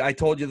give you – I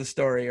told you the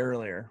story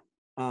earlier.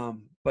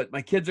 But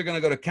my kids are going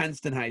to go to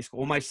Kenston High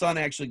School. My son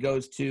actually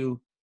goes to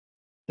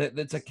 –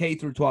 that's a K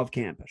through 12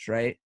 campus,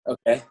 right?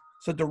 Okay.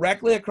 So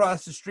directly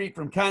across the street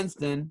from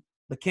Kenston,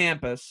 the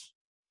campus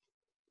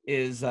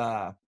is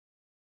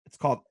it's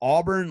called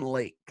Auburn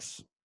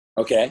Lakes.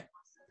 Okay.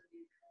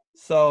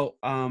 So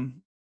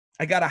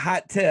I got a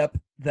hot tip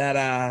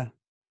that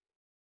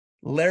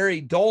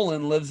Larry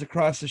Dolan lives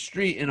across the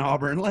street in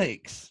Auburn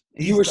Lakes.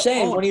 You were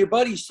saying one of your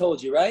buddies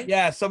told you, right?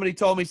 Yeah, somebody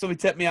told me, somebody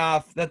tipped me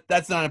off.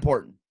 That's not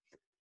important.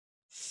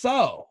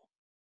 So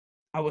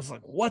I was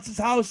like, what's his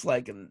house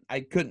like? And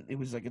I couldn't. It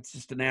was like, it's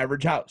just an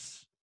average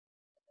house.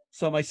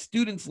 So my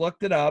students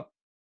looked it up,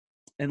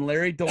 and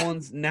Larry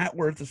Dolan's net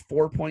worth is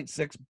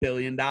 $4.6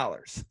 billion.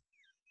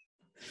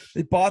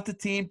 They bought the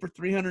team for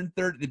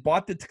 $330. They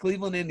bought the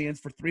Cleveland Indians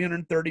for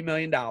 $330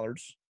 million.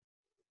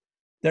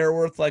 They're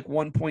worth like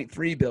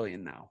 $1.3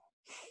 billion now.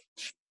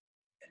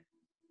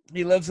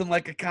 He lives in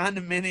like a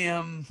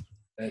condominium.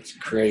 That's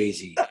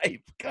crazy.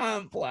 Type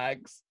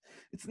complex.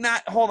 It's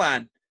not. Hold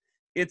on.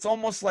 It's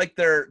almost like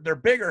they're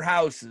bigger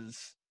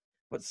houses,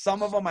 but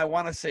some of them I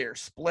want to say are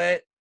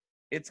split.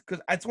 It's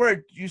because that's where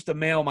I used to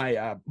mail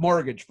my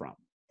mortgage from.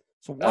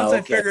 So once I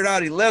figured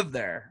out he lived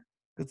there,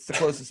 it's the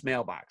closest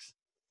mailbox.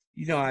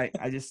 I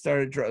just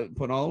started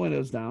putting all the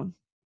windows down,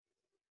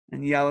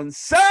 and yelling,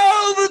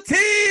 "Sell the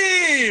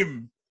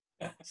team!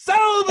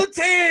 Sell the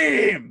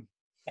team!"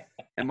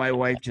 And my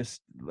wife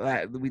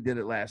we did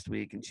it last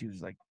week, and she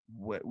was like,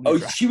 "What?"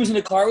 She was in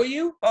the car with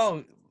you?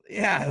 Oh,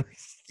 yeah.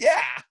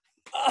 Yeah.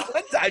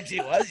 One time she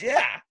was,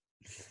 yeah.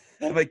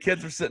 And my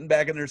kids were sitting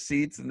back in their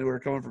seats, and they were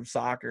coming from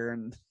soccer,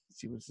 and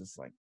she was just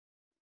like,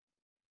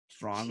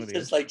 "What's wrong with you?"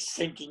 Just like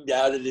sinking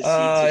down in his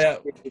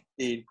seats.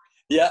 Yeah.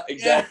 Yeah,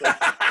 exactly.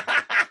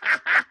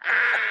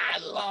 I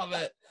love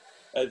it.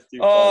 That's too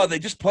funny. They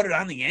just put it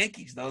on the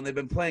Yankees, though, and they've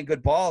been playing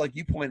good ball, like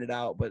you pointed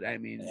out. But, I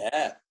mean,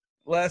 yeah.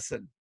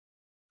 Listen.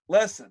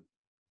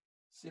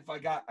 See if I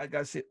got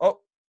to see.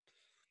 Oh,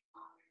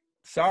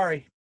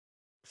 sorry.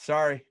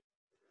 As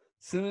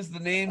soon as the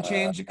name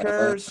change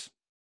occurs,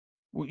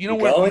 we know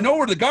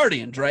we're the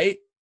Guardians, right?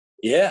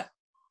 Yeah.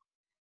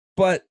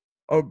 But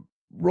a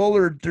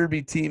roller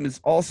derby team is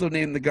also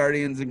named the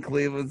Guardians in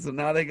Cleveland, so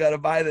now they got to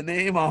buy the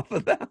name off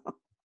of them.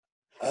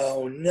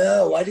 Oh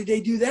no! Why did they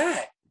do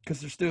that?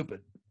 Because they're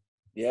stupid.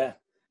 Yeah.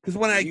 Because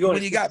when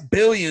you got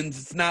billions,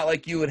 it's not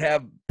like you would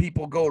have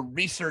people go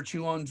research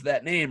who owns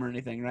that name or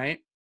anything, right?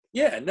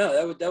 Yeah.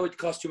 No, that would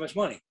cost too much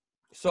money.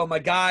 So my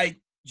guy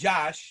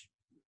Josh,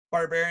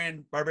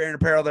 Barbarian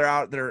Apparel,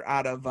 they're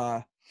out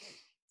of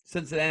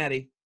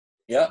Cincinnati.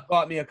 Yeah.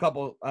 Bought me a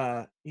couple.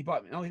 He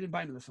didn't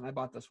buy me this one. I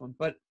bought this one,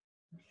 but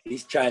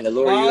he's trying to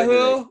lure you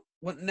into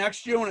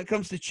next year when it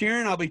comes to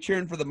cheering, I'll be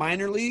cheering for the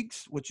minor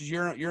leagues, which is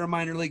you're a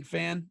minor league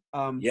fan.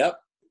 Yep.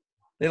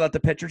 They let the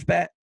pitchers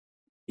bat.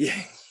 Yeah.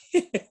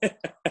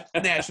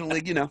 National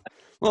League,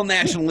 little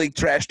National League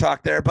trash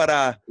talk there,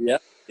 but yeah.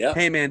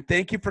 Hey man,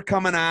 thank you for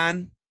coming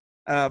on.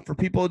 For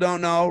people who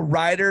don't know,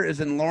 Ryder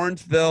is in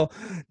Lawrenceville,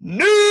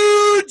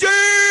 New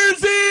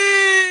Jersey.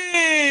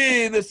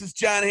 This is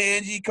John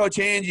Hangey, Coach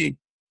Hangey.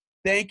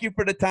 Thank you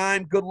for the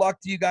time. Good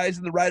luck to you guys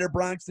in the Ryder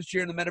Bronx this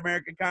year in the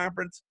Mid-American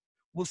Conference.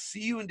 We'll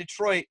see you in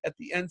Detroit at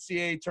the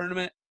NCAA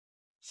tournament.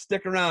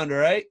 Stick around, all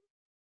right?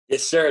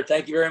 Yes, sir.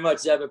 Thank you very much,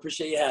 Zeb. I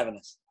appreciate you having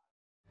us.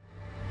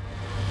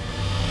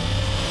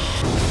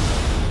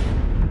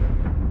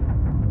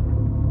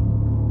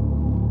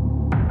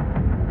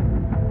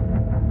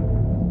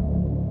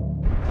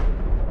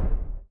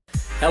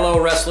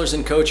 Hello, wrestlers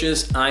and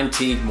coaches. I'm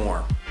Teague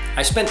Moore.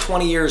 I spent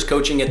 20 years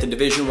coaching at the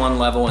Division I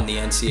level in the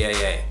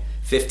NCAA,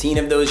 15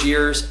 of those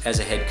years as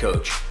a head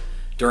coach.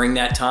 During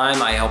that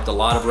time, I helped a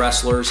lot of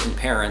wrestlers and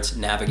parents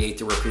navigate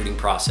the recruiting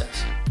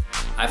process.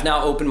 I've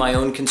now opened my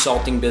own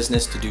consulting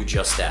business to do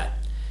just that,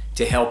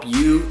 to help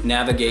you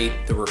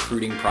navigate the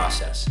recruiting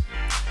process.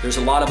 There's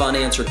a lot of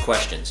unanswered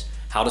questions.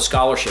 How do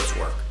scholarships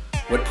work?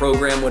 What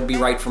program would be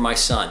right for my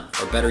son?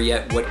 Or better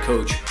yet, what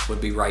coach would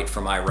be right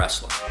for my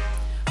wrestler?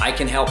 I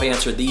can help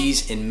answer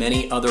these and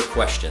many other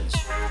questions.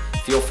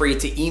 Feel free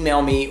to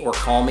email me or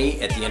call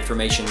me at the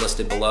information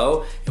listed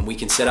below, and we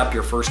can set up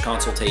your first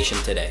consultation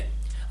today.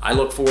 I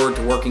look forward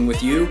to working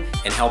with you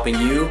and helping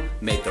you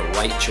make the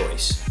right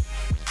choice.